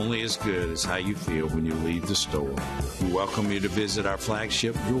we're only as good as how you feel when you leave the store. We welcome you to visit our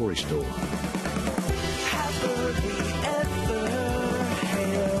flagship jewelry store.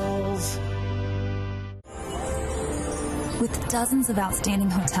 With dozens of outstanding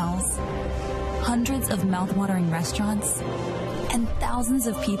hotels, hundreds of mouth-watering restaurants, and thousands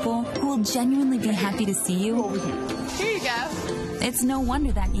of people who will genuinely be happy to see you. Here you go. It's no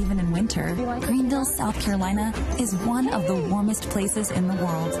wonder that even in winter, Greenville, South Carolina is one of the warmest places in the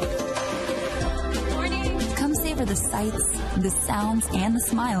world. Morning. Come savor the sights, the sounds, and the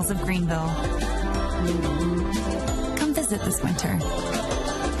smiles of Greenville. Come visit this winter.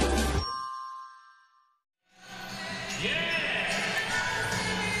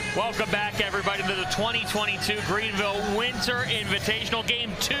 Welcome back, everybody, to the 2022 Greenville Winter Invitational,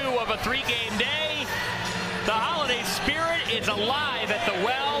 Game 2 of a 3-game day. The holiday spirit is alive at the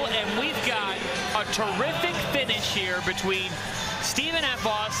well, and we've got a terrific finish here between Stephen F.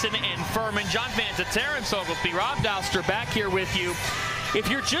 Austin and Furman. John Vanta, Terrence Oglesby, Rob Douster back here with you. If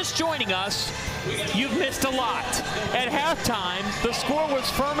you're just joining us, you've missed a lot. At halftime, the score was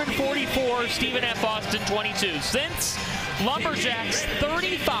Furman 44, Stephen F. Austin 22. Since Lumberjacks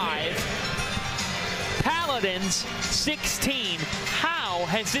 35, Paladins 16. How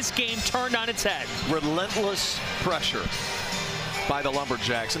has this game turned on its head? Relentless pressure by the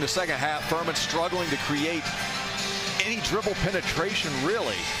Lumberjacks. In the second half, Furman struggling to create any dribble penetration,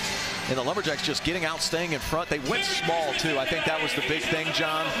 really. And the Lumberjacks just getting out, staying in front. They went small, too. I think that was the big thing,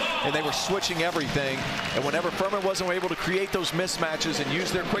 John. And they were switching everything. And whenever Furman wasn't able to create those mismatches and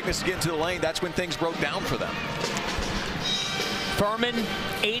use their quickness to get into the lane, that's when things broke down for them. Furman,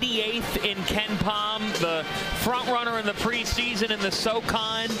 88th in Ken Palm, the front runner in the preseason in the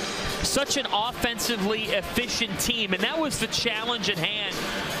SoCon. Such an offensively efficient team, and that was the challenge at hand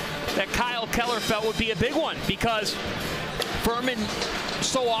that Kyle Keller felt would be a big one, because Furman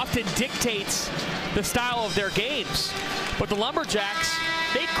so often dictates the style of their games. But the Lumberjacks,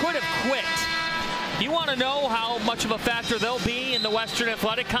 they could have quit. You want to know how much of a factor they'll be in the Western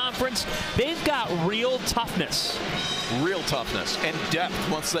Athletic Conference? They've got real toughness. Real toughness and depth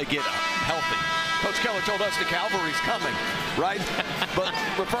once they get healthy. Coach Keller told us the cavalry's coming, right? But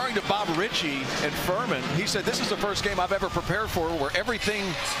referring to Bob Ritchie and Furman, he said, this is the first game I've ever prepared for where everything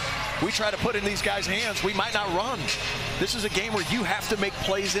we try to put in these guys' hands, we might not run. This is a game where you have to make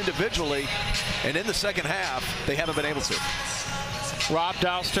plays individually, and in the second half, they haven't been able to. Rob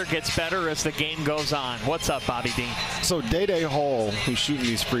Douster gets better as the game goes on. What's up, Bobby Dean? So Day Hall, who's shooting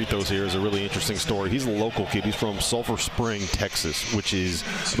these free throws here, is a really interesting story. He's a local kid. He's from Sulphur Spring, Texas, which is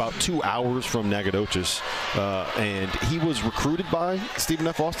about 2 hours from Nacogdoches. And he was recruited by Stephen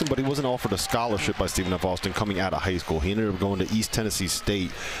F. Austin, but he wasn't offered a scholarship by Stephen F. Austin coming out of high school. He ended up going to East Tennessee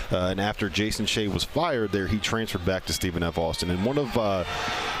State. And after Jason Shea was fired there, he transferred back to Stephen F. Austin. And one of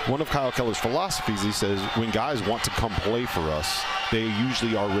Kyle Keller's philosophies, he says, when guys want to come play for us, they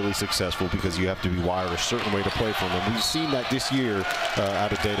usually are really successful because you have to be wired a certain way to play for them. We've seen that this year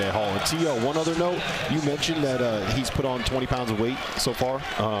out of Day Hall. And T.O., one other note, you mentioned that he's put on 20 pounds of weight so far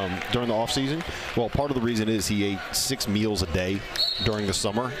during the offseason. Well, part of the reason is he ate 6 meals a day during the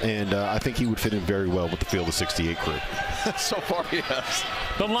summer, and I think he would fit in very well with the Field of 68 crew. So far, yes.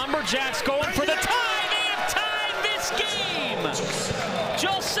 The Lumberjacks going for the tie. They have tied this game.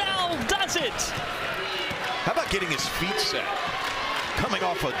 Josell does it. How about getting his feet set? Coming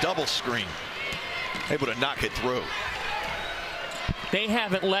off a double screen. Able to knock it through. They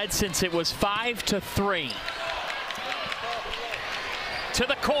haven't led since it was 5-3. To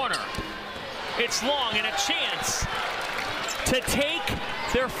the corner. It's long and a chance to take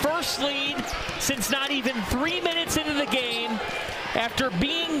their first lead since not even 3 minutes into the game after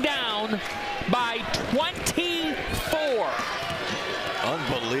being down by 24.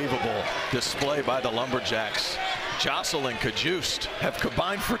 Unbelievable display by the Lumberjacks. Josell and Cajuste have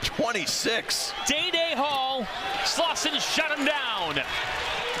combined for 26. Day Hall, Slauson shut him down.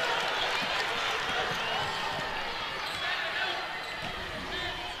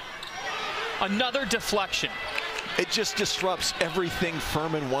 Another deflection. It just disrupts everything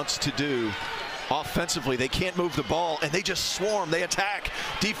Furman wants to do offensively. They can't move the ball, and they just swarm. They attack.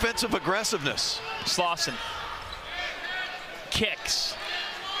 Defensive aggressiveness. Slauson kicks.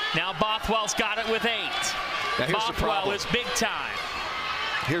 Now Bothwell's got it with 8. Now here's Bothwell is big time.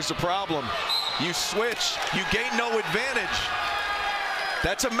 Here's the problem. You switch, you gain no advantage.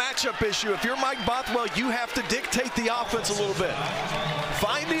 That's a matchup issue. If you're Mike Bothwell, you have to dictate the offense a little bit.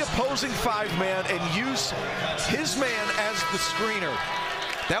 Find the opposing 5-man and use his man as the screener.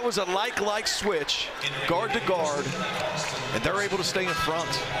 That was a like switch, guard to guard, and they're able to stay in front.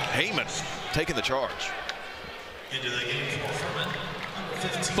 Heyman taking the charge.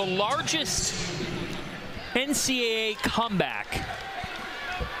 The largest NCAA comeback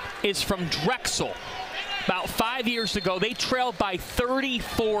is from Drexel. About 5 years ago, they trailed by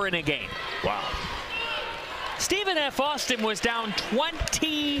 34 in a game. Wow. Stephen F. Austin was down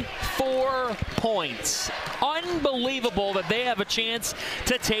 24 points. Unbelievable that they have a chance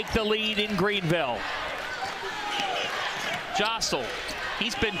to take the lead in Greenville. Josell,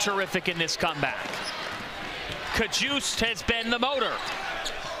 he's been terrific in this comeback. Cajuste has been the motor.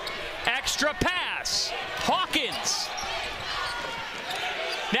 Extra pass. Hawkins.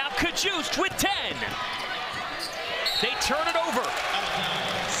 Now Cajuste with 10. They turn it over.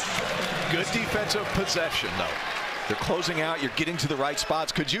 Good defensive possession, though. They're closing out. You're getting to the right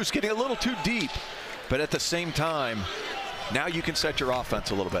spots. Cajuste getting a little too deep. But at the same time, now you can set your offense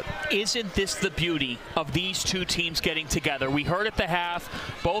a little bit. Isn't this the beauty of these two teams getting together? We heard at the half,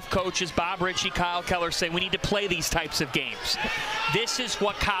 both coaches, Bob Ritchie, Kyle Keller, say we need to play these types of games. This is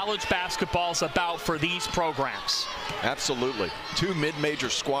what college basketball is about for these programs. Absolutely. 2 mid-major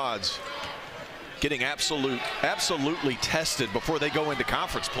squads getting absolutely tested before they go into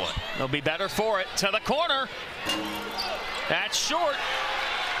conference play. They'll be better for it. To the corner. That's short.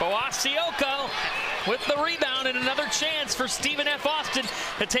 Boasioka with the rebound and another chance for Stephen F. Austin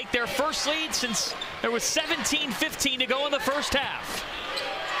to take their first lead since there was 17-15 to go in the first half.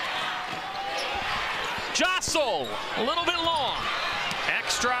 Josell, a little bit long.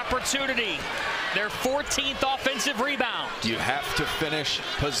 Extra opportunity. Their 14th offensive rebound. You have to finish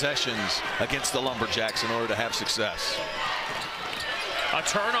possessions against the Lumberjacks in order to have success. A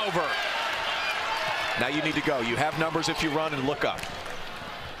turnover. Now you need to go. You have numbers if you run and look up.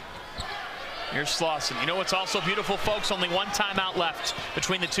 Here's Slauson. You know what's also beautiful, folks? Only one timeout left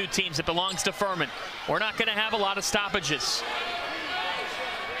between the two teams. It belongs to Furman. We're not going to have a lot of stoppages.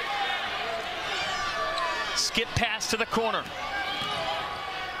 Skip pass to the corner.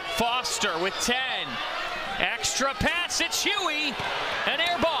 Foster with 10. Extra pass. It's Huey. An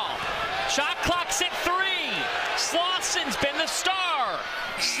air ball. Shot clock's at 3. Slauson's been the star.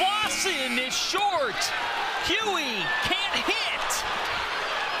 Slauson is short. Huey can't hit.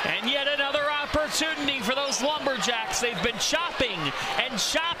 And yet another opportunity for those Lumberjacks. They've been chopping and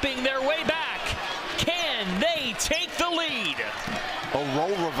chopping their way back. Can they take the lead? A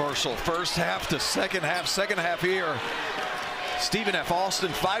role reversal. First half to second half. Second half here. Stephen F.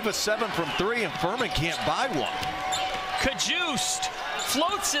 Austin 5 of 7 from 3, and Furman can't buy one. Cajuste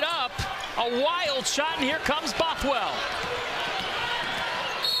floats it up A wild shot, and here comes Bothwell.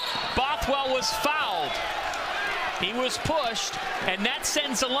 Bothwell was fouled. He was pushed, and that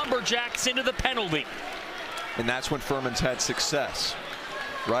sends the Lumberjacks into the penalty. And that's when Furman's had success.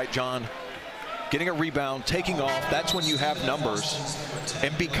 Right, John? Getting a rebound, taking off, that's when you have numbers.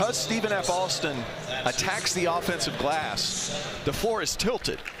 And because Stephen F. Austin attacks the offensive glass, the floor is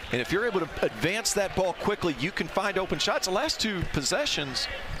tilted. And if you're able to advance that ball quickly, you can find open shots. The last two possessions,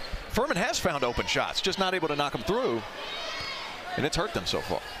 Furman has found open shots, just not able to knock them through. And it's hurt them so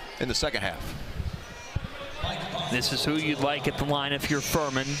far in the second half. This is who you'd like at the line if you're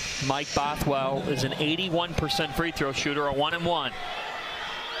Furman. Mike Bothwell is an 81% free throw shooter, a 1-and-1.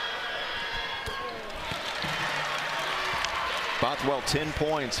 Bothwell 10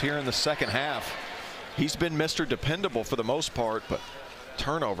 points here in the second half. He's been Mr. Dependable for the most part, but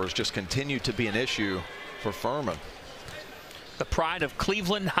turnovers just continue to be an issue for Furman. The pride of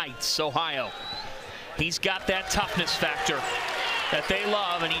Cleveland Heights, Ohio. He's got that toughness factor that they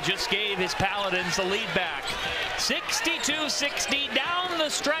love, and he just gave his Paladins the lead back. 62-60, down the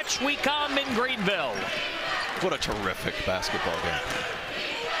stretch we come in Greenville. What a terrific basketball game.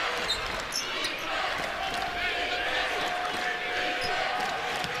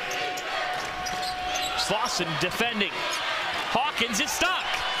 Slauson defending. Hawkins is stuck.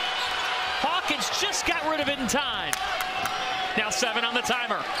 Hawkins just got rid of it in time. Now 7 on the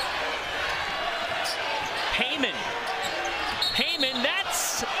timer. Heyman. Heyman,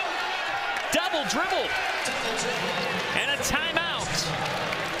 that's double dribble. And a timeout.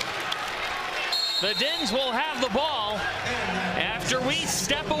 The Dins will have the ball after we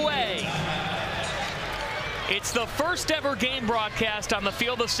step away. It's the first ever game broadcast on the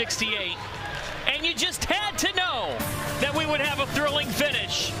Field of 68. And you just had to know that we would have a thrilling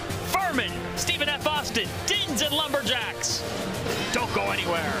finish. Furman, Stephen F. Austin, Dins and Lumberjacks. Don't go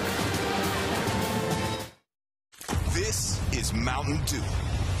anywhere. This is Mountain Dew.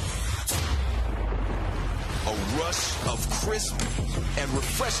 A rush of crisp and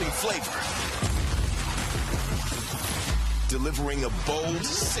refreshing flavor. Delivering a bold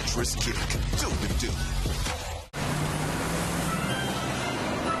citrus kick. Do.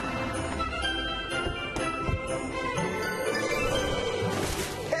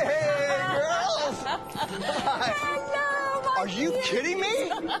 Are you kidding me?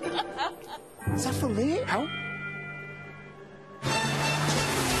 Is that for me? How?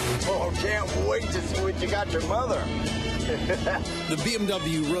 Oh, can't wait to see what you got your mother. The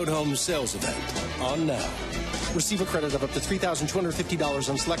BMW Road Home Sales Event on now. Receive a credit of up to $3,250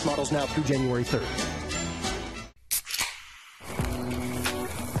 on select models now through January 3rd.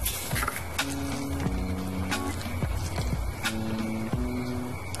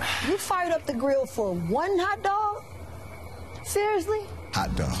 You fired up the grill for one hot dog? Seriously?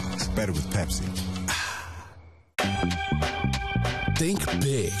 Hot dogs, better with Pepsi. Think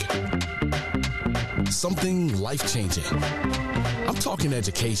big. Something life-changing. I'm talking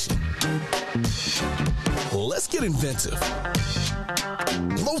education. Let's get inventive.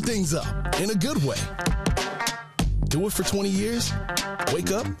 Blow things up in a good way. Do it for 20 years?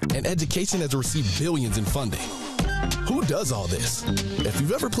 Wake up and education has received billions in funding. Who does all this? If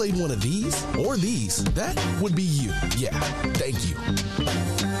you've ever played one of these or these, that would be you. Yeah, thank you.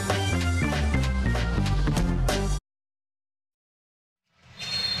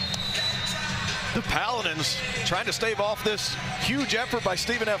 The Paladins trying to stave off this huge effort by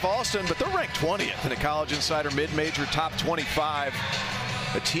Stephen F. Austin, but they're ranked 20th in the College Insider Mid-Major Top 25.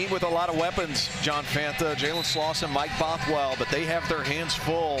 A team with a lot of weapons, John Fanta, Jalen Slauson, Mike Bothwell, but they have their hands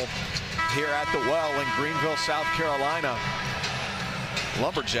full here at the Well in Greenville, South Carolina.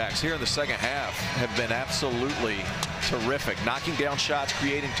 Lumberjacks here in the second half have been absolutely terrific, knocking down shots,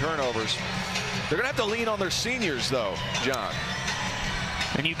 creating turnovers. They're going to have to lean on their seniors, though, John.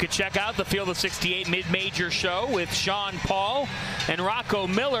 And you can check out the Field of 68 Mid-Major Show with Sean Paul and Rocco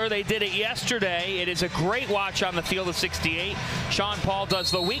Miller. They did it yesterday. It is a great watch on the Field of 68. Sean Paul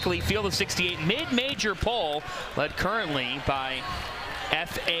does the weekly Field of 68 Mid-Major poll, led currently by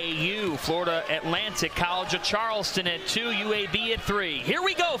FAU, Florida Atlantic, College of Charleston at 2, UAB at 3. Here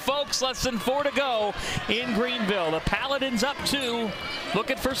we go, folks. Less than 4 to go in Greenville. The Paladins up 2,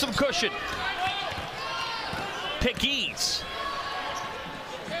 looking for some cushion. Pickeys.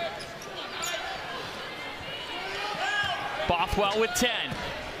 Bothwell with 10.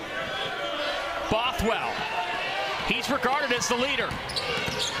 Bothwell. He's regarded as the leader.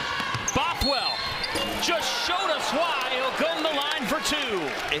 Bothwell just showed us why he'll go in the line for 2.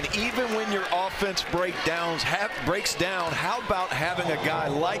 And even when your offense breaks down, how about having a guy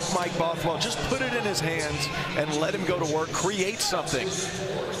like Mike Bothwell just put it in his hands and let him go to work, create something.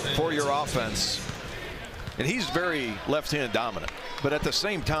 for your offense. And he's very left-hand dominant. But at the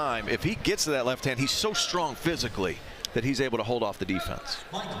same time, if he gets to that left hand, he's so strong physically that he's able to hold off the defense.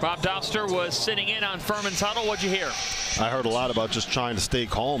 Rob Doster was sitting in on Furman's huddle. What'd you hear? I heard a lot about just trying to stay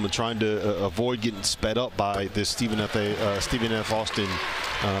calm and trying to avoid getting sped up by this Stephen F. Austin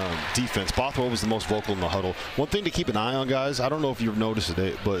defense. Bothwell was the most vocal in the huddle. One thing to keep an eye on, guys, I don't know if you've noticed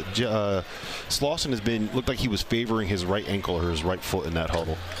it, but Slauson looked like he was favoring his right ankle or his right foot in that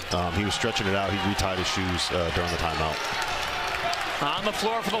huddle. He was stretching it out. He retied his shoes during the timeout. On the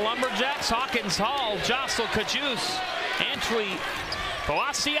floor for the Lumberjacks, Hawkins, Hall, Jostle, Kajus, Antwi,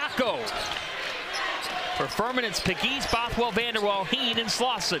 Boasiaco. For Furman, it's Pegues, Bothwell, Vanderwall, Heen, and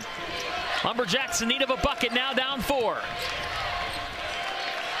Slauson. Lumberjacks in need of a bucket, now down 4.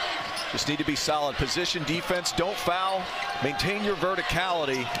 Just need to be solid. Position defense, don't foul, maintain your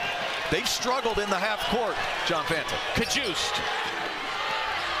verticality. They've struggled in the half court, John Fanta. Kajust.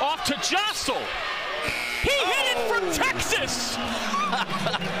 Off to Jostle. He hit it from Texas.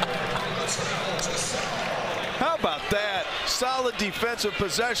 How about that? Solid defensive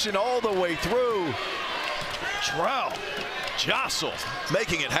possession all the way through. Trell, Jostle,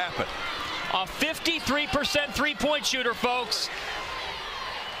 making it happen. A 53% three-point shooter, folks.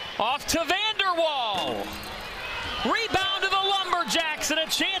 Off to Vanderwall. Rebound to the Lumberjacks and a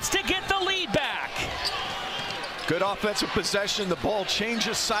chance to get the lead back. Good offensive possession. The ball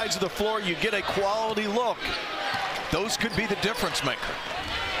changes sides of the floor. You get a quality look. Those could be the difference maker.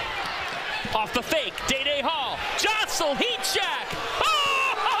 Off the fake, Day Hall. Jostle, heat check.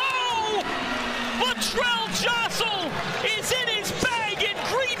 Oh! Latrell Jostle is in his bag in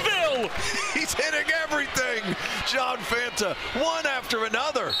Greenville. He's hitting everything. John Fanta, one after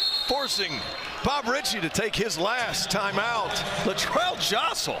another, forcing Bob Ritchie to take his last timeout. Latrell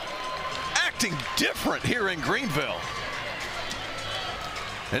Jostle acting different here in Greenville.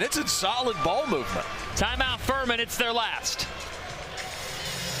 And it's in solid ball movement. Timeout Furman, it's their last.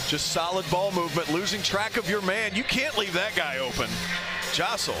 Just solid ball movement, losing track of your man. You can't leave that guy open.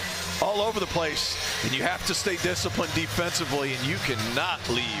 Jostle all over the place, and you have to stay disciplined defensively, and you cannot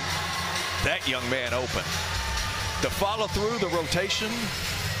leave that young man open. The follow through, the rotation,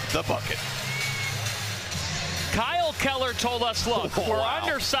 the bucket. Kyle Keller told us, look, we're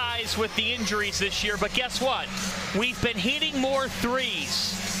undersized with the injuries this year, but guess what? We've been hitting more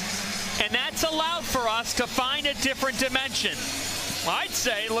threes, and that's allowed for us to find a different dimension. I'd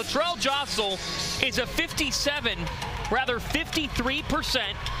say Latrell Jostle is a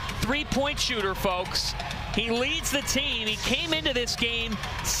 53% three-point shooter, folks. He leads the team. He came into this game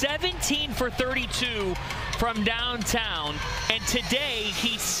 17 for 32 from downtown, and today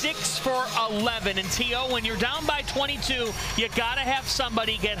he's 6 for 11. And T.O., when you're down by 22, you gotta have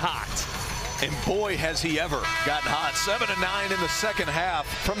somebody get hot. And boy, has he ever gotten hot. 7 of 9 in the second half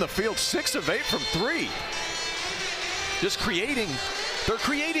from the field, 6 of 8 from 3. Just they're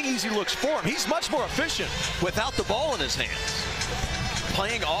creating easy looks for him. He's much more efficient without the ball in his hands.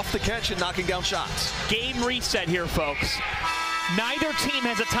 Playing off the catch and knocking down shots. Game reset here, folks. Neither team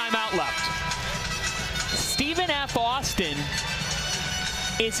has a timeout left. Stephen F. Austin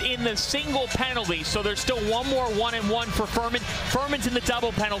is in the single penalty, so there's still one more 1-and-1 for Furman. Furman's in the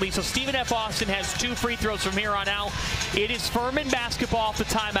double penalty, so Stephen F. Austin has 2 free throws from here on out. It is Furman basketball off the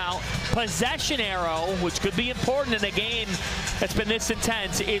timeout. Possession arrow, which could be important in a game that's been this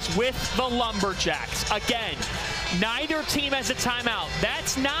intense, is with the Lumberjacks. Again, neither team has a timeout.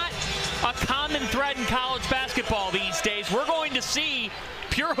 That's not a common thread in college basketball these days. We're going to see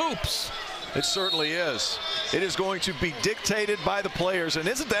pure hoops. It certainly is. It is going to be dictated by the players, and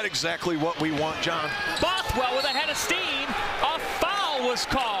isn't that exactly what we want, John? Bothwell with a head of steam. A foul was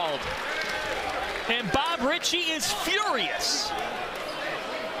called. And Bob Ritchie is furious.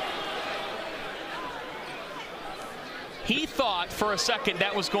 He thought for a second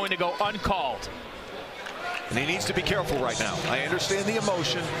that was going to go uncalled. And he needs to be careful right now. I understand the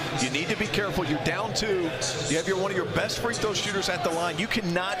emotion. You need to be careful. You're down 2. You have one of your best free throw shooters at the line. You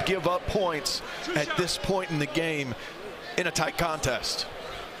cannot give up points at this point in the game in a tight contest.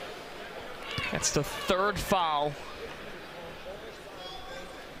 That's the 3rd foul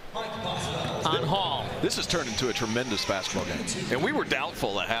on Hall. This has turned into a tremendous basketball game. And we were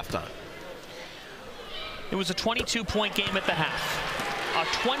doubtful at halftime. It was a 22-point game at the half. A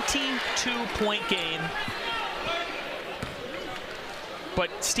 22-point game. But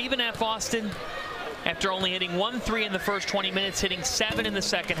Stephen F. Austin, after only hitting 1 3 in the first 20 minutes, hitting 7 in the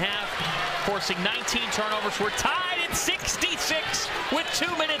second half, forcing 19 turnovers. We're tied at 66 with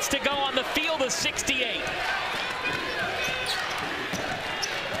 2 minutes to go on the field of 68.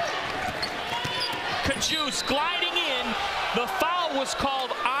 Kajus gliding in. The foul was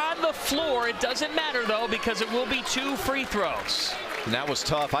called on the floor. It doesn't matter, though, because it will be 2 free throws. And that was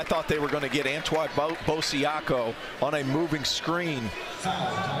tough. I thought they were going to get Antoine Bosiaco on a moving screen.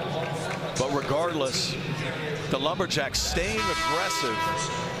 But regardless, the Lumberjacks staying aggressive.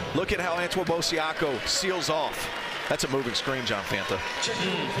 Look at how Antoine Bosiaco seals off. That's a moving screen, John Fanta.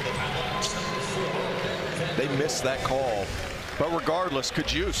 They missed that call. But regardless,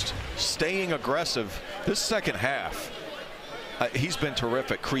 Cajuste staying aggressive. This second half, he's been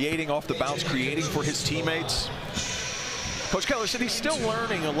terrific. Creating off the bounce, creating for his teammates. Coach Keller said he's still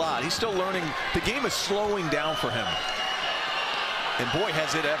learning a lot. He's still learning. The game is slowing down for him. And boy,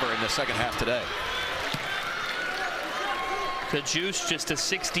 has it ever in the second half today. Cajuste just a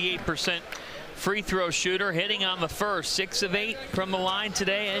 68% free throw shooter, hitting on the first. 6 of 8 from the line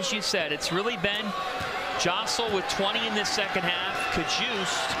today. As you said, it's really been Jostle with 20 in this second half.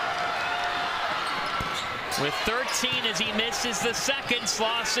 Cajuste with 13 as he misses the second.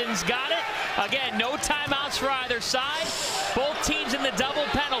 Slauson's got it. Again, no timeouts for either side. Both teams in the double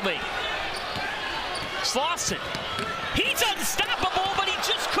penalty. Slauson, he's unstoppable, but he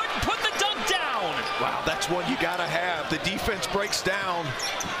just couldn't put the dunk down. Wow, that's one you gotta have. The defense breaks down.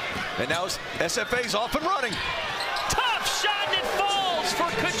 And now SFA's off and running. Tough shot and it falls for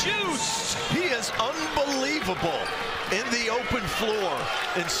Cajuste. He is unbelievable in the open floor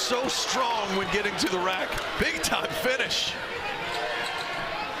and so strong when getting to the rack. Big time finish.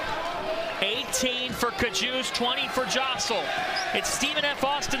 18 for Cajuste, 20 for Jostle. It's Stephen F.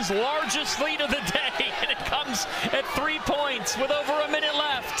 Austin's largest lead of the day, and it comes at 3 points with over a minute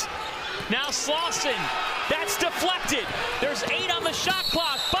left. Now Slauson, that's deflected. There's 8 on the shot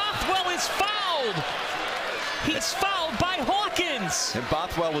clock. Bothwell is fouled. He's fouled by Hawkins. And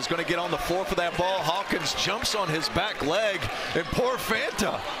Bothwell was going to get on the floor for that ball. Hawkins jumps on his back leg, and poor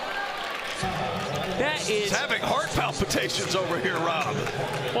Fanta. That is He's having heart palpitations over here, Rob.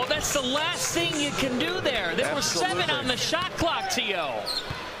 Well, that's the last thing you can do there. There were 7 on the shot clock, T.O.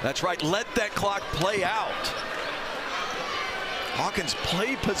 That's right. Let that clock play out. Hawkins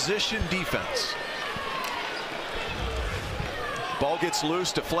play position defense. Ball gets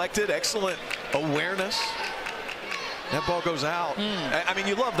loose, deflected. Excellent awareness. That ball goes out. I mean,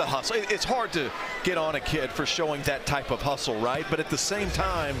 you love the hustle. It's hard to get on a kid for showing that type of hustle, right? But at the same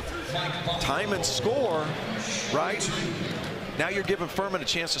time and score, right? Now you're giving Furman a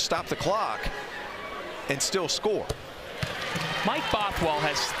chance to stop the clock and still score. Mike Bothwell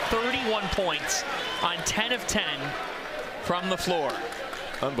has 31 points on 10 of 10 from the floor.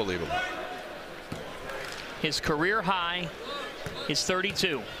 Unbelievable. His career high is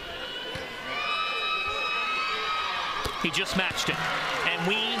 32. He just matched it. And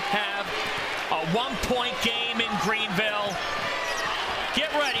we have a 1-point game in Greenville.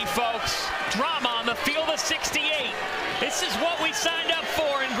 Get ready, folks. Drama on the field of 68. This is what we signed up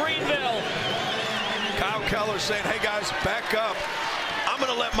for in Greenville. Kyle Keller saying, hey guys, back up. I'm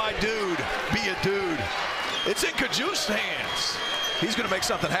going to let my dude be a dude. It's in Cajuste's hands. He's going to make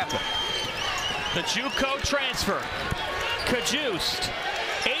something happen. The JUCO transfer. Cajuste.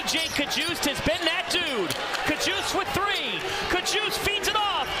 A.J. Cajuste has been that dude. Cajuste with 3. Cajuste feeds it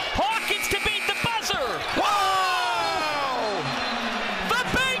off. Hawkins to beat the buzzer. Whoa! The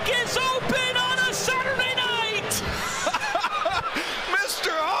bank is open on a Saturday night. Mr.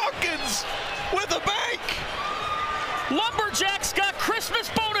 Hawkins with a bank. Lumberjacks got Christmas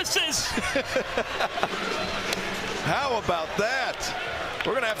bonuses. How about that?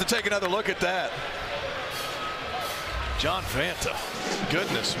 We're going to have to take another look at that. John Fanta,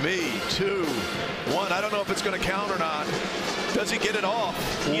 goodness me, 2-1. I don't know if it's going to count or not. Does he get it off?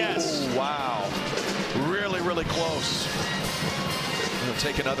 Yes. Ooh, wow. Really, really close. We'll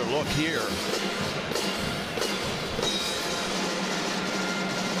take another look here.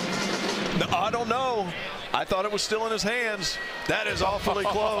 No, I don't know. I thought it was still in his hands. That is awfully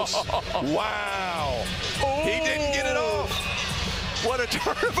close. Wow. Oh. He didn't get it off. What a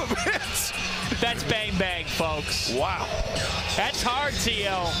turn of events. That's bang bang, folks. Wow. That's hard,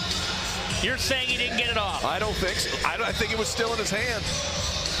 T.O. You're saying he didn't get it off. I don't think so. I think it was still in his hand.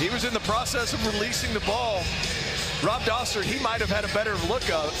 He was in the process of releasing the ball. Rob Doster, he might have had a better look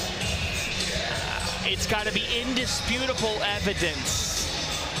of it. It's got to be indisputable evidence.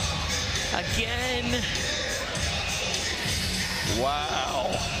 Again.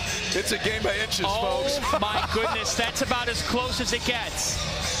 Wow. It's a game by inches, folks. Oh, my goodness. That's about as close as it gets.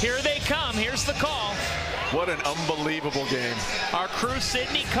 Here they come. Here's the call. What an unbelievable game. Our crew,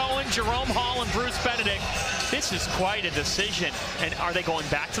 Sidney Cohen, Jerome Hall, and Bruce Benedict. This is quite a decision. And are they going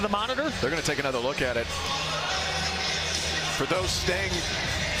back to the monitor? They're going to take another look at it. For those staying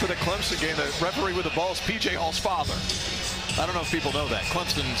for the Clemson game, the referee with the ball is P.J. Hall's father. I don't know if people know that.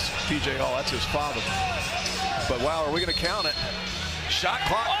 Clemson's P.J. Hall, that's his father. But wow, are we going to count it? Shot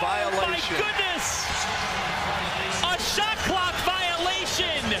clock violation. My goodness! A shot clock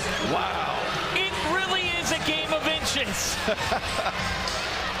violation! Wow. It really is a game of inches.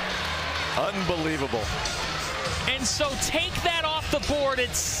 Unbelievable. And so take that off the board at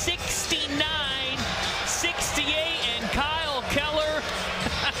 69-68, and Kyle Keller,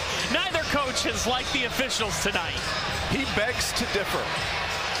 neither coach has liked the officials tonight. He begs to differ.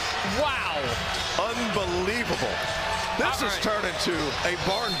 Wow. Unbelievable. This has turned into a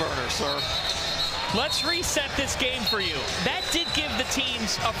barn burner, sir. Let's reset this game for you. That did give the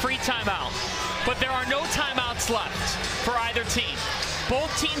teams a free timeout, but there are no timeouts left for either team.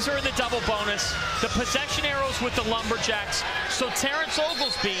 Both teams are in the double bonus. The possession arrows with the Lumberjacks. So Terrence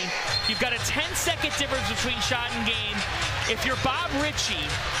Oglesby, you've got a 10-second difference between shot and game. If you're Bob Ritchie,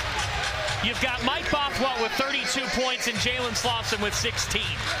 you've got Mike Bothwell with 32 points and Jalen Slauson with 16.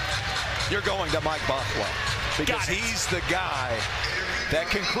 You're going to Mike Bothwell because he's the guy that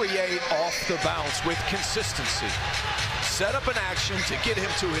can create off the bounce with consistency. Set up an action to get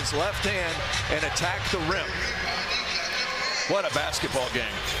him to his left hand and attack the rim. What a basketball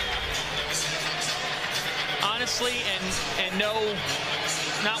game. Honestly, and no,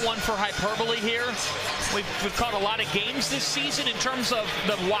 not one for hyperbole here. We've caught a lot of games this season in terms of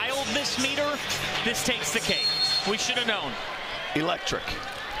the wildness meter. This takes the cake. We should have known. Electric.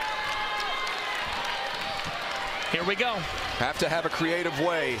 Here we go. Have to have a creative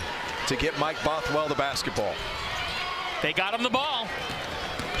way to get Mike Bothwell the basketball. They got him the ball.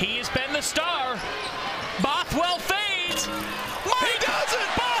 He has been the star. Bothwell fades. He does it!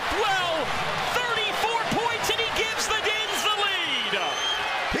 Bothwell, 34 points, and he gives the Dins the lead.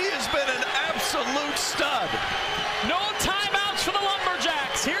 He has been an absolute stud. No timeouts for the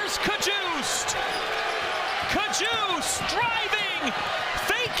Lumberjacks. Here's Cajuste. Cajuste driving,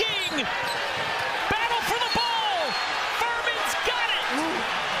 faking. Battle for the ball. Furman's got it.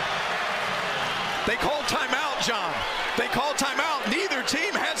 They called timeout, John. They called timeout. Neither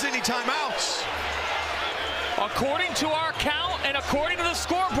team has any timeouts. According to our count and according to the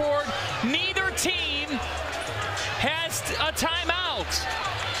scoreboard, neither team has a timeout.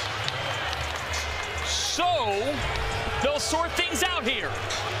 So they'll sort things out here.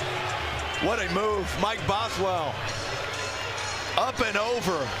 What a move. Mike Bothwell up and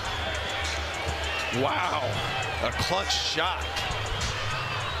over. Wow, a clutch shot.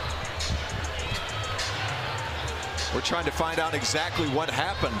 We're trying to find out exactly what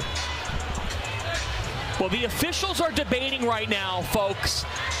happened. Well, the officials are debating right now, folks.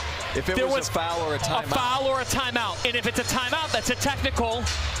 If it was a foul or a timeout. A foul or a timeout. And if it's a timeout, that's a technical.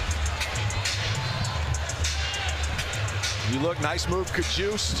 You look, nice move,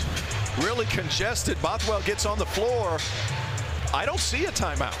 Cajuste. Really congested. Bothwell gets on the floor. I don't see a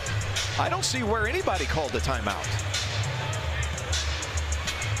timeout. I don't see where anybody called the timeout.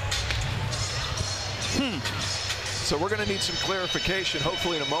 So we're going to need some clarification,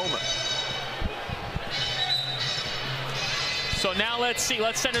 hopefully in a moment. So now let's see.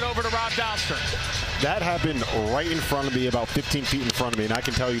 Let's send it over to Rob Dahlstrom. That happened right in front of me, about 15 feet in front of me, and I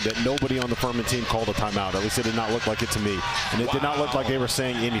can tell you that nobody on the Furman team called a timeout. At least it did not look like it to me, and it did not look like they were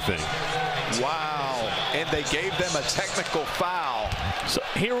saying anything. Wow, and they gave them a technical foul. So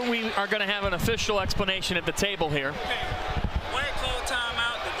here we are going to have an official explanation at the table here. White called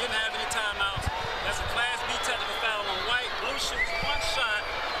timeout. They didn't have any timeouts. That's a Class B technical foul on White. Blue shoots one shot,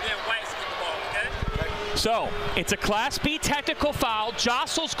 then White's get the ball, okay? So it's a Class B technical foul.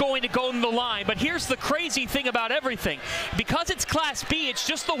 Jostle's going to go in the line, but here's the crazy thing about everything. Because it's Class B, it's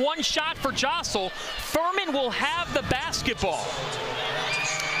just the one shot for Jostle. Furman will have the basketball.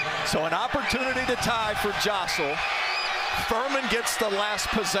 So an opportunity to tie for Jostle. Furman gets the last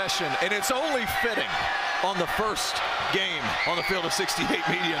possession, and it's only fitting on the first game on the Field of 68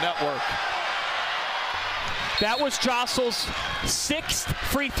 Media Network. That was Jostle's 6th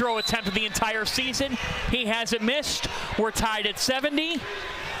free throw attempt of the entire season. He hasn't missed. We're tied at 70.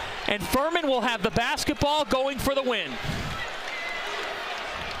 And Furman will have the basketball going for the win.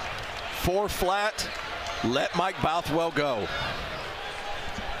 4 flat. Let Mike Bothwell go.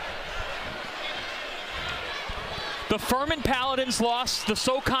 The Furman Paladins lost the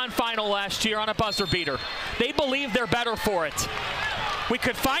SoCon final last year on a buzzer beater. They believe they're better for it. We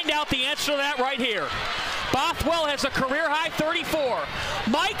could find out the answer to that right here. Bothwell has a career-high 34.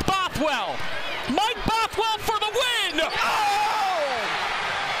 Mike Bothwell. Mike Bothwell for the win! Oh!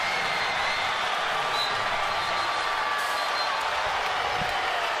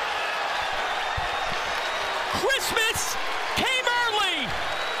 Christmas came early.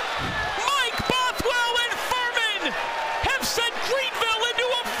 Mike Bothwell and Furman have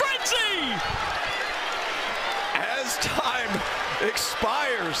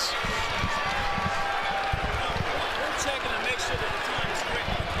expires. We're checking to make sure that the time is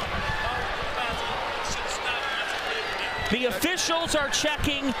correct. The officials are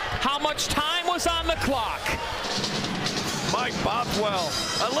checking how much time was on the clock. Mike Bothwell,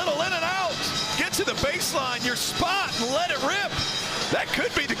 a little in and out. Get to the baseline, your spot, and let it rip. That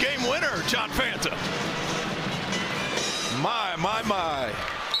could be the game winner, John Fanta. My.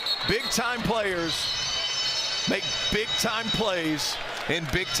 Big-time players make big-time plays in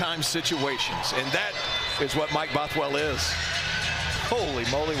big-time situations, and that is what Mike Bothwell is. Holy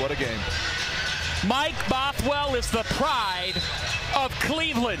moly, what a game. Mike Bothwell is the pride of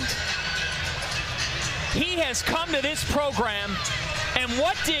Cleveland. He has come to this program, and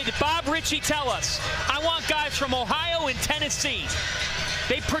what did Bob Ritchie tell us? I want guys from Ohio and Tennessee.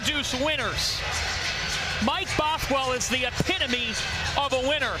 They produce winners. Mike Bothwell is the epitome of a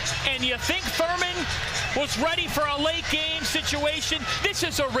winner. And you think Furman was ready for a late game situation? This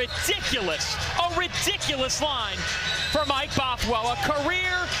is a ridiculous line for Mike Bothwell. A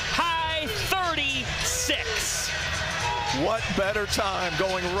career high 36. What better time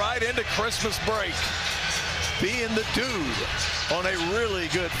going right into Christmas break, being the dude on a really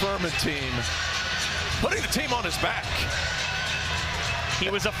good Furman team, putting the team on his back. He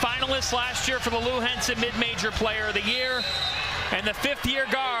was a finalist last year for the Lou Henson Mid-Major Player of the Year. And the fifth-year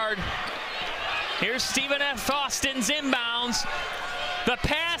guard, here's Stephen F. Austin's inbounds. The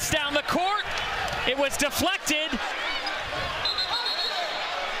pass down the court, it was deflected.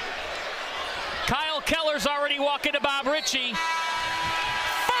 Kyle Keller's already walking to Bob Ritchie.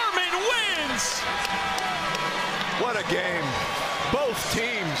 Furman wins! What a game. Both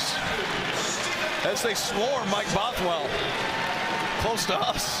teams, as they swarm Mike Bothwell close to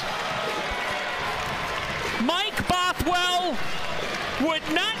us. Mike Bothwell would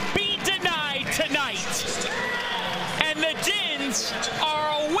not be denied tonight. And the Dins are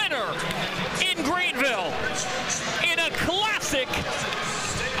a winner in Greenville in a classic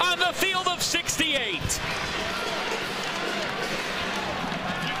on the field of 68.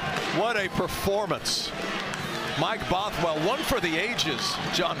 What a performance. Mike Bothwell, one for the ages,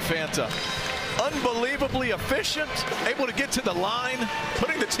 John Fanta. Unbelievably efficient, able to get to the line,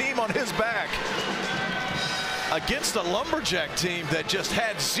 putting the team on his back against a Lumberjack team that just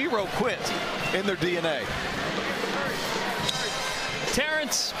had zero quit in their DNA.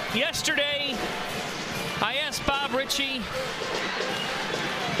 Terrence, yesterday I asked Bob Ritchie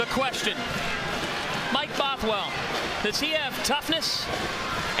the question, Mike Bothwell, does he have toughness?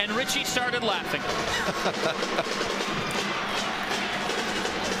 And Ritchie started laughing.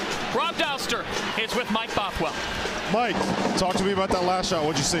 Rob Douster is with Mike Bothwell. Mike, talk to me about that last shot.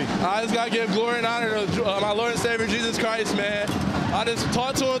 What'd you see? I just got to give glory and honor to my Lord and Savior, Jesus Christ, man. I just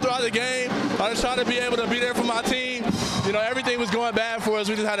talked to him throughout the game. I just tried to be able to be there for my team. You know, everything was going bad for us.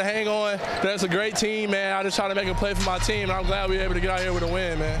 We just had to hang on. That's a great team, man. I just tried to make a play for my team, and I'm glad we were able to get out here with a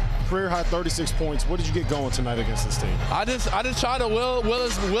win, man. Career high 36 points. What did you get going tonight against this team? I just tried to will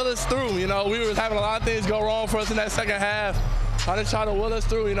us through. You know, we were having a lot of things go wrong for us in that second half. I just tried to will us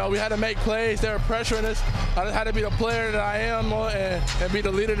through. You know, we had to make plays. They were pressuring us. I just had to be the player that I am and be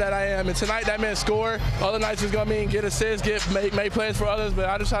the leader that I am. And tonight that meant score. Other nights it's going to mean get assists, make plays for others. But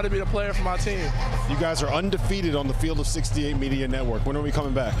I just tried to be the player for my team. You guys are undefeated on the field of 68 Media Network. When are we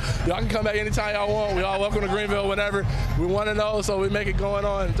coming back? Y'all can come back anytime y'all want. We all welcome to Greenville whenever. We want to know, so we make it going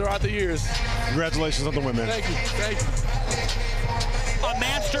on throughout the years. Congratulations on the win, man. Thank you. Thank you. A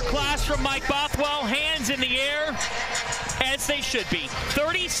master class from Mike Bothwell, hands in the air, as they should be.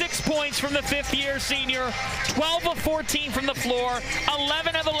 36 points from the fifth-year senior, 12 of 14 from the floor,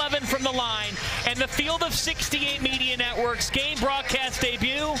 11 of 11 from the line, and the Field of 68 Media Network's game broadcast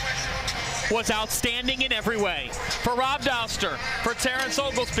debut was outstanding in every way. For Rob Douster, for Terrence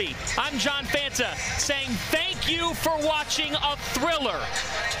Oglesby, I'm John Fanta saying thank you for watching a thriller.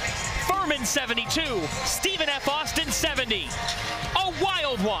 Furman 72, Stephen F. Austin 70. A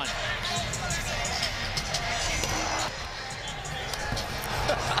wild one.